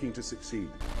who are looking to succeed?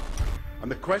 And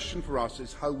the question for us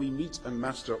is how we meet and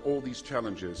master all these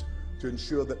challenges to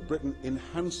ensure that Britain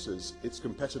enhances its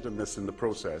competitiveness in the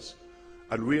process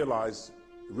and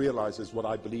realizes what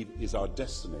I believe is our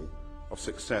destiny of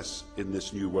success in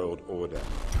this new world order.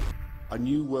 A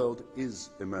new world is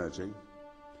emerging.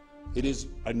 It is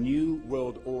a new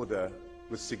world order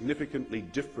with significantly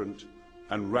different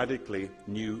and radically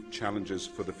new challenges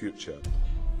for the future.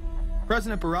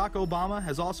 President Barack Obama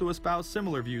has also espoused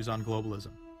similar views on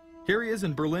globalism. Here he is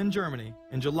in Berlin, Germany,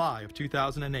 in July of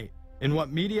 2008, in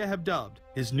what media have dubbed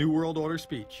his New World Order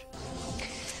speech.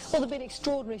 Well, there have been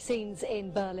extraordinary scenes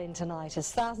in Berlin tonight as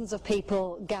thousands of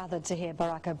people gathered to hear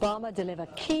Barack Obama deliver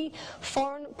key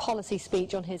foreign policy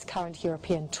speech on his current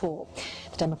European tour.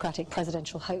 The Democratic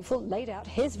presidential hopeful laid out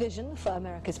his vision for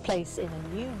America's place in a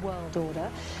new world order.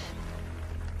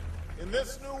 In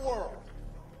this new world,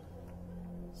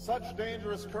 such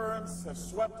dangerous currents have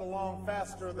swept along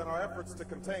faster than our efforts to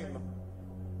contain them.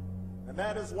 And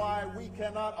that is why we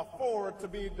cannot afford to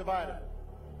be divided.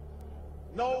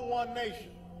 No one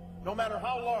nation, no matter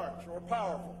how large or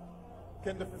powerful,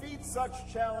 can defeat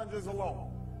such challenges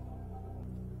alone.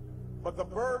 But the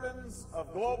burdens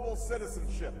of global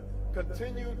citizenship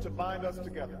continue to bind us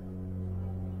together.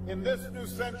 In this new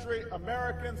century,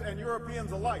 Americans and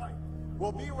Europeans alike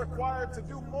will be required to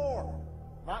do more,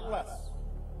 not less.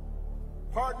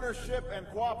 Partnership and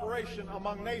cooperation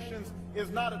among nations is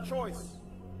not a choice.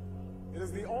 It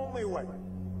is the only way,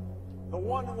 the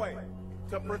one way,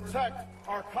 to protect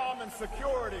our common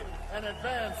security and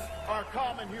advance our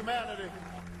common humanity.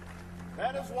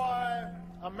 That is why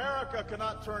America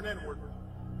cannot turn inward.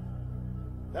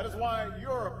 That is why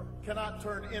Europe cannot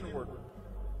turn inward.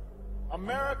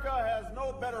 America has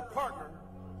no better partner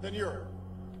than Europe.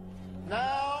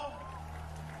 Now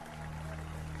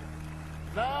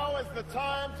Now is the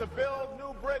time to build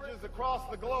new bridges across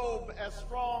the globe as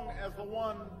strong as the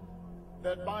one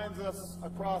that binds us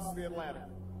across the Atlantic.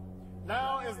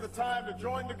 Now is the time to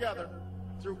join together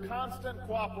through constant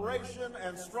cooperation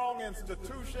and strong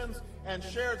institutions and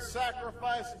shared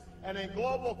sacrifice and a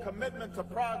global commitment to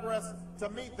progress to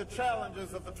meet the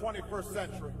challenges of the 21st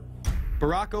century.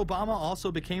 Barack Obama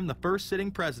also became the first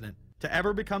sitting president to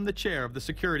ever become the chair of the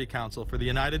Security Council for the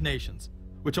United Nations,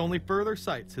 which only further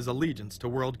cites his allegiance to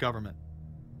world government.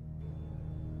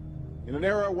 In an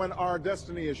era when our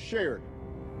destiny is shared,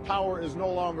 power is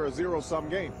no longer a zero-sum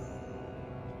game.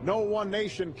 No one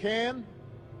nation can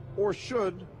or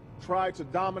should try to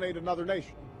dominate another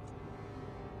nation.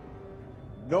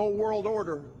 No world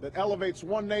order that elevates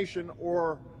one nation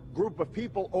or group of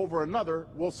people over another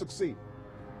will succeed.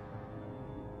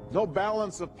 No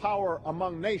balance of power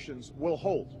among nations will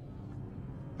hold.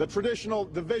 The traditional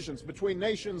divisions between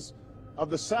nations of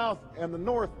the South and the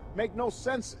North make no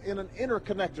sense in an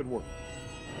interconnected world.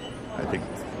 I think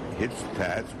his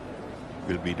task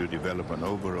will be to develop an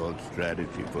overall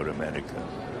strategy for America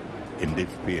in this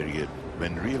period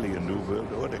when really a new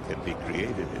world order can be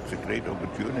created. It's a great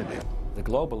opportunity. The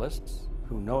globalists,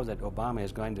 who know that Obama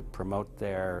is going to promote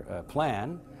their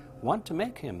plan, want to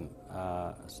make him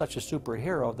such a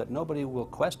superhero that nobody will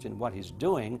question what he's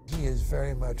doing. He is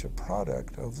very much a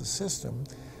product of the system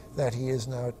that he is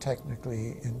now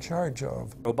technically in charge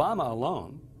of. Obama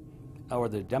alone, or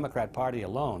the Democrat Party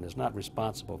alone, is not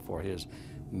responsible for his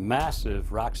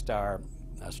massive rock star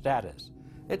status.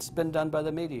 It's been done by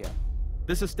the media.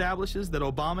 This establishes that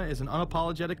Obama is an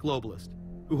unapologetic globalist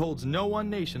who holds no one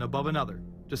nation above another,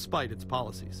 despite its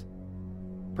policies.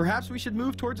 Perhaps we should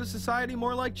move towards a society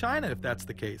more like China if that's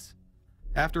the case.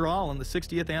 After all, on the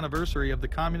 60th anniversary of the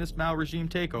communist Mao regime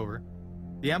takeover,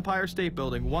 the Empire State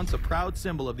Building, once a proud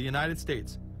symbol of the United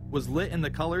States, was lit in the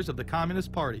colors of the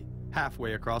Communist Party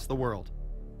halfway across the world.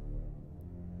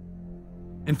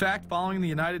 In fact, following the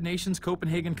United Nations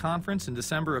Copenhagen Conference in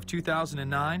December of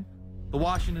 2009, the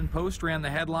Washington Post ran the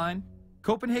headline,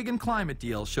 "Copenhagen Climate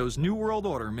Deal Shows New World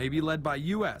Order May Be Led by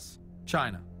U.S.,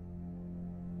 China."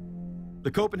 The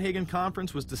Copenhagen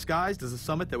Conference was disguised as a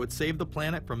summit that would save the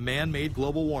planet from man-made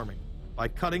global warming by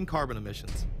cutting carbon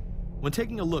emissions. When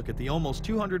taking a look at the almost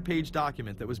 200-page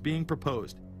document that was being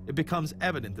proposed, it becomes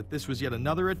evident that this was yet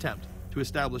another attempt to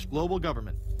establish global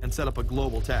government and set up a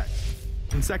global tax.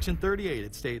 In Section 38,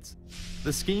 it states,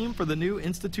 "The scheme for the new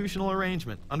institutional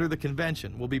arrangement under the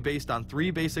Convention will be based on 3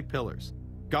 basic pillars: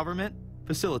 government,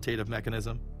 facilitative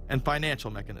mechanism, and financial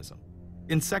mechanism."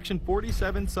 In Section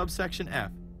 47, subsection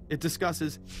F, it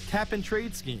discusses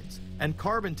cap-and-trade schemes and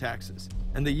carbon taxes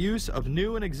and the use of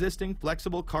new and existing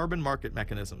flexible carbon market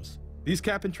mechanisms. These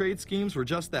cap-and-trade schemes were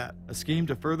just that, a scheme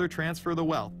to further transfer the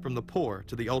wealth from the poor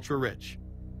to the ultra-rich.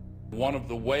 One of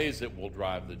the ways it will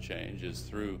drive the change is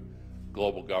through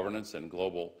global governance and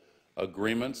global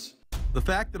agreements. The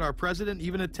fact that our president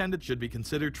even attended should be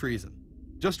considered treason.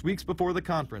 Just weeks before the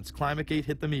conference, ClimateGate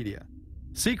hit the media.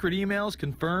 Secret emails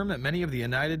confirm that many of the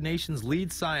United Nations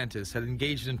lead scientists had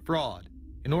engaged in fraud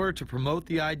in order to promote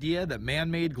the idea that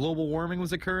man-made global warming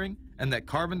was occurring and that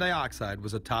carbon dioxide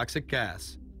was a toxic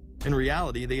gas. In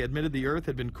reality, they admitted the Earth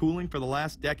had been cooling for the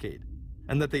last decade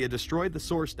and that they had destroyed the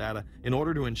source data in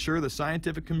order to ensure the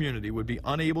scientific community would be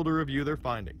unable to review their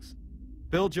findings.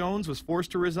 Bill Jones was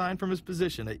forced to resign from his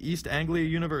position at East Anglia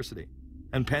University,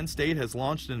 and Penn State has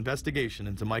launched an investigation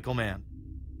into Michael Mann.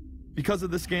 Because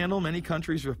of the scandal, many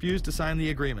countries refused to sign the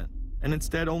agreement, and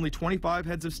instead only 25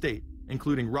 heads of state,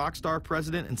 including rock star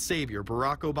President and Savior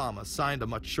Barack Obama, signed a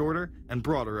much shorter and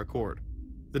broader accord.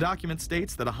 The document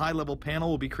states that a high-level panel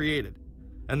will be created,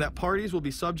 and that parties will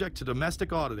be subject to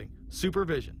domestic auditing,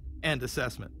 supervision, and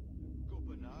assessment.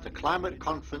 The climate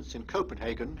conference in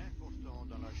Copenhagen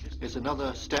is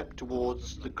another step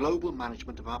towards the global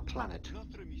management of our planet.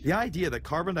 The idea that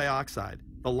carbon dioxide,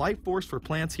 the life force for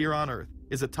plants here on Earth,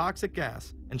 is a toxic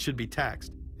gas and should be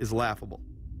taxed is laughable.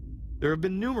 There have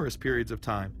been numerous periods of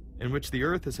time in which the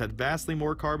Earth has had vastly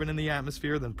more carbon in the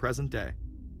atmosphere than present day.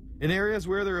 In areas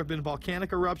where there have been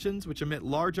volcanic eruptions which emit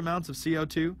large amounts of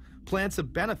CO2, plants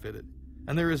have benefited,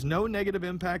 and there is no negative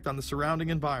impact on the surrounding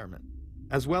environment,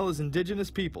 as well as indigenous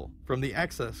people from the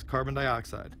excess carbon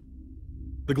dioxide.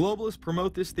 The globalists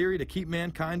promote this theory to keep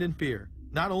mankind in fear,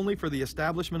 not only for the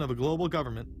establishment of a global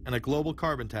government and a global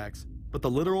carbon tax, but the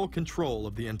literal control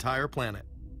of the entire planet.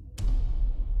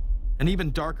 An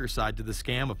even darker side to the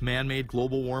scam of man-made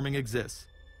global warming exists.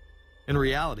 In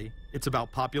reality, it's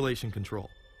about population control.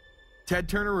 Ted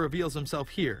Turner reveals himself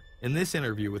here in this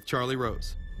interview with Charlie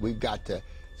Rose. We've got to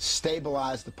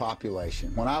stabilize the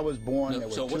population. When I was born, there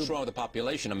were what's wrong with the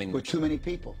population? I mean, too many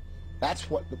people. That's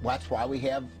why we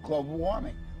have global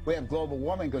warming. We have global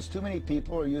warming because too many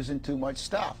people are using too much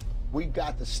stuff. We've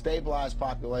got to stabilize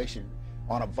population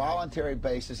on a voluntary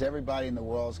basis. Everybody in the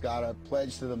world's got to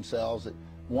pledge to themselves that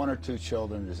 1 or 2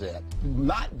 children is it.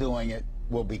 Not doing it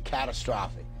will be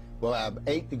catastrophic. We'll have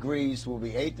 8 degrees, we'll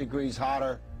be 8 degrees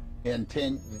hotter in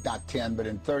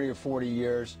 30 or 40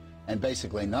 years, and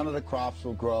basically none of the crops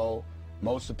will grow.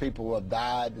 Most of the people will have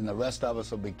died, and the rest of us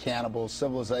will be cannibals.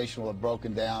 Civilization will have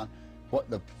broken down. What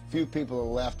the few people who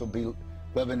are left will be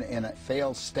living in a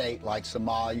failed state like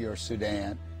Somalia or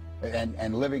Sudan,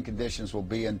 and living conditions will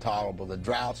be intolerable. The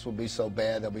droughts will be so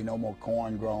bad there'll be no more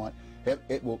corn growing.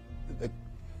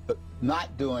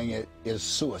 Not doing it is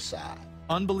suicide.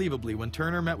 Unbelievably, when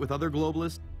Turner met with other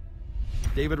globalists,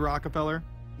 David Rockefeller,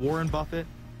 Warren Buffett,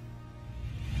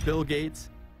 Bill Gates,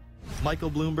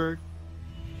 Michael Bloomberg,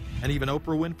 and even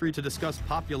Oprah Winfrey to discuss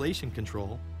population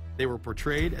control, they were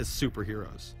portrayed as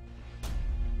superheroes.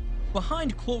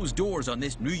 Behind closed doors on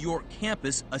this New York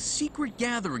campus, a secret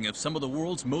gathering of some of the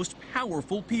world's most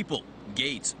powerful people.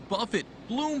 Gates, Buffett,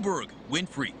 Bloomberg,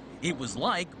 Winfrey. It was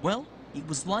like, well, it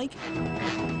was like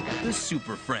the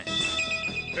Super Friends.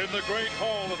 In the great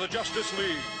hall of the Justice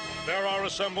League, there are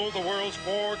assembled the world's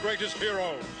 4 greatest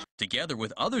heroes. Together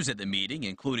with others at the meeting,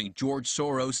 including George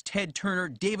Soros, Ted Turner,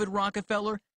 David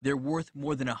Rockefeller, they're worth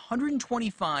more than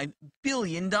 $125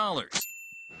 billion.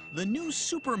 The new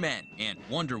Superman and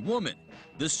Wonder Woman,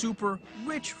 the super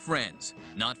rich friends,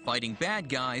 not fighting bad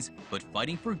guys, but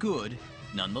fighting for good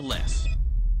nonetheless.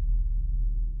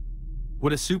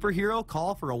 Would a superhero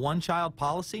call for a one-child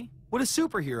policy? Would a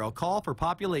superhero call for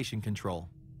population control?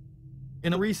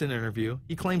 In a recent interview,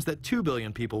 he claims that 2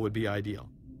 billion people would be ideal.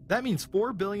 That means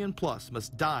 4 billion plus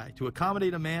must die to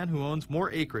accommodate a man who owns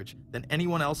more acreage than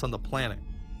anyone else on the planet.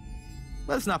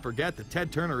 Let's not forget that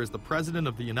Ted Turner is the president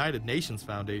of the United Nations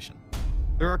Foundation.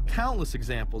 There are countless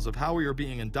examples of how we are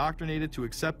being indoctrinated to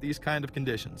accept these kind of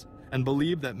conditions and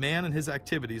believe that man and his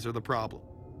activities are the problem.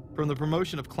 From the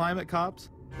promotion of climate cops,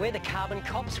 we're the carbon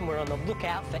cops and we're on the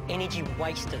lookout for energy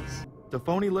wasters, to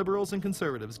phony liberals and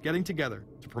conservatives getting together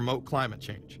to promote climate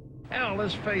change. Hell,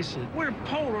 let's face it, we're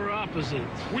polar opposites.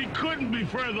 We couldn't be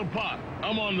further apart.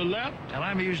 I'm on the left, and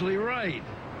I'm usually right.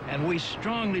 And we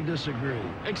strongly disagree.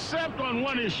 Except on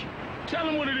one issue. Tell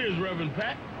them what it is, Reverend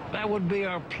Pat. That would be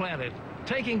our planet.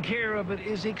 Taking care of it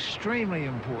is extremely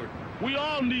important. We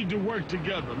all need to work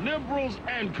together, liberals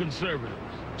and conservatives.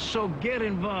 So get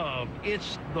involved.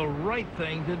 It's the right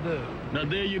thing to do. Now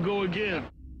there you go again.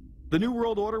 The New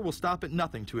World Order will stop at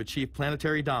nothing to achieve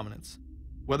planetary dominance.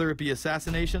 Whether it be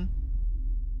assassination,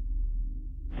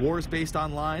 wars based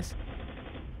on lies,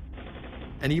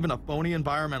 and even a phony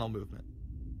environmental movement.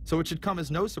 So it should come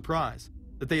as no surprise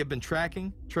that they have been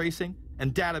tracking, tracing,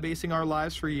 and databasing our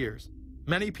lives for years.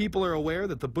 Many people are aware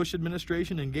that the Bush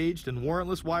administration engaged in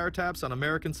warrantless wiretaps on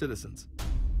American citizens.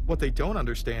 What they don't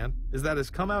understand is that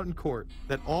it's come out in court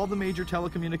that all the major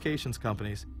telecommunications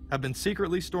companies have been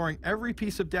secretly storing every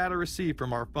piece of data received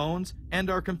from our phones and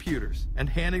our computers and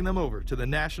handing them over to the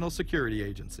National Security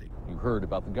Agency. You heard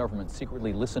about the government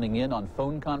secretly listening in on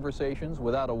phone conversations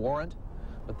without a warrant.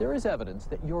 But there is evidence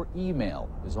that your email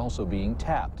is also being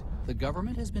tapped. The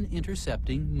government has been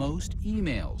intercepting most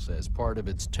emails as part of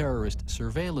its terrorist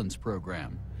surveillance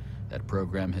program. That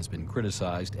program has been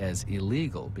criticized as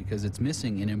illegal because it's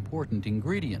missing an important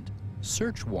ingredient: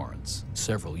 search warrants.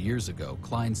 Several years ago,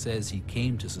 Klein says he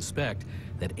came to suspect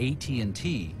that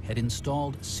AT&T had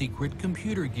installed secret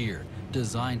computer gear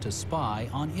designed to spy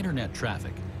on internet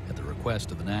traffic at the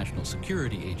request of the National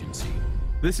Security Agency.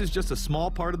 This is just a small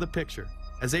part of the picture,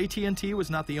 as AT&T was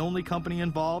not the only company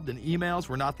involved and emails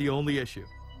were not the only issue.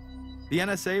 The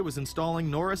NSA was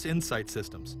installing Norris Insight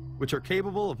systems, which are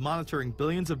capable of monitoring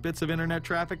billions of bits of internet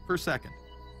traffic per second.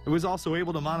 It was also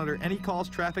able to monitor any calls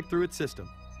trafficked through its system,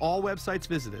 all websites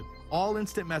visited, all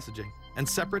instant messaging, and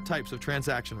separate types of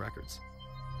transaction records.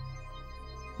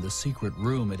 The secret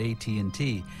room at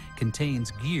AT&T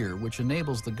contains gear which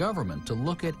enables the government to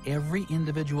look at every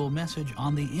individual message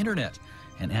on the internet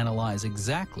and analyze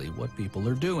exactly what people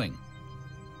are doing.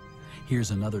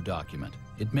 Here's another document.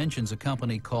 It mentions a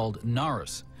company called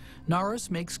Narus. Narus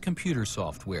makes computer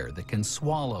software that can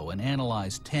swallow and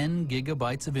analyze 10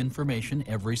 gigabytes of information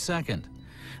every second.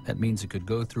 That means it could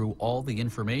go through all the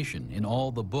information in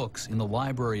all the books in the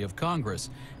Library of Congress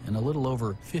in a little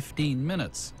over 15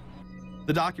 minutes.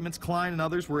 The documents Klein and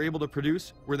others were able to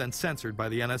produce were then censored by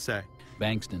the NSA.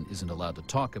 Bankston isn't allowed to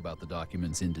talk about the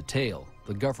documents in detail.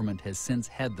 The government has since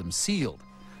had them sealed,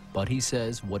 but he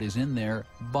says what is in there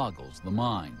boggles the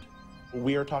mind.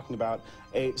 We are talking about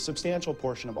a substantial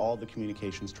portion of all the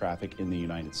communications traffic in the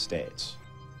United States.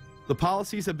 The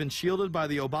policies have been shielded by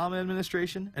the Obama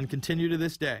administration and continue to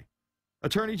this day.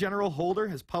 Attorney General Holder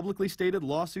has publicly stated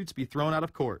lawsuits be thrown out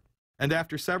of court, and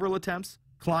after several attempts,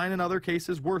 Klein and other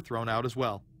cases were thrown out as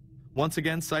well, once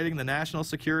again citing the national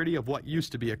security of what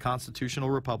used to be a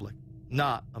constitutional republic,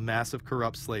 not a massive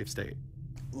corrupt slave state.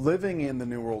 Living in the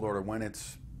New World Order, when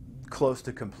it's close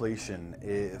to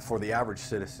completion, for the average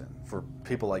citizen, for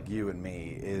people like you and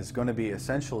me, is going to be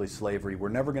essentially slavery. We're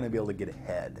never going to be able to get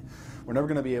ahead. We're never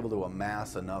going to be able to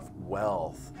amass enough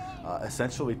wealth,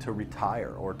 essentially to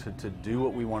retire or to do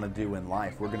what we want to do in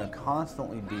life. We're going to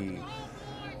constantly be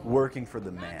working for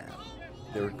the man.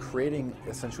 They're creating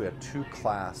essentially a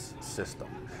two-class system.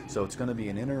 So it's going to be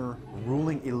an inner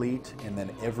ruling elite and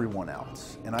then everyone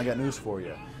else. And I got news for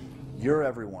you. You're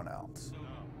everyone else.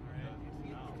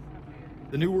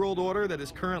 The New World Order that is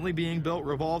currently being built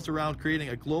revolves around creating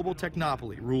a global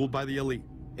technopoly ruled by the elite,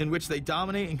 in which they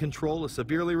dominate and control a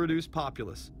severely reduced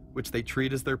populace, which they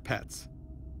treat as their pets.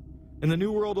 In the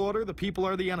New World Order, the people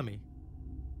are the enemy.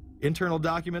 Internal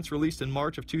documents released in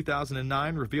March of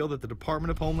 2009 reveal that the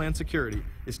Department of Homeland Security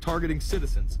is targeting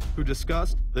citizens who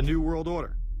discussed the New World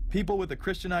Order, people with a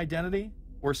Christian identity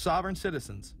or sovereign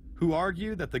citizens who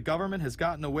argue that the government has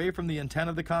gotten away from the intent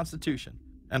of the Constitution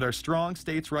and are strong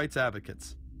states' rights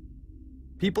advocates.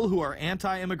 People who are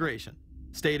anti-immigration,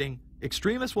 stating,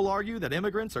 extremists will argue that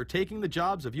immigrants are taking the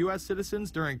jobs of U.S.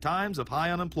 citizens during times of high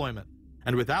unemployment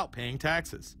and without paying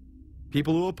taxes.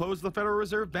 People who oppose the Federal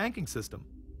Reserve banking system.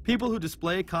 People who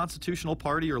display constitutional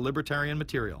party or libertarian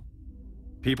material.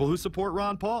 People who support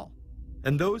Ron Paul.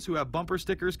 And those who have bumper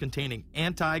stickers containing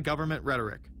anti-government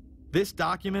rhetoric. This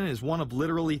document is one of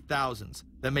literally thousands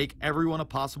that make everyone a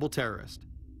possible terrorist.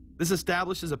 This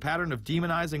establishes a pattern of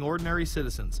demonizing ordinary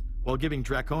citizens while giving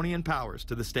draconian powers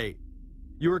to the state.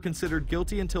 You are considered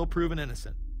guilty until proven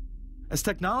innocent. As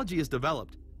technology is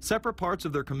developed, separate parts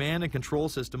of their command and control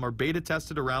system are beta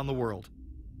tested around the world.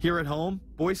 Here at home,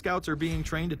 Boy Scouts are being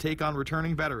trained to take on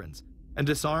returning veterans and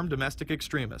disarm domestic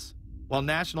extremists, while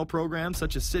national programs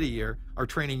such as City Year are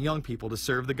training young people to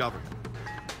serve the government.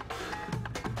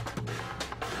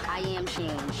 I am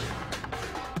change.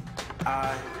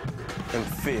 I am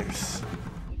fierce.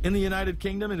 In the United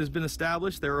Kingdom, it has been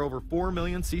established there are over 4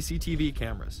 million CCTV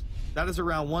cameras. That is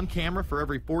around 1 camera for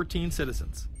every 14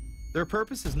 citizens. Their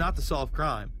purpose is not to solve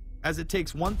crime, as it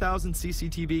takes 1,000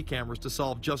 CCTV cameras to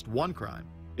solve just one crime.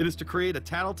 It is to create a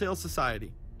tattletale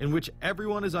society in which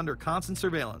everyone is under constant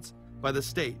surveillance by the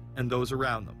state and those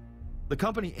around them. The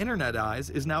company Internet Eyes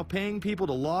is now paying people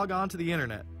to log onto the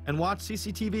internet and watch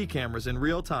CCTV cameras in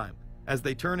real time as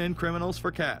they turn in criminals for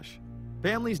cash.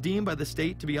 Families deemed by the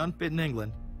state to be unfit in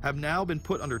England have now been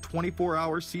put under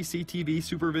 24-hour CCTV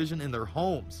supervision in their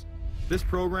homes. This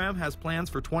program has plans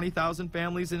for 20,000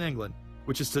 families in England,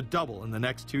 which is to double in the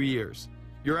next 2 years.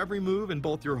 Your every move in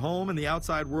both your home and the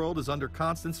outside world is under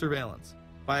constant surveillance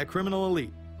by a criminal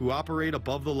elite who operate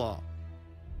above the law.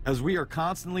 As we are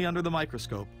constantly under the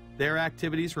microscope, their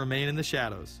activities remain in the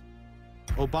shadows.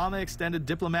 Obama extended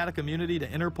diplomatic immunity to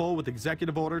Interpol with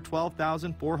Executive Order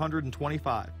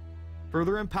 12,425,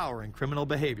 further empowering criminal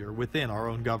behavior within our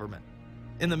own government.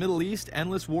 In the Middle East,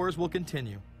 endless wars will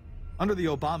continue. Under the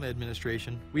Obama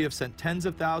administration, we have sent tens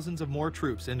of thousands of more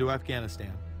troops into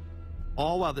Afghanistan,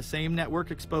 all while the same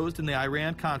network exposed in the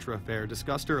Iran-Contra affair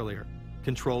discussed earlier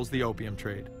controls the opium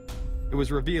trade. It was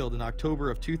revealed in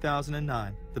October of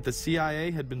 2009 that the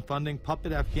CIA had been funding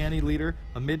puppet Afghani leader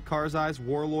Hamid Karzai's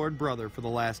warlord brother for the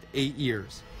last 8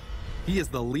 years. He is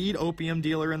the lead opium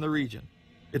dealer in the region.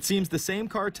 It seems the same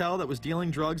cartel that was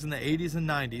dealing drugs in the 80s and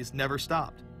 90s never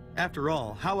stopped. After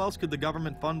all, how else could the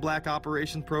government fund black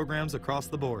operation programs across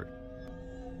the board?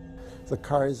 The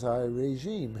Karzai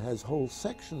regime has whole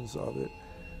sections of it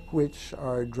which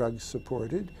are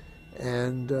drug-supported,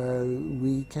 and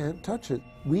we can't touch it.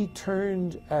 We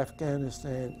turned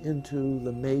Afghanistan into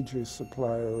the major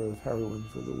supplier of heroin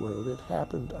for the world. It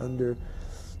happened under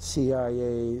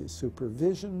CIA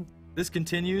supervision. This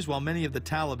continues while many of the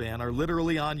Taliban are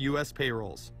literally on U.S.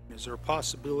 payrolls. Is there a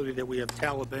possibility that we have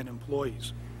Taliban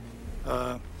employees?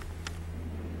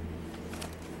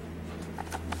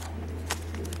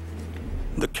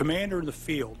 The commander in the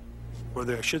field, or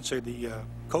I should say the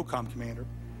COCOM commander,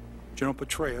 General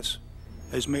Petraeus,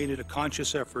 has made it a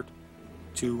conscious effort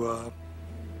to,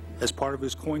 as part of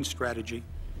his coin strategy,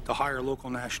 to hire local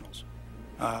nationals.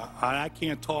 I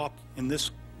can't talk in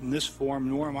this forum,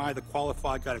 nor am I the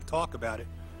qualified guy to talk about it,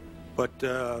 but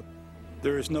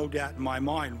there is no doubt in my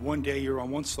mind, one day you're on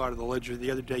one side of the ledger,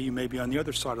 the other day you may be on the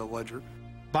other side of the ledger.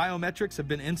 Biometrics have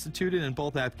been instituted in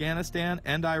both Afghanistan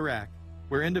and Iraq,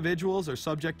 where individuals are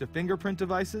subject to fingerprint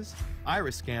devices,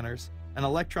 iris scanners, and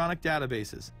electronic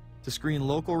databases to screen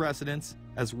local residents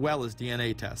as well as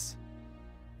DNA tests.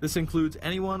 This includes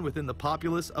anyone within the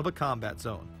populace of a combat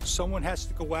zone. Someone has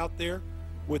to go out there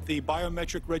with the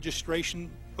biometric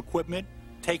registration equipment,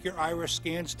 take your iris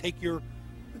scans, take your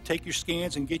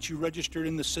scans and get you registered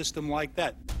in the system like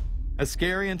that. As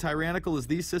scary and tyrannical as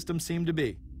these systems seem to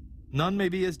be, none may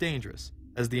be as dangerous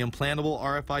as the implantable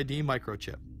RFID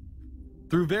microchip.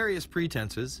 Through various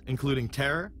pretenses, including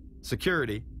terror,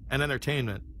 security, and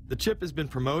entertainment, the chip has been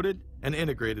promoted and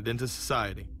integrated into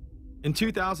society. In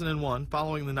 2001,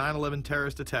 following the 9/11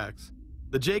 terrorist attacks,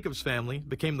 the Jacobs family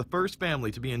became the first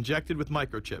family to be injected with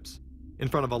microchips in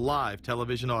front of a live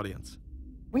television audience.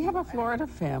 We have a Florida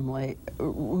family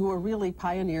who are really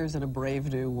pioneers in a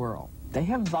brave new world. They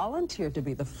have volunteered to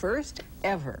be the first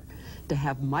ever to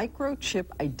have microchip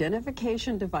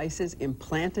identification devices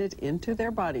implanted into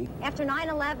their body. After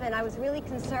 9/11, I was really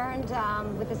concerned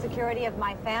with the security of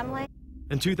my family.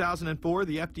 In 2004,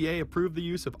 the FDA approved the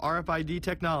use of RFID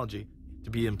technology to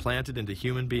be implanted into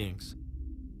human beings.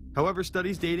 However,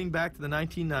 studies dating back to the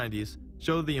 1990s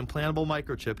show the implantable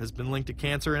microchip has been linked to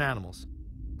cancer in animals.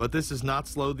 But this has not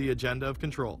slowed the agenda of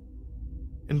control.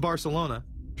 In Barcelona,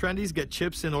 trendies get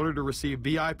chips in order to receive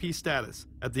VIP status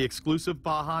at the exclusive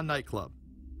Baja nightclub.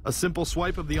 A simple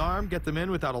swipe of the arm gets them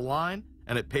in without a line,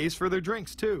 and it pays for their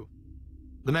drinks too.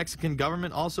 The Mexican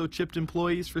government also chipped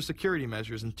employees for security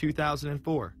measures in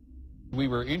 2004. We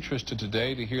were interested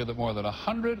today to hear that more than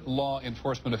 100 law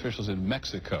enforcement officials in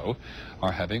Mexico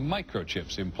are having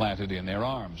microchips implanted in their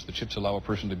arms. The chips allow a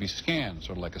person to be scanned,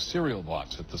 sort of like a cereal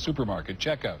box at the supermarket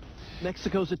checkout.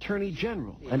 Mexico's Attorney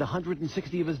General and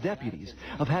 160 of his deputies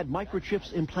have had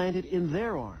microchips implanted in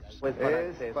their arms.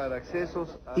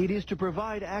 It is to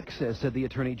provide access, said the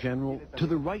Attorney General, to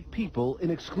the right people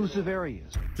in exclusive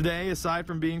areas. Today, aside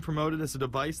from being promoted as a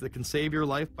device that can save your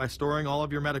life by storing all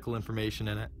of your medical information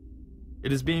in it,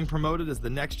 it is being promoted as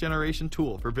the next generation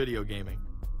tool for video gaming.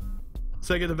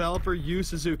 Sega developer Yu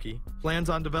Suzuki plans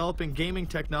on developing gaming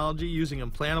technology using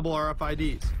implantable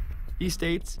RFIDs. He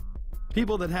states,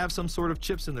 people that have some sort of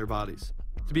chips in their bodies,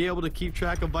 to be able to keep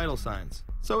track of vital signs,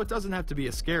 so it doesn't have to be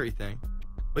a scary thing.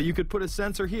 But you could put a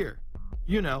sensor here,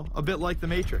 you know, a bit like the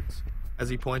Matrix, as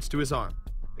he points to his arm.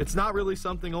 It's not really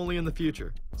something only in the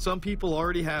future. Some people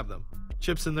already have them,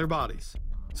 chips in their bodies.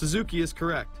 Suzuki is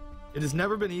correct. It has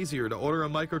never been easier to order a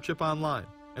microchip online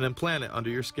and implant it under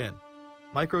your skin.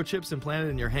 Microchips implanted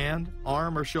in your hand,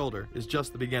 arm, or shoulder is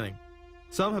just the beginning.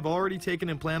 Some have already taken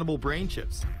implantable brain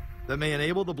chips that may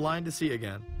enable the blind to see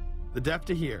again, the deaf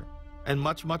to hear, and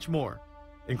much, much more,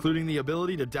 including the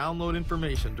ability to download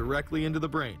information directly into the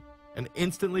brain and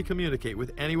instantly communicate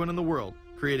with anyone in the world,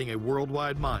 creating a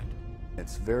worldwide mind.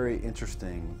 It's very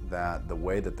interesting that the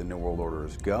way that the New World Order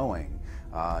is going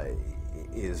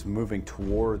is moving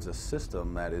towards a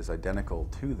system that is identical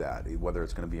to that, whether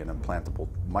it's going to be an implantable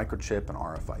microchip, an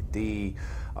RFID,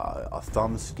 a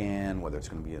thumb scan, whether it's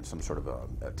going to be some sort of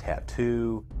a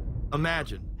tattoo.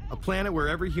 Imagine a planet where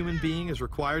every human being is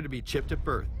required to be chipped at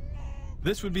birth.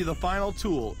 This would be the final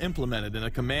tool implemented in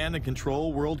a command and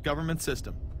control world government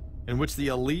system in which the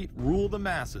elite rule the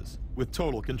masses with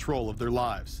total control of their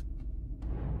lives.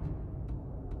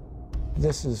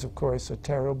 This is, of course, a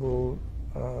terrible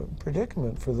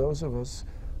predicament for those of us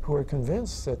who are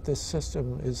convinced that this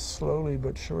system is slowly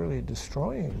but surely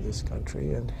destroying this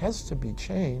country and has to be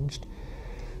changed.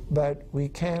 But we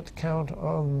can't count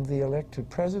on the elected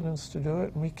presidents to do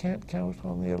it, and we can't count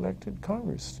on the elected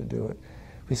Congress to do it.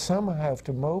 We somehow have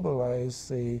to mobilize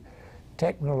the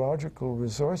technological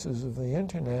resources of the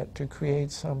internet to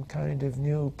create some kind of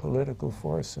new political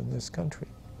force in this country.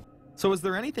 So is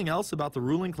there anything else about the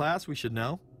ruling class we should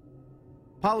know?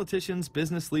 Politicians,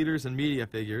 business leaders, and media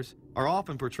figures are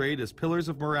often portrayed as pillars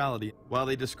of morality while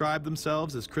they describe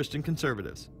themselves as Christian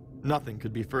conservatives. Nothing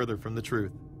could be further from the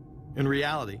truth. In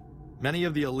reality, many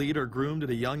of the elite are groomed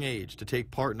at a young age to take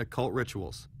part in occult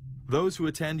rituals. Those who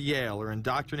attend Yale are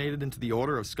indoctrinated into the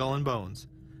Order of Skull and Bones,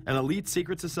 an elite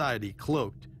secret society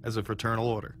cloaked as a fraternal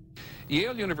order.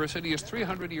 Yale University is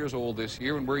 300 years old this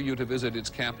year, and were you to visit its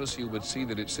campus, you would see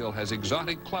that it still has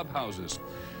exotic clubhouses,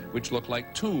 which look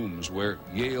like tombs where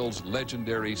Yale's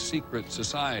legendary secret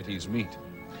societies meet.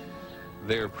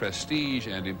 Their prestige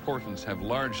and importance have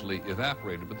largely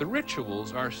evaporated, but the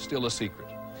rituals are still a secret.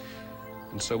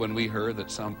 And so when we heard that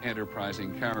some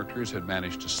enterprising characters had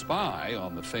managed to spy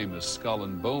on the famous Skull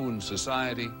and Bones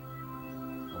Society,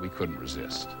 we couldn't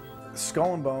resist.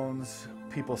 Skull and Bones,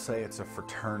 people say it's a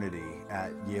fraternity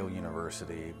at Yale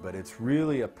University, but it's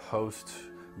really a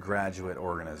postgraduate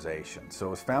organization. So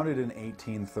it was founded in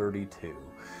 1832.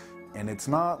 And it's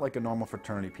not like a normal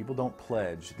fraternity. People don't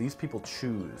pledge. These people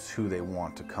choose who they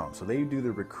want to come. So they do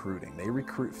the recruiting. They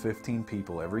recruit 15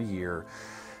 people every year,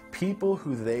 people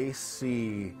who they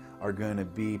see are going to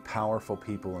be powerful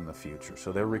people in the future.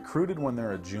 So they're recruited when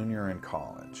they're a junior in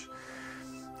college.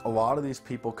 A lot of these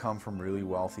people come from really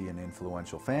wealthy and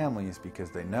influential families because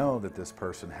they know that this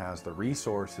person has the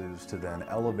resources to then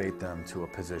elevate them to a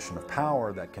position of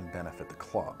power that can benefit the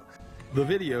club. The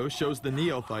video shows the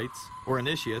neophytes, or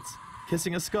initiates,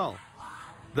 kissing a skull,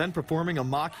 then performing a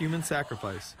mock human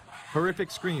sacrifice.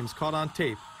 Horrific screams caught on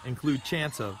tape include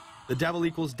chants of, "The devil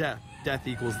equals death, death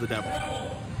equals the devil."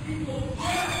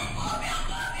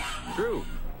 True.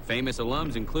 Famous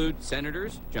alums include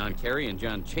Senators John Kerry and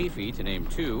John Chafee, to name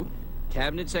two,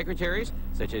 cabinet secretaries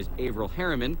such as Averell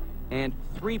Harriman, and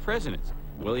 3 presidents,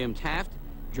 William Taft,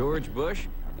 George Bush,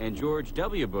 and George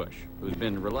W. Bush, who's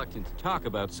been reluctant to talk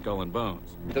about Skull and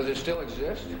Bones. Does it still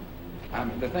exist?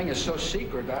 The thing is so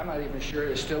secret, I'm not even sure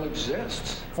it still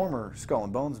exists. Former Skull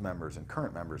and Bones members and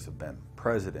current members have been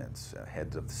presidents,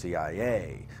 heads of the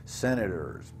CIA,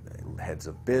 senators, heads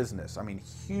of business. I mean,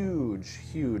 huge,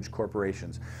 huge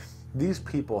corporations. These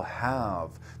people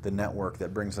have the network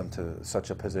that brings them to such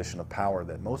a position of power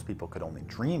that most people could only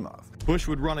dream of. Bush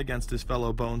would run against his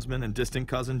fellow Bonesman and distant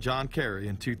cousin John Kerry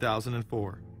in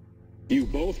 2004. You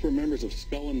both were members of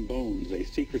Skull and Bones, a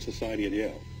secret society at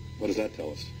Yale. What does that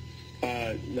tell us?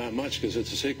 Not much, because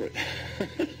it's a secret.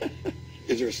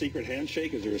 Is there a secret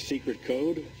handshake? Is there a secret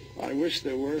code? I wish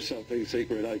there were something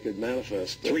secret I could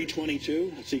manifest.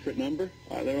 322, a secret number?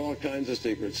 There are all kinds of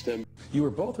secrets, Tim. You were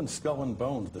both in Skull and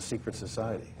Bones, the secret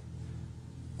society.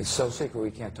 It's so secret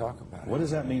we can't talk about it. What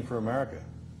does that mean for America?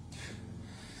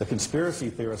 The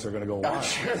conspiracy theorists are going to go wild. I'm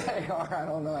sure they are. I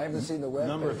don't know. I haven't seen the web.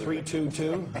 Number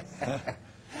 322?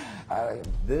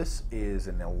 This is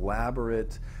an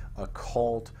elaborate,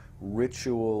 occult,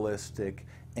 ritualistic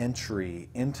entry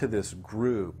into this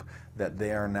group that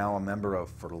they are now a member of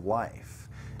for life.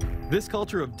 This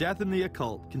culture of death and the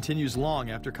occult continues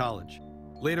long after college.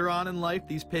 Later on in life,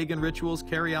 these pagan rituals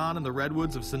carry on in the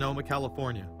redwoods of Sonoma,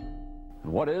 California.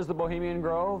 What is the Bohemian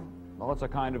Grove? Well, it's a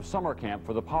kind of summer camp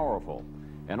for the powerful,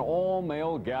 an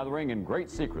all-male gathering in great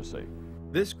secrecy.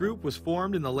 This group was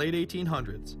formed in the late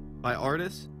 1800s by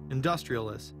artists,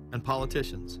 industrialists, and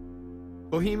politicians.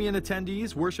 Bohemian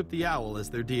attendees worship the owl as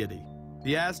their deity.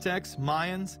 The Aztecs,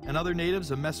 Mayans, and other natives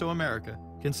of Mesoamerica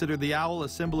consider the owl a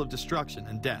symbol of destruction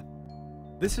and death.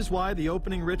 This is why the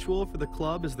opening ritual for the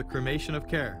club is the cremation of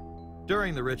care.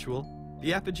 During the ritual,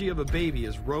 the effigy of a baby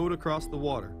is rowed across the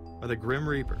water by the Grim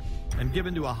Reaper and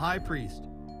given to a high priest,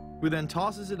 who then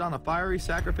tosses it on a fiery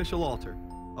sacrificial altar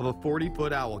of a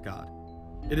 40-foot owl god.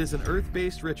 It is an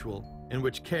earth-based ritual in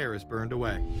which care is burned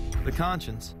away. The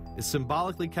conscience is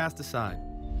symbolically cast aside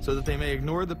so that they may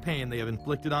ignore the pain they have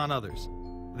inflicted on others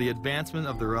for the advancement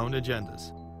of their own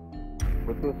agendas.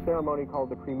 With this ceremony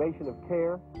called the cremation of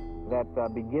care,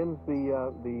 that begins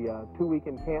the 2-week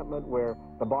encampment where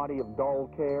the body of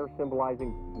dull care,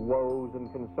 symbolizing woes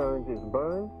and concerns, is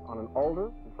burned on an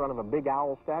altar in front of a big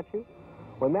owl statue.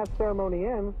 When that ceremony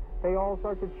ends, they all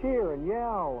start to cheer and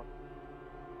yell.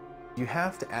 You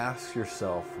have to ask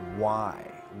yourself why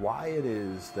it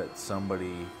is that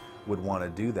somebody would want to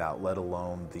do that, let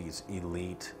alone these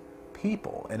elite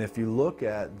people. And if you look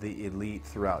at the elite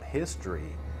throughout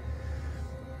history,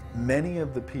 many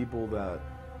of the people that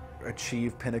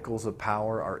achieve pinnacles of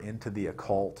power are into the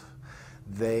occult.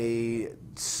 They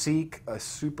seek a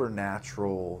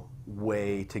supernatural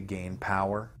way to gain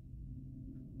power.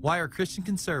 Why are Christian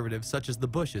conservatives such as the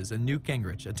Bushes and Newt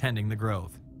Gingrich attending the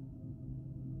Grove?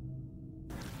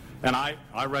 And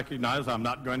I recognize I'm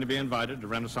not going to be invited to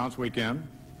Renaissance Weekend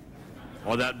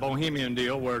or that Bohemian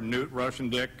deal where Newt, Rush, and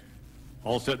Dick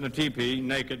all sit in a teepee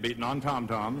naked beating on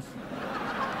tom-toms.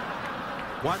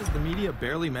 Why does the media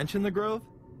barely mention the Grove?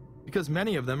 Because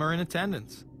many of them are in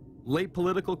attendance. Late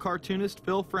political cartoonist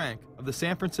Phil Frank of the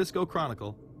San Francisco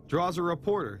Chronicle draws a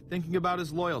reporter thinking about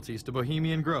his loyalties to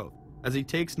Bohemian Grove as he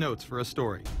takes notes for a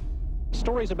story.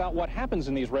 Stories about what happens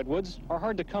in these redwoods are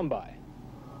hard to come by.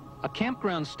 A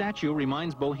campground statue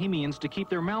reminds Bohemians to keep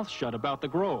their mouths shut about the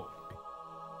Grove.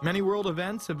 Many world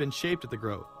events have been shaped at the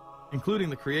Grove, including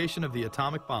the creation of the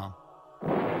atomic bomb.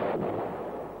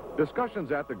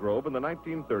 Discussions at the Grove in the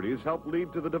 1930s helped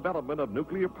lead to the development of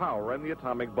nuclear power and the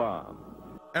atomic bomb.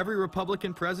 Every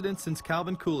Republican president since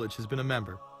Calvin Coolidge has been a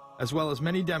member, as well as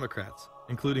many Democrats,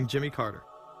 including Jimmy Carter.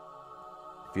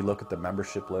 If you look at the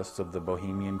membership lists of the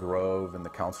Bohemian Grove and the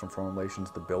Council on Foreign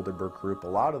Relations, the Bilderberg Group, a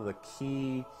lot of the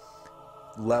key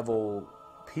level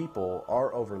people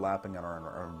are overlapping and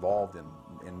are involved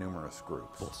in numerous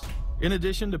groups. In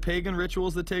addition to pagan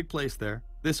rituals that take place there,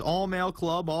 this all-male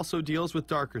club also deals with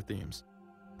darker themes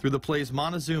through the plays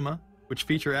Montezuma, which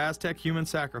feature Aztec human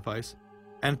sacrifice,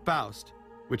 and Faust,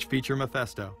 which feature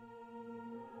Mephisto.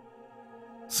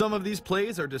 Some of these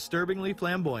plays are disturbingly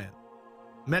flamboyant.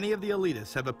 Many of the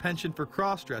elitists have a penchant for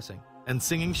cross-dressing and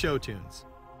singing show tunes.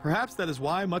 Perhaps that is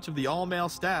why much of the all-male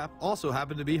staff also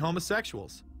happen to be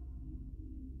homosexuals.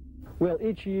 Well,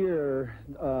 each year,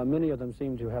 many of them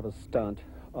seem to have a stunt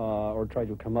or try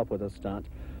to come up with a stunt.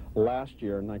 Last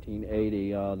year, in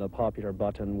 1980, the popular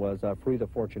button was Free the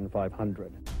Fortune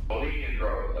 500. Bohemian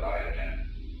Grove that I attend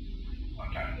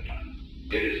one time at a time.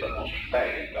 It is the most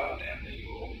faggot goddamn thing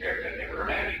you will ever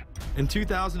imagine. In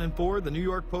 2004, the New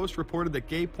York Post reported that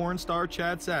gay porn star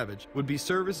Chad Savage would be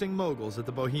servicing moguls at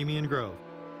the Bohemian Grove.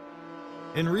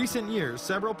 In recent years,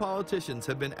 several politicians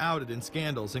have been outed in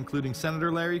scandals, including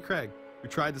Senator Larry Craig, who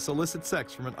tried to solicit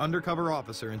sex from an undercover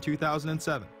officer in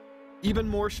 2007. Even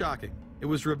more shocking, it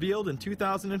was revealed in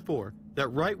 2004 that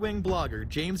right-wing blogger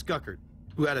James Guckert,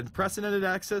 who had unprecedented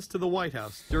access to the White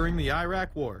House during the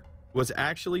Iraq War, was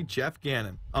actually Jeff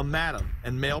Gannon, a madam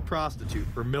and male prostitute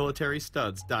for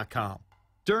MilitaryStuds.com.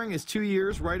 During his 2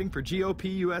 years writing for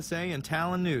GOP USA and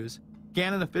Talon News,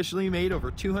 Gannon officially made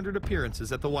over 200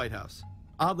 appearances at the White House.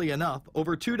 Oddly enough,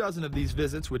 over 24 of these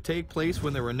visits would take place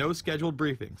when there were no scheduled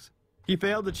briefings. He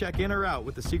failed to check in or out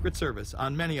with the Secret Service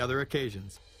on many other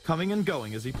occasions, coming and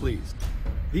going as he pleased.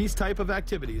 These type of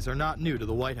activities are not new to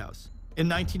the White House. In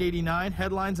 1989,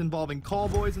 headlines involving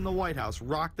callboys in the White House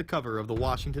rocked the cover of the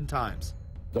Washington Times.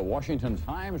 The Washington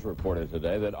Times reported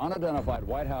today that unidentified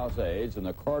White House aides in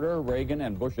the Carter, Reagan,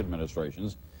 and Bush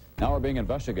administrations now are being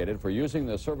investigated for using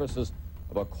the services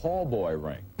of a callboy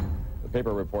ring. The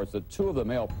paper reports that 2 of the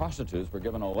male prostitutes were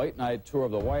given a late-night tour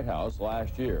of the White House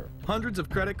last year. Hundreds of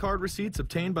credit card receipts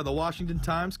obtained by the Washington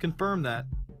Times confirm that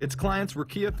its clients were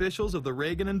key officials of the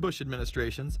Reagan and Bush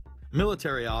administrations,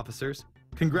 military officers,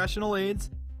 congressional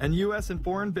aides, and U.S. and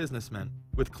foreign businessmen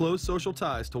with close social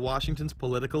ties to Washington's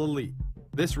political elite.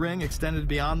 This ring extended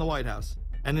beyond the White House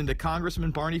and into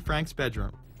Congressman Barney Frank's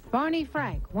bedroom. Barney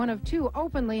Frank, one of 2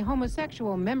 openly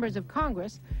homosexual members of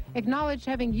Congress, acknowledged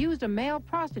having used a male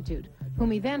prostitute, whom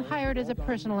he then hired as a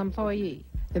personal employee.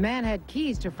 The man had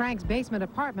keys to Frank's basement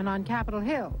apartment on Capitol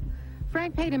Hill.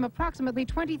 Frank paid him approximately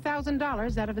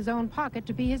 $20,000 out of his own pocket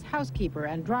to be his housekeeper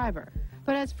and driver.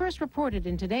 But as first reported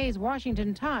in today's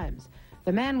Washington Times,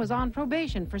 the man was on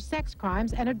probation for sex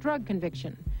crimes and a drug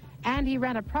conviction, and he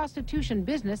ran a prostitution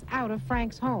business out of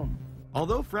Frank's home.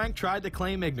 Although Frank tried to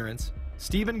claim ignorance,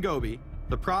 Stephen Goby,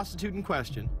 the prostitute in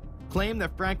question, claimed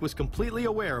that Frank was completely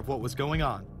aware of what was going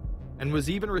on and was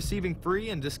even receiving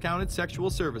free and discounted sexual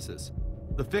services.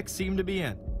 The fix seemed to be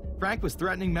in. Frank was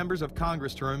threatening members of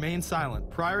Congress to remain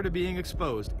silent prior to being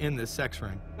exposed in this sex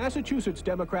ring. Massachusetts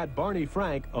Democrat Barney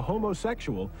Frank, a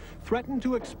homosexual, threatened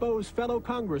to expose fellow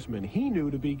congressmen he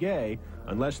knew to be gay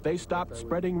unless they stopped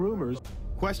spreading rumors.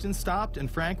 Questions stopped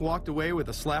and Frank walked away with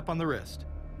a slap on the wrist.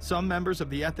 Some members of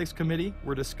the Ethics Committee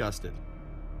were disgusted.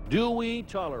 Do we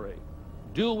tolerate,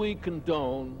 do we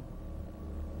condone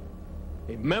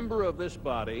a member of this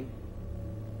body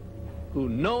who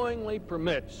knowingly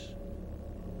permits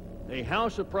a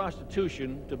house of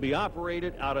prostitution to be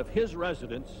operated out of his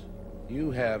residence?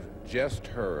 You have just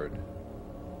heard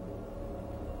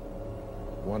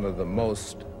one of the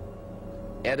most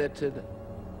edited,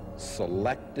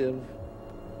 selective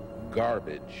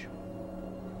garbage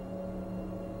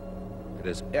that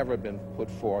has ever been put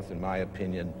forth, in my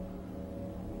opinion,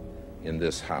 in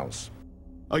this House.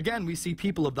 Again, we see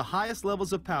people of the highest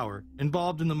levels of power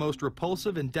involved in the most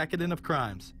repulsive and decadent of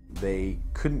crimes. They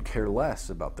couldn't care less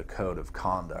about the code of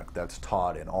conduct that's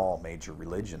taught in all major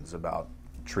religions about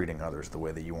treating others the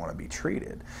way that you want to be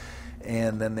treated.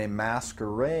 And then they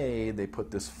masquerade, they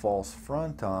put this false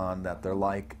front on that they're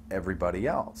like everybody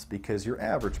else, because your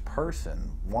average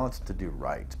person wants to do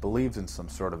right, believes in some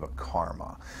sort of a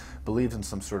karma, believes in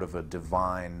some sort of a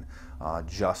divine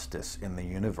justice in the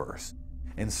universe.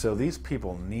 And so these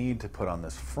people need to put on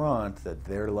this front that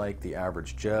they're like the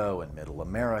average Joe in middle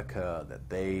America, that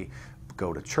they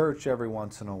go to church every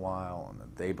once in a while, and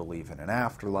that they believe in an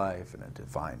afterlife and a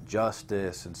divine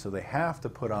justice. And so they have to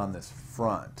put on this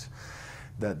front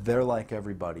that they're like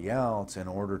everybody else in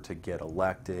order to get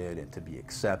elected and to be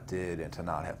accepted and to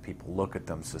not have people look at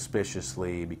them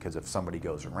suspiciously, because if somebody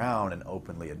goes around and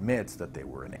openly admits that they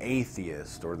were an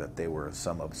atheist or that they were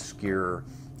some obscure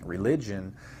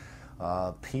religion,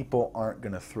 people aren't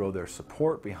going to throw their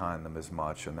support behind them as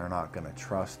much, and they're not going to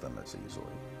trust them as easily.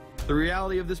 The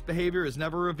reality of this behavior is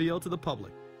never revealed to the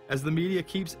public, as the media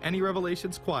keeps any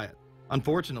revelations quiet.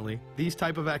 Unfortunately, these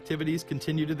type of activities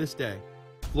continue to this day.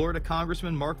 Florida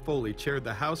Congressman Mark Foley chaired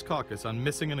the House caucus on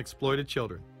missing and exploited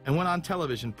children and went on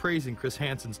television praising Chris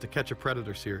Hansen's To Catch a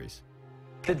Predator series.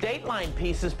 The Dateline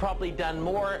piece has probably done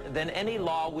more than any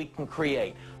law we can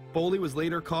create. Foley was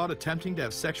later caught attempting to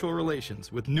have sexual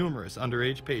relations with numerous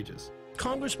underage pages.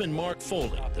 Congressman Mark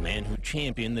Foley, the man who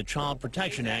championed the Child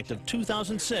Protection Act of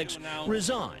 2006,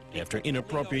 resigned after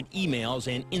inappropriate emails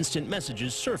and instant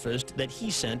messages surfaced that he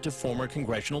sent to former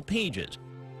congressional pages.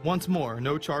 Once more,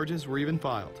 no charges were even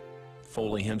filed.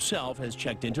 Foley himself has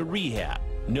checked into rehab.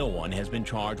 No one has been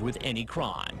charged with any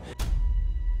crime.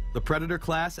 The predator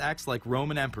class acts like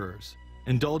Roman emperors,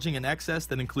 indulging in excess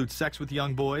that includes sex with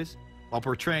young boys while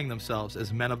portraying themselves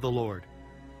as men of the Lord.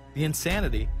 The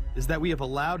insanity is that we have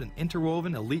allowed an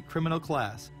interwoven elite criminal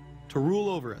class to rule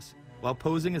over us while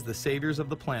posing as the saviors of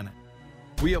the planet.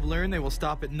 We have learned they will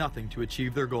stop at nothing to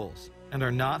achieve their goals and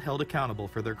are not held accountable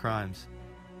for their crimes.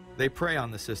 They prey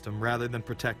on the system rather than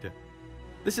protect it.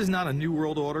 This is not a new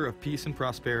world order of peace and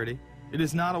prosperity. It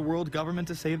is not a world government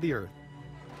to save the earth.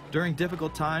 During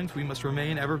difficult times, we must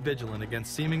remain ever vigilant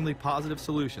against seemingly positive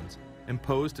solutions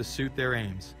imposed to suit their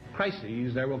aims.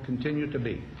 Crises there will continue to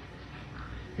be.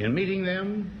 In meeting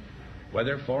them,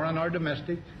 whether foreign or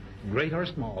domestic, great or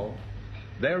small,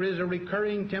 there is a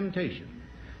recurring temptation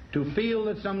to feel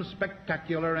that some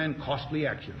spectacular and costly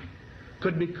action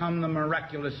could become the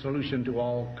miraculous solution to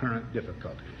all current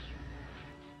difficulties.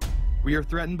 We are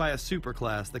threatened by a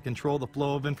superclass that control the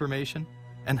flow of information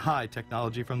and hide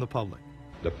technology from the public.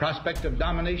 The prospect of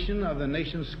domination of the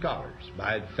nation's scholars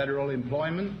by federal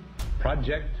employment,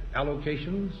 project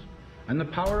allocations, and the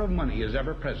power of money is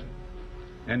ever present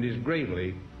and is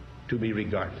gravely to be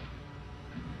regarded.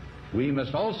 We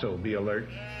must also be alert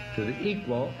to the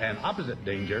equal and opposite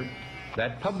danger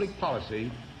that public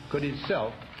policy could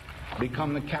itself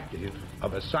become the captive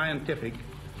of a scientific,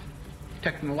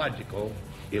 technological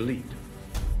elite.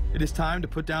 It is time to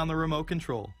put down the remote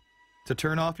control, to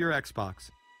turn off your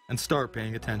Xbox, and start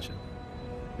paying attention.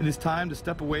 It is time to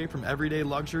step away from everyday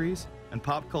luxuries and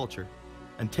pop culture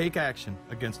and take action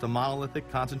against a monolithic,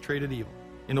 concentrated evil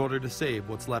in order to save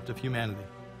what's left of humanity.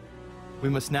 We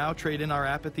must now trade in our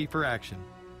apathy for action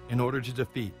in order to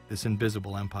defeat this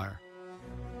invisible empire.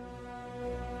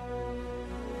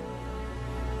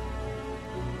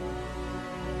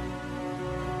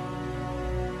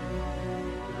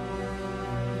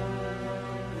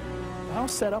 How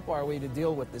set up are we to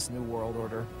deal with this New World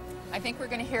Order? I think we're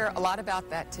going to hear a lot about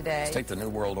that today. Let's take the New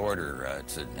World Order.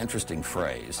 It's an interesting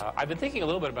phrase. I've been thinking a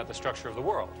little bit about the structure of the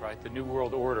world, right? The New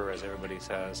World Order, as everybody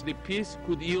says. The peace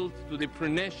could yield to the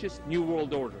pernicious New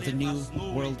World Order. The New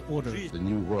World Order. The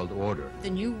New World Order. The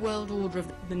New World Order.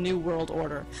 The New World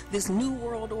Order. This New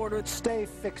World Order. Stay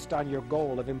fixed on your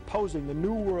goal of imposing the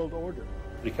New World Order.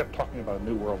 We kept talking about a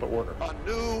New World Order. A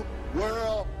New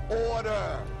World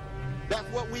Order. That's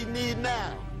what we need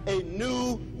now. A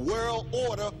new world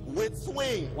order with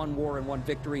swing. One war and one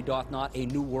victory doth not a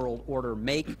new world order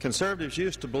make. Conservatives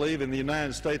used to believe in the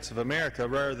United States of America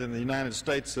rather than the United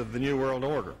States of the New World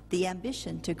Order. The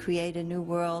ambition to create a new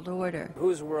world order.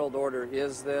 Whose world order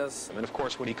is this? And of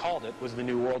course, what he called it was the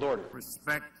New World Order.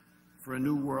 Respect for a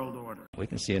new world order. We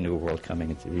can see a new world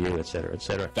coming into view, et cetera, et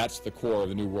cetera. That's the core of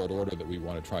the New World Order that we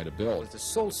want to try to build. It's the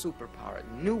sole superpower,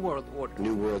 New World Order.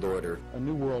 New World Order. A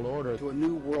new world order. To a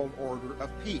new world order of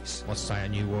peace. Let's say a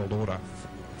new world order,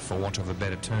 for want of a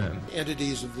better term.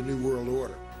 Entities of the new world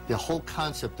order. The whole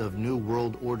concept of New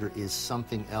World Order is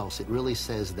something else. It really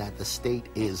says that the state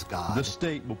is God. The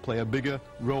state will play a bigger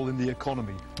role in the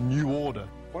economy. New order.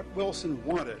 What Wilson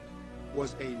wanted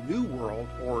was a new world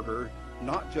order,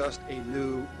 not just a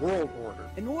new world order.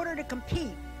 In order to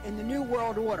compete in the New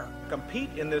World Order.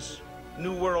 Compete in this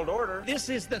New World Order. This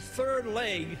is the third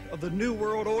leg of the New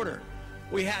World Order.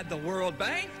 We had the World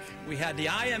Bank, we had the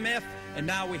IMF, and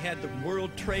now we had the World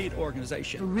Trade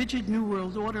Organization. The rigid New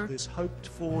World Order. This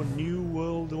hoped-for New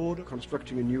World Order.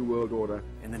 Constructing a new world order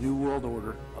in the new world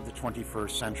order of the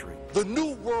 21st century. The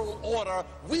new world order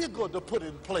we're going to put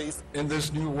in place in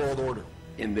this New World Order.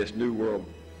 In this new world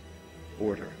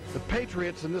order. The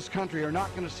patriots in this country are not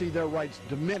going to see their rights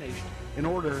diminished in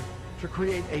order to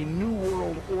create a new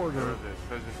world order. That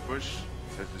President Bush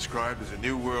has described as a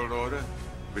new world order,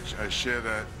 which I share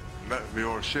that, we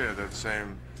all share that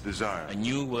same desire. A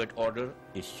new world order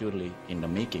is surely in the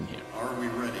making here. Are we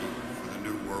ready for the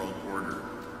new world order?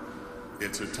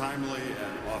 It's a timely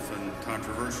and often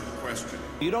controversial question.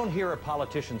 You don't hear a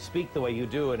politician speak the way you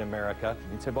do in America.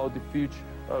 It's about the future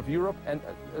of Europe and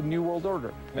a new world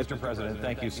order. Mr. President,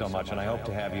 thank you so much, and I hope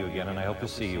to have you again, and I hope to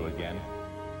see you again.